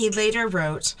 He later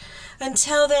wrote,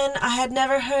 "Until then, I had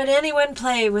never heard anyone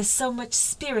play with so much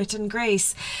spirit and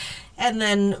grace." And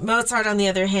then Mozart, on the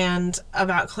other hand,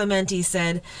 about Clementi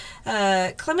said,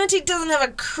 "Clementi doesn't have a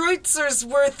kreutzer's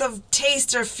worth of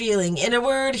taste or feeling. In a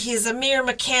word, he's a mere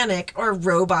mechanic, or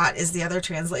robot is the other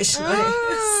translation."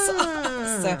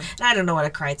 So I don't know what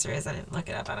a kreutzer is. I didn't look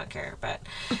it up. I don't care. But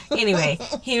anyway,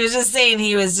 he was just saying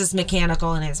he was just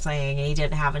mechanical in his playing, and he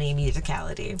didn't have any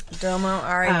musicality. Domo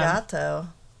arigato.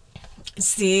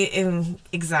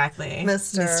 Exactly.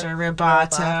 Mr.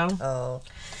 Roboto.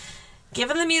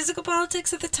 Given the musical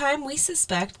politics of the time, we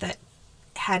suspect that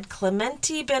had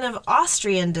Clementi been of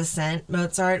Austrian descent,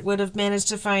 Mozart would have managed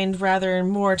to find rather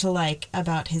more to like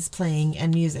about his playing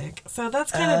and music. So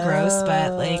that's kind of gross,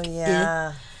 but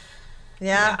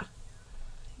Yeah.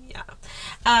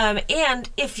 And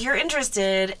if you're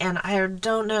interested, and I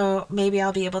don't know, maybe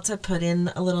I'll be able to put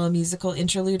in a little musical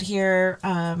interlude here.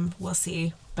 We'll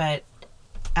see. But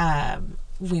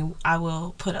I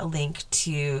will put a link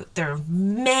to, there are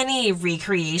many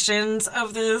recreations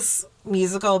of this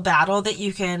musical battle that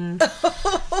you can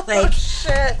like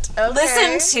shit. Okay.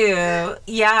 listen to.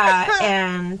 Yeah.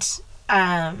 And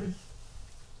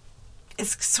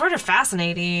it's sort of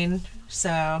fascinating.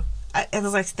 So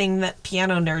it's like a thing that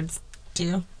piano nerds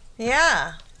do.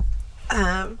 Yeah.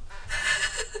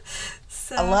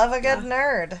 So, I love a good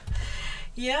nerd.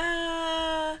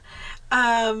 Yeah.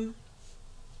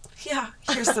 Yeah,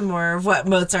 here's some more of what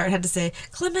Mozart had to say.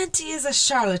 Clementi is a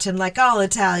charlatan like all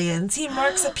Italians. He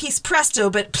marks a piece presto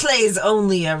but plays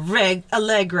only a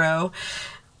allegro.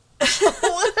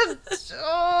 I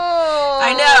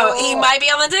know, he might be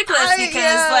on the dick list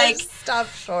because, stop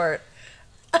short.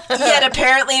 Yet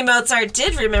apparently Mozart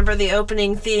did remember the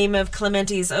opening theme of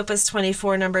Clementi's Opus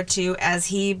 24 number 2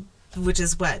 which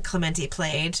is what Clementi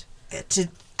played at the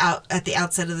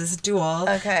outset of this duel.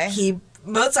 Okay.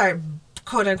 Mozart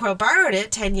quote unquote borrowed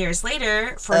it 10 years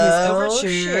later for his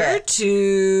overture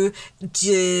to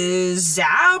Die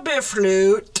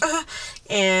Zauberflute,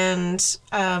 and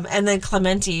then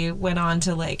Clementi went on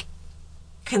to like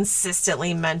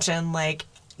consistently mention like,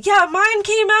 yeah, mine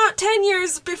came out 10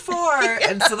 years before.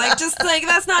 And so like just like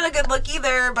that's not a good look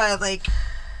either, but like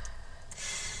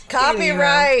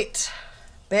copyright,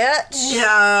 bitch.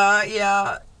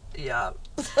 Yeah.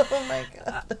 Oh my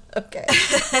god. Okay.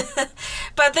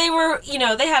 But they were,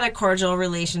 they had a cordial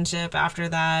relationship after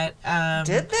that.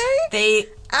 Did they?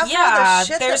 After all the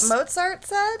shit that Mozart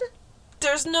said?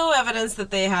 There's no evidence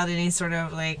that they had any sort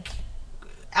of like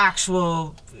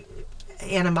actual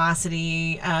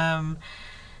animosity.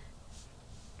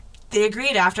 They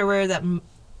agreed afterward that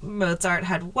Mozart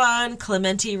had won.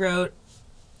 Clementi wrote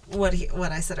what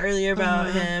I said earlier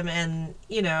about him, and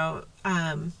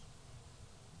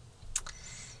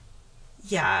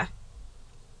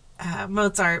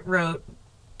Mozart wrote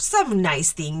some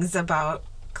nice things about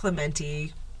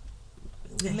Clementi.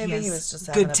 Maybe he was just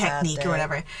having good technique or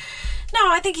whatever.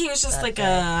 No, I think he was just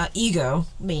a ego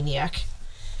maniac.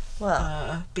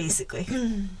 Well, basically,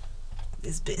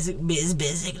 is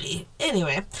basically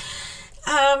anyway.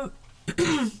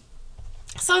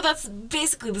 So that's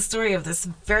basically the story of this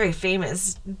very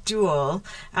famous duel.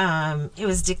 It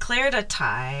was declared a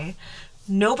tie.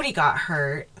 Nobody got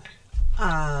hurt.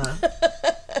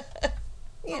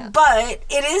 Yeah. But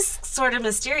it is sort of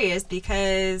mysterious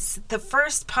because the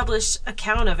first published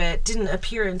account of it didn't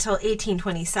appear until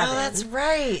 1827. Oh, that's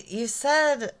right. You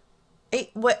said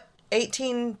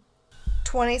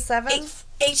 1827?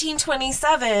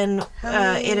 1827,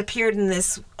 it appeared in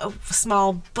this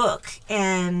small book,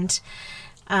 and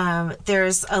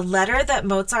there's a letter that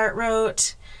Mozart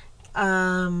wrote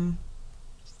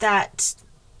that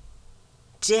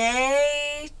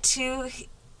day to...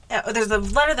 there's a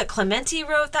letter that Clementi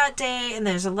wrote that day, and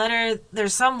there's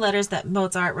some letters that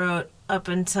Mozart wrote up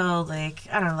until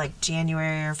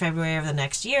January or February of the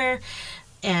next year,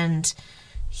 and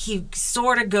he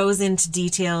sort of goes into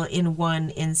detail in one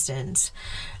instance.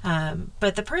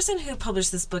 But the person who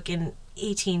published this book in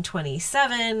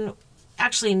 1827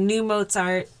 actually knew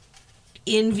Mozart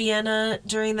in Vienna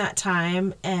during that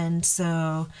time, and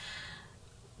so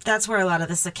that's where a lot of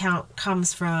this account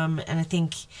comes from, and I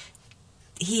think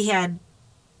he had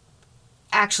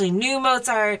actually knew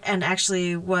Mozart and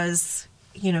actually was,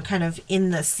 kind of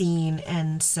in the scene.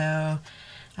 And so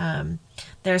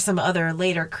there's some other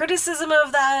later criticism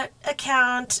of that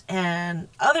account, and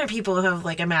other people have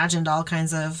imagined all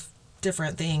kinds of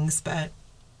different things, but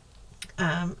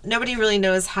nobody really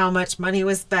knows how much money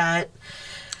was bet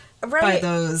by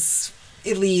those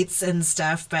elites and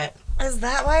stuff. But is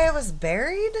that why it was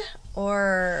buried?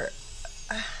 Or...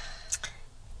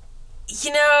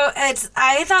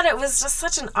 I thought it was just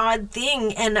such an odd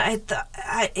thing, and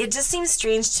it just seems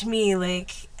strange to me,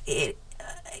 with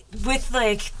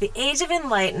the Age of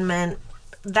Enlightenment,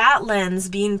 that lens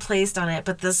being placed on it,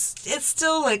 but it's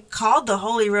still called the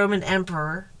Holy Roman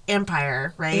Empire,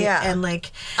 right? Yeah. And I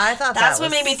thought that's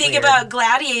what made me think about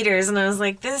gladiators, and I was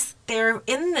like, they're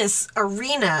in this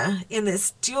arena, in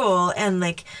this duel, and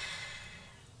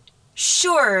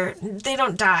sure, they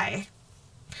don't die,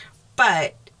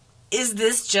 but is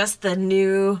this just the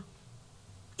new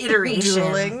iteration?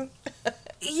 Dueling?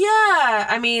 Yeah.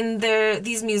 I mean,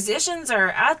 these musicians are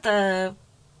at the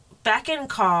beck and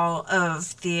call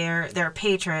of their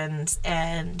patrons,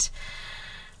 and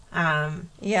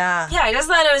yeah, I just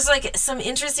thought it was some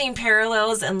interesting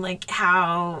parallels, and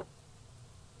how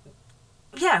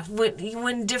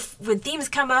when themes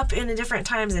come up in different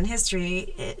times in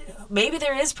history, maybe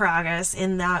there is progress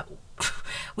in that.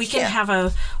 We can have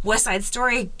a West Side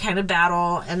Story kind of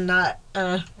battle and not...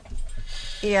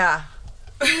 Yeah.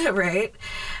 Right?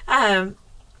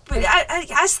 But I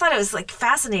just thought it was like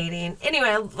fascinating. Anyway,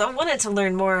 I wanted to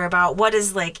learn more about what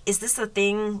is like, is this a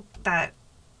thing that,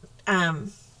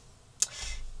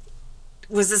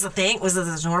 was this a thing? Was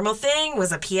this a normal thing?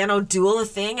 Was a piano duel a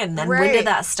thing? And then when did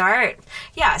that start?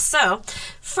 Yeah, so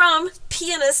from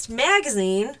Pianist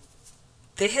Magazine,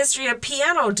 the history of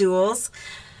piano duels.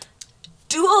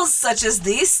 Duels such as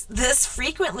this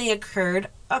frequently occurred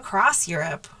across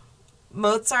Europe.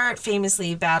 Mozart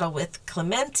famously battled with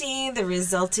Clementi, the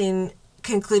resulting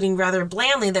concluding rather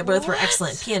blandly that both were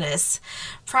excellent pianists.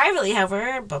 Privately,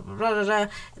 however, blah, blah, blah, blah, blah,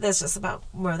 that's just about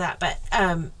more of that. But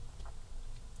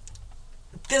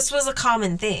this was a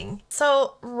common thing.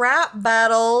 So rap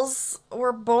battles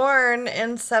were born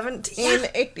in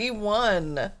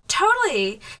 1781. Yeah,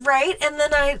 totally. Right? And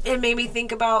then it made me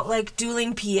think about like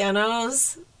dueling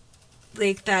pianos.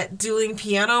 Like that dueling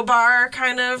piano bar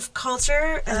kind of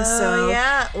culture. And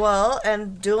yeah. Well,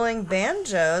 and dueling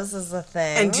banjos is a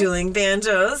thing. And dueling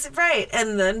banjos, right.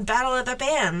 And then Battle of the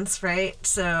Bands, right?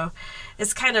 So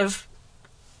it's kind of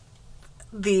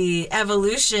the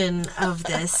evolution of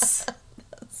this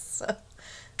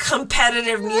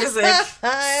competitive music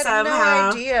I somehow. had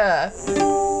no idea.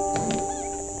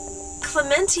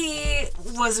 Clementi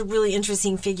was a really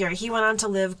interesting figure. He went on to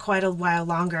live quite a while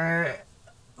longer.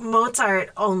 Mozart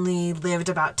only lived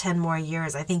about 10 more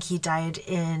years. I think he died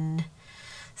in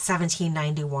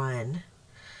 1791.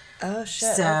 Oh,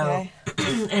 shit. So, okay.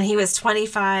 And he was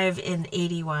 25 in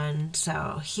 81,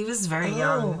 so he was very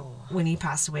young when he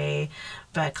passed away.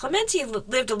 But Clementi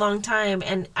lived a long time,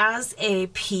 and as a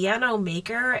piano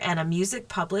maker and a music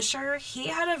publisher, he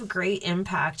had a great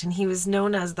impact, and he was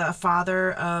known as the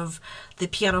father of the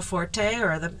pianoforte,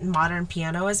 or the modern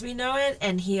piano as we know it,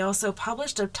 and he also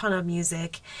published a ton of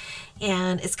music.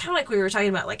 And it's kind of like we were talking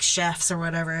about, like, chefs or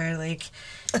whatever, like...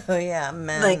 Oh, yeah,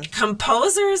 men. Like,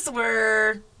 composers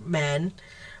were men,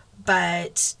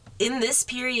 but in this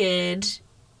period,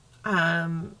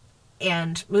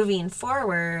 and moving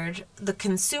forward, the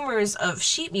consumers of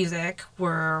sheet music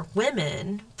were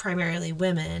women, primarily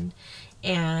women.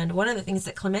 And one of the things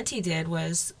that Clementi did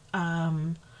was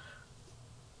kind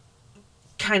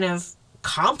of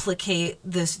complicate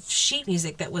the sheet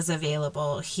music that was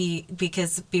available.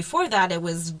 Because before that, it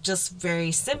was just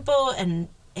very simple and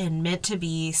meant to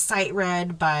be sight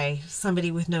read by somebody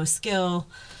with no skill,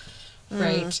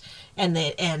 right? And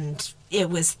it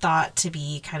was thought to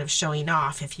be kind of showing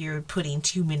off if you're putting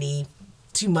too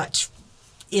much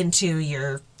into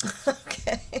your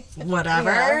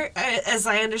whatever, as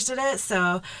I understood it.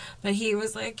 So, but he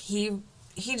was like, he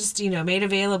just, made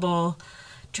available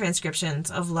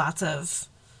transcriptions of lots of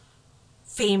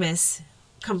famous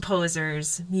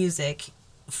composers' music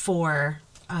for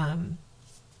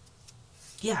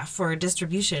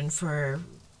distribution for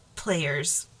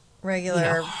players.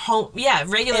 Regular people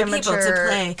to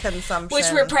play, consumption,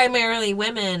 which were primarily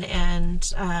women,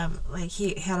 and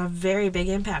he had a very big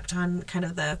impact on kind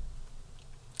of the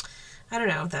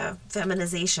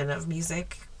feminization of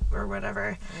music or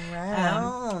whatever.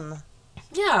 Right.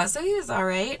 So he was all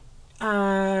right.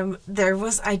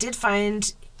 I did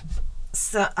find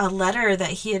a letter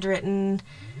that he had written.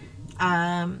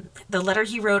 The letter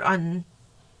he wrote on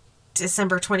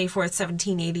December 24th,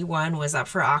 1781 was up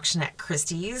for auction at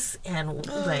Christie's and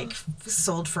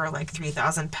sold for like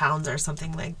 £3,000 or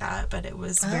something like that. But it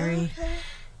was very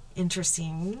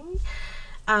interesting.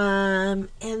 And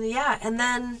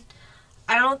then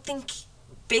I don't think,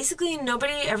 basically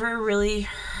nobody ever really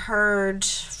heard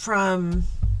from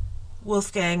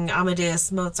Wolfgang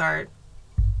Amadeus Mozart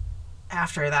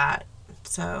after that.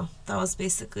 So that was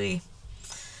basically,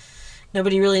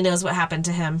 nobody really knows what happened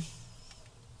to him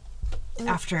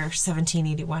after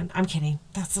 1781. I'm kidding.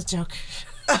 That's a joke.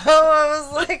 Oh, I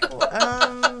was like,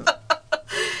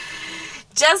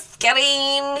 just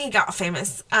kidding. He got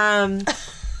famous.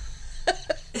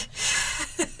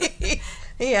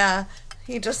 Yeah,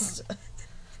 he just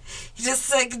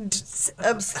like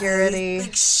obscurity.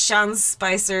 Like Sean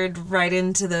Spicered right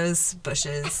into those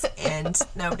bushes, and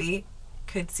nobody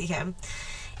could see him.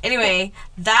 Anyway,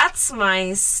 that's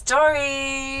my story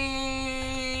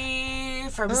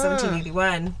from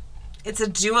 1781. It's a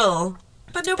duel,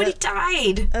 but nobody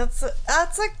died. That's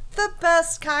like the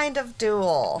best kind of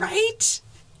duel. Right?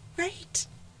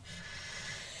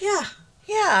 Yeah.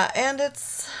 Yeah, and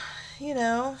it's,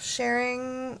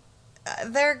 sharing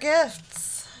their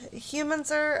gifts.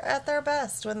 Humans are at their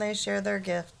best when they share their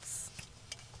gifts.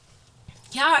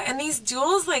 Yeah, and these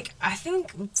duels, I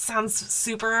think sounds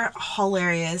super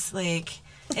hilarious.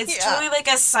 It's truly like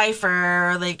a cipher,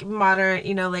 or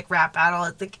modern, rap battle.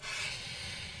 It's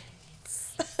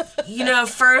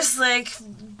first, like,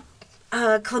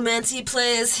 Clementi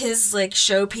plays his, like,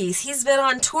 showpiece. He's been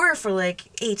on tour for, like,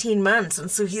 18 months,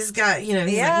 and so he's got, he's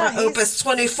like, my Opus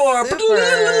 24.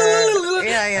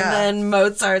 Yeah. And then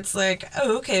Mozart's like,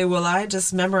 oh, okay, well, I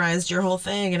just memorized your whole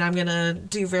thing, and I'm going to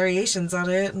do variations on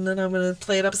it, and then I'm going to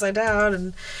play it upside down,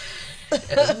 and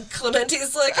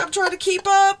Clementi's like, I'm trying to keep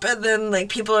up, and then, like,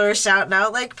 people are shouting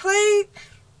out, like, play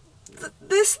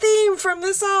this theme from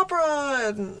this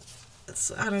opera, and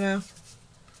it's, I don't know.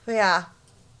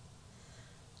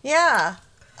 Yeah,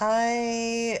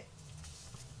 I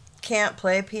can't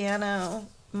play piano.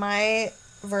 My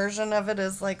version of it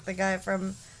is like the guy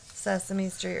from Sesame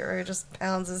Street where he just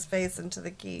pounds his face into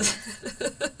the keys.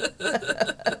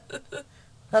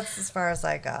 That's as far as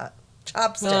I got.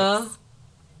 Chopsticks. Well,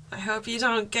 I hope you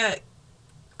don't get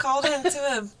called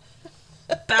into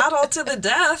a battle to the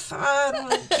death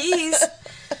on keys.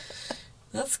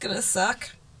 That's gonna suck.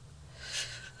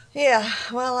 Yeah,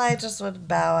 well, I just would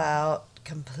bow out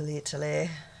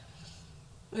completely.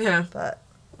 Yeah. But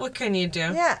what can you do?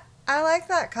 Yeah, I like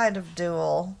that kind of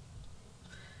duel.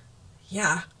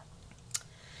 Yeah.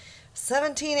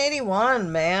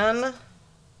 1781, man.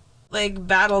 Like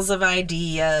battles of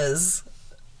ideas,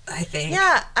 I think.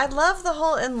 Yeah, I love the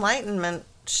whole Enlightenment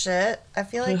shit. I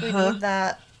feel like we need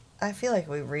that. I feel like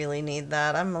we really need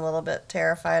that. I'm a little bit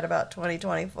terrified about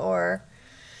 2024.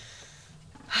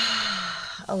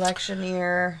 Election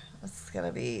year. It's going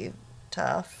to be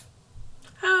tough.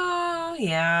 Oh,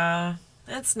 yeah.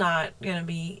 It's not going to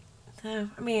be...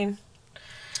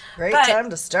 Great time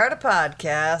to start a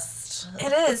podcast.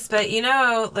 It is, but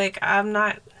like, I'm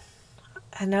not...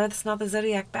 I know it's not the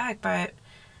zodiac back, but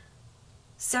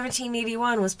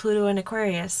 1781 was Pluto in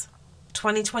Aquarius.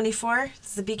 2024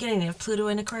 is the beginning of Pluto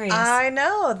in Aquarius. I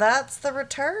know. That's the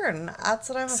return. That's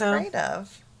what I'm afraid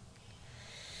of.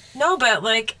 No, but,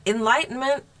 like,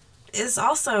 Enlightenment is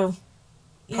also...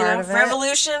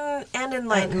 revolution and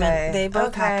enlightenment. Okay. They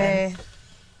both happen.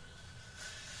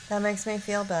 That makes me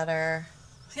feel better.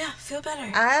 Yeah, feel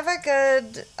better.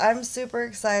 I'm super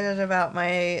excited about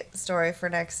my story for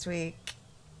next week.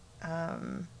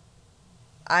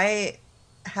 I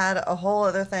had a whole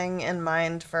other thing in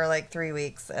mind for like 3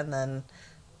 weeks and then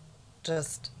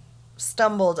just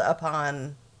stumbled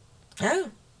upon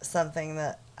something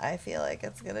that I feel like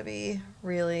it's going to be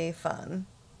really fun.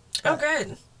 Oh,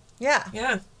 good. Yeah.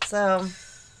 Yeah. So,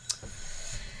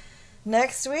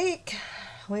 next week,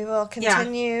 we will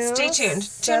continue. Yeah. Stay tuned.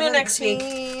 Tune in next week.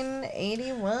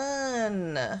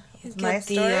 1781. My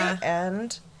story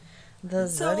and the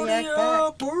Zodiac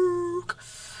book.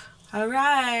 All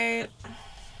right.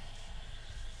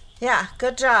 Yeah,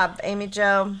 good job, Amy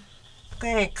Jo.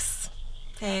 Thanks.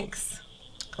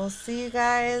 We'll see you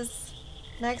guys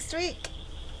next week.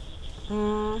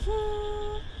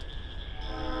 Mm-hmm.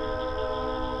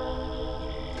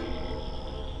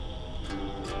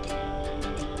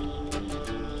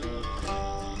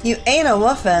 You Ain't a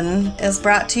Woofin' is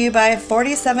brought to you by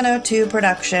 4702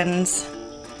 Productions.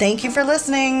 Thank you for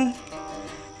listening.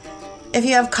 If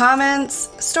you have comments,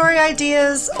 story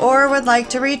ideas, or would like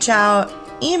to reach out,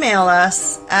 email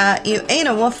us at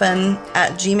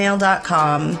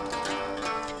youaintawoofin@gmail.com.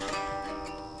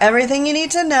 Everything you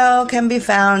need to know can be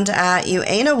found at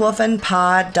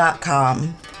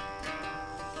youaintawoofenpod.com.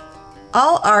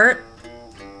 All art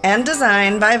and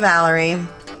design by Valerie.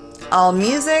 All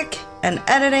music and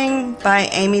editing by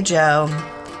Amy Jo.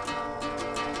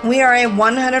 We are a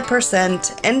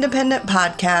 100% independent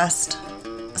podcast.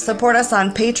 Support us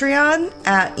on Patreon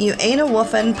at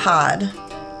youaintawoofenpod.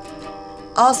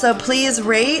 Also, please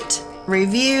rate,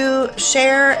 review,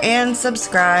 share, and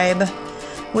subscribe.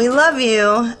 We love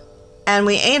you, and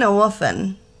we ain't a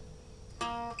woofin'.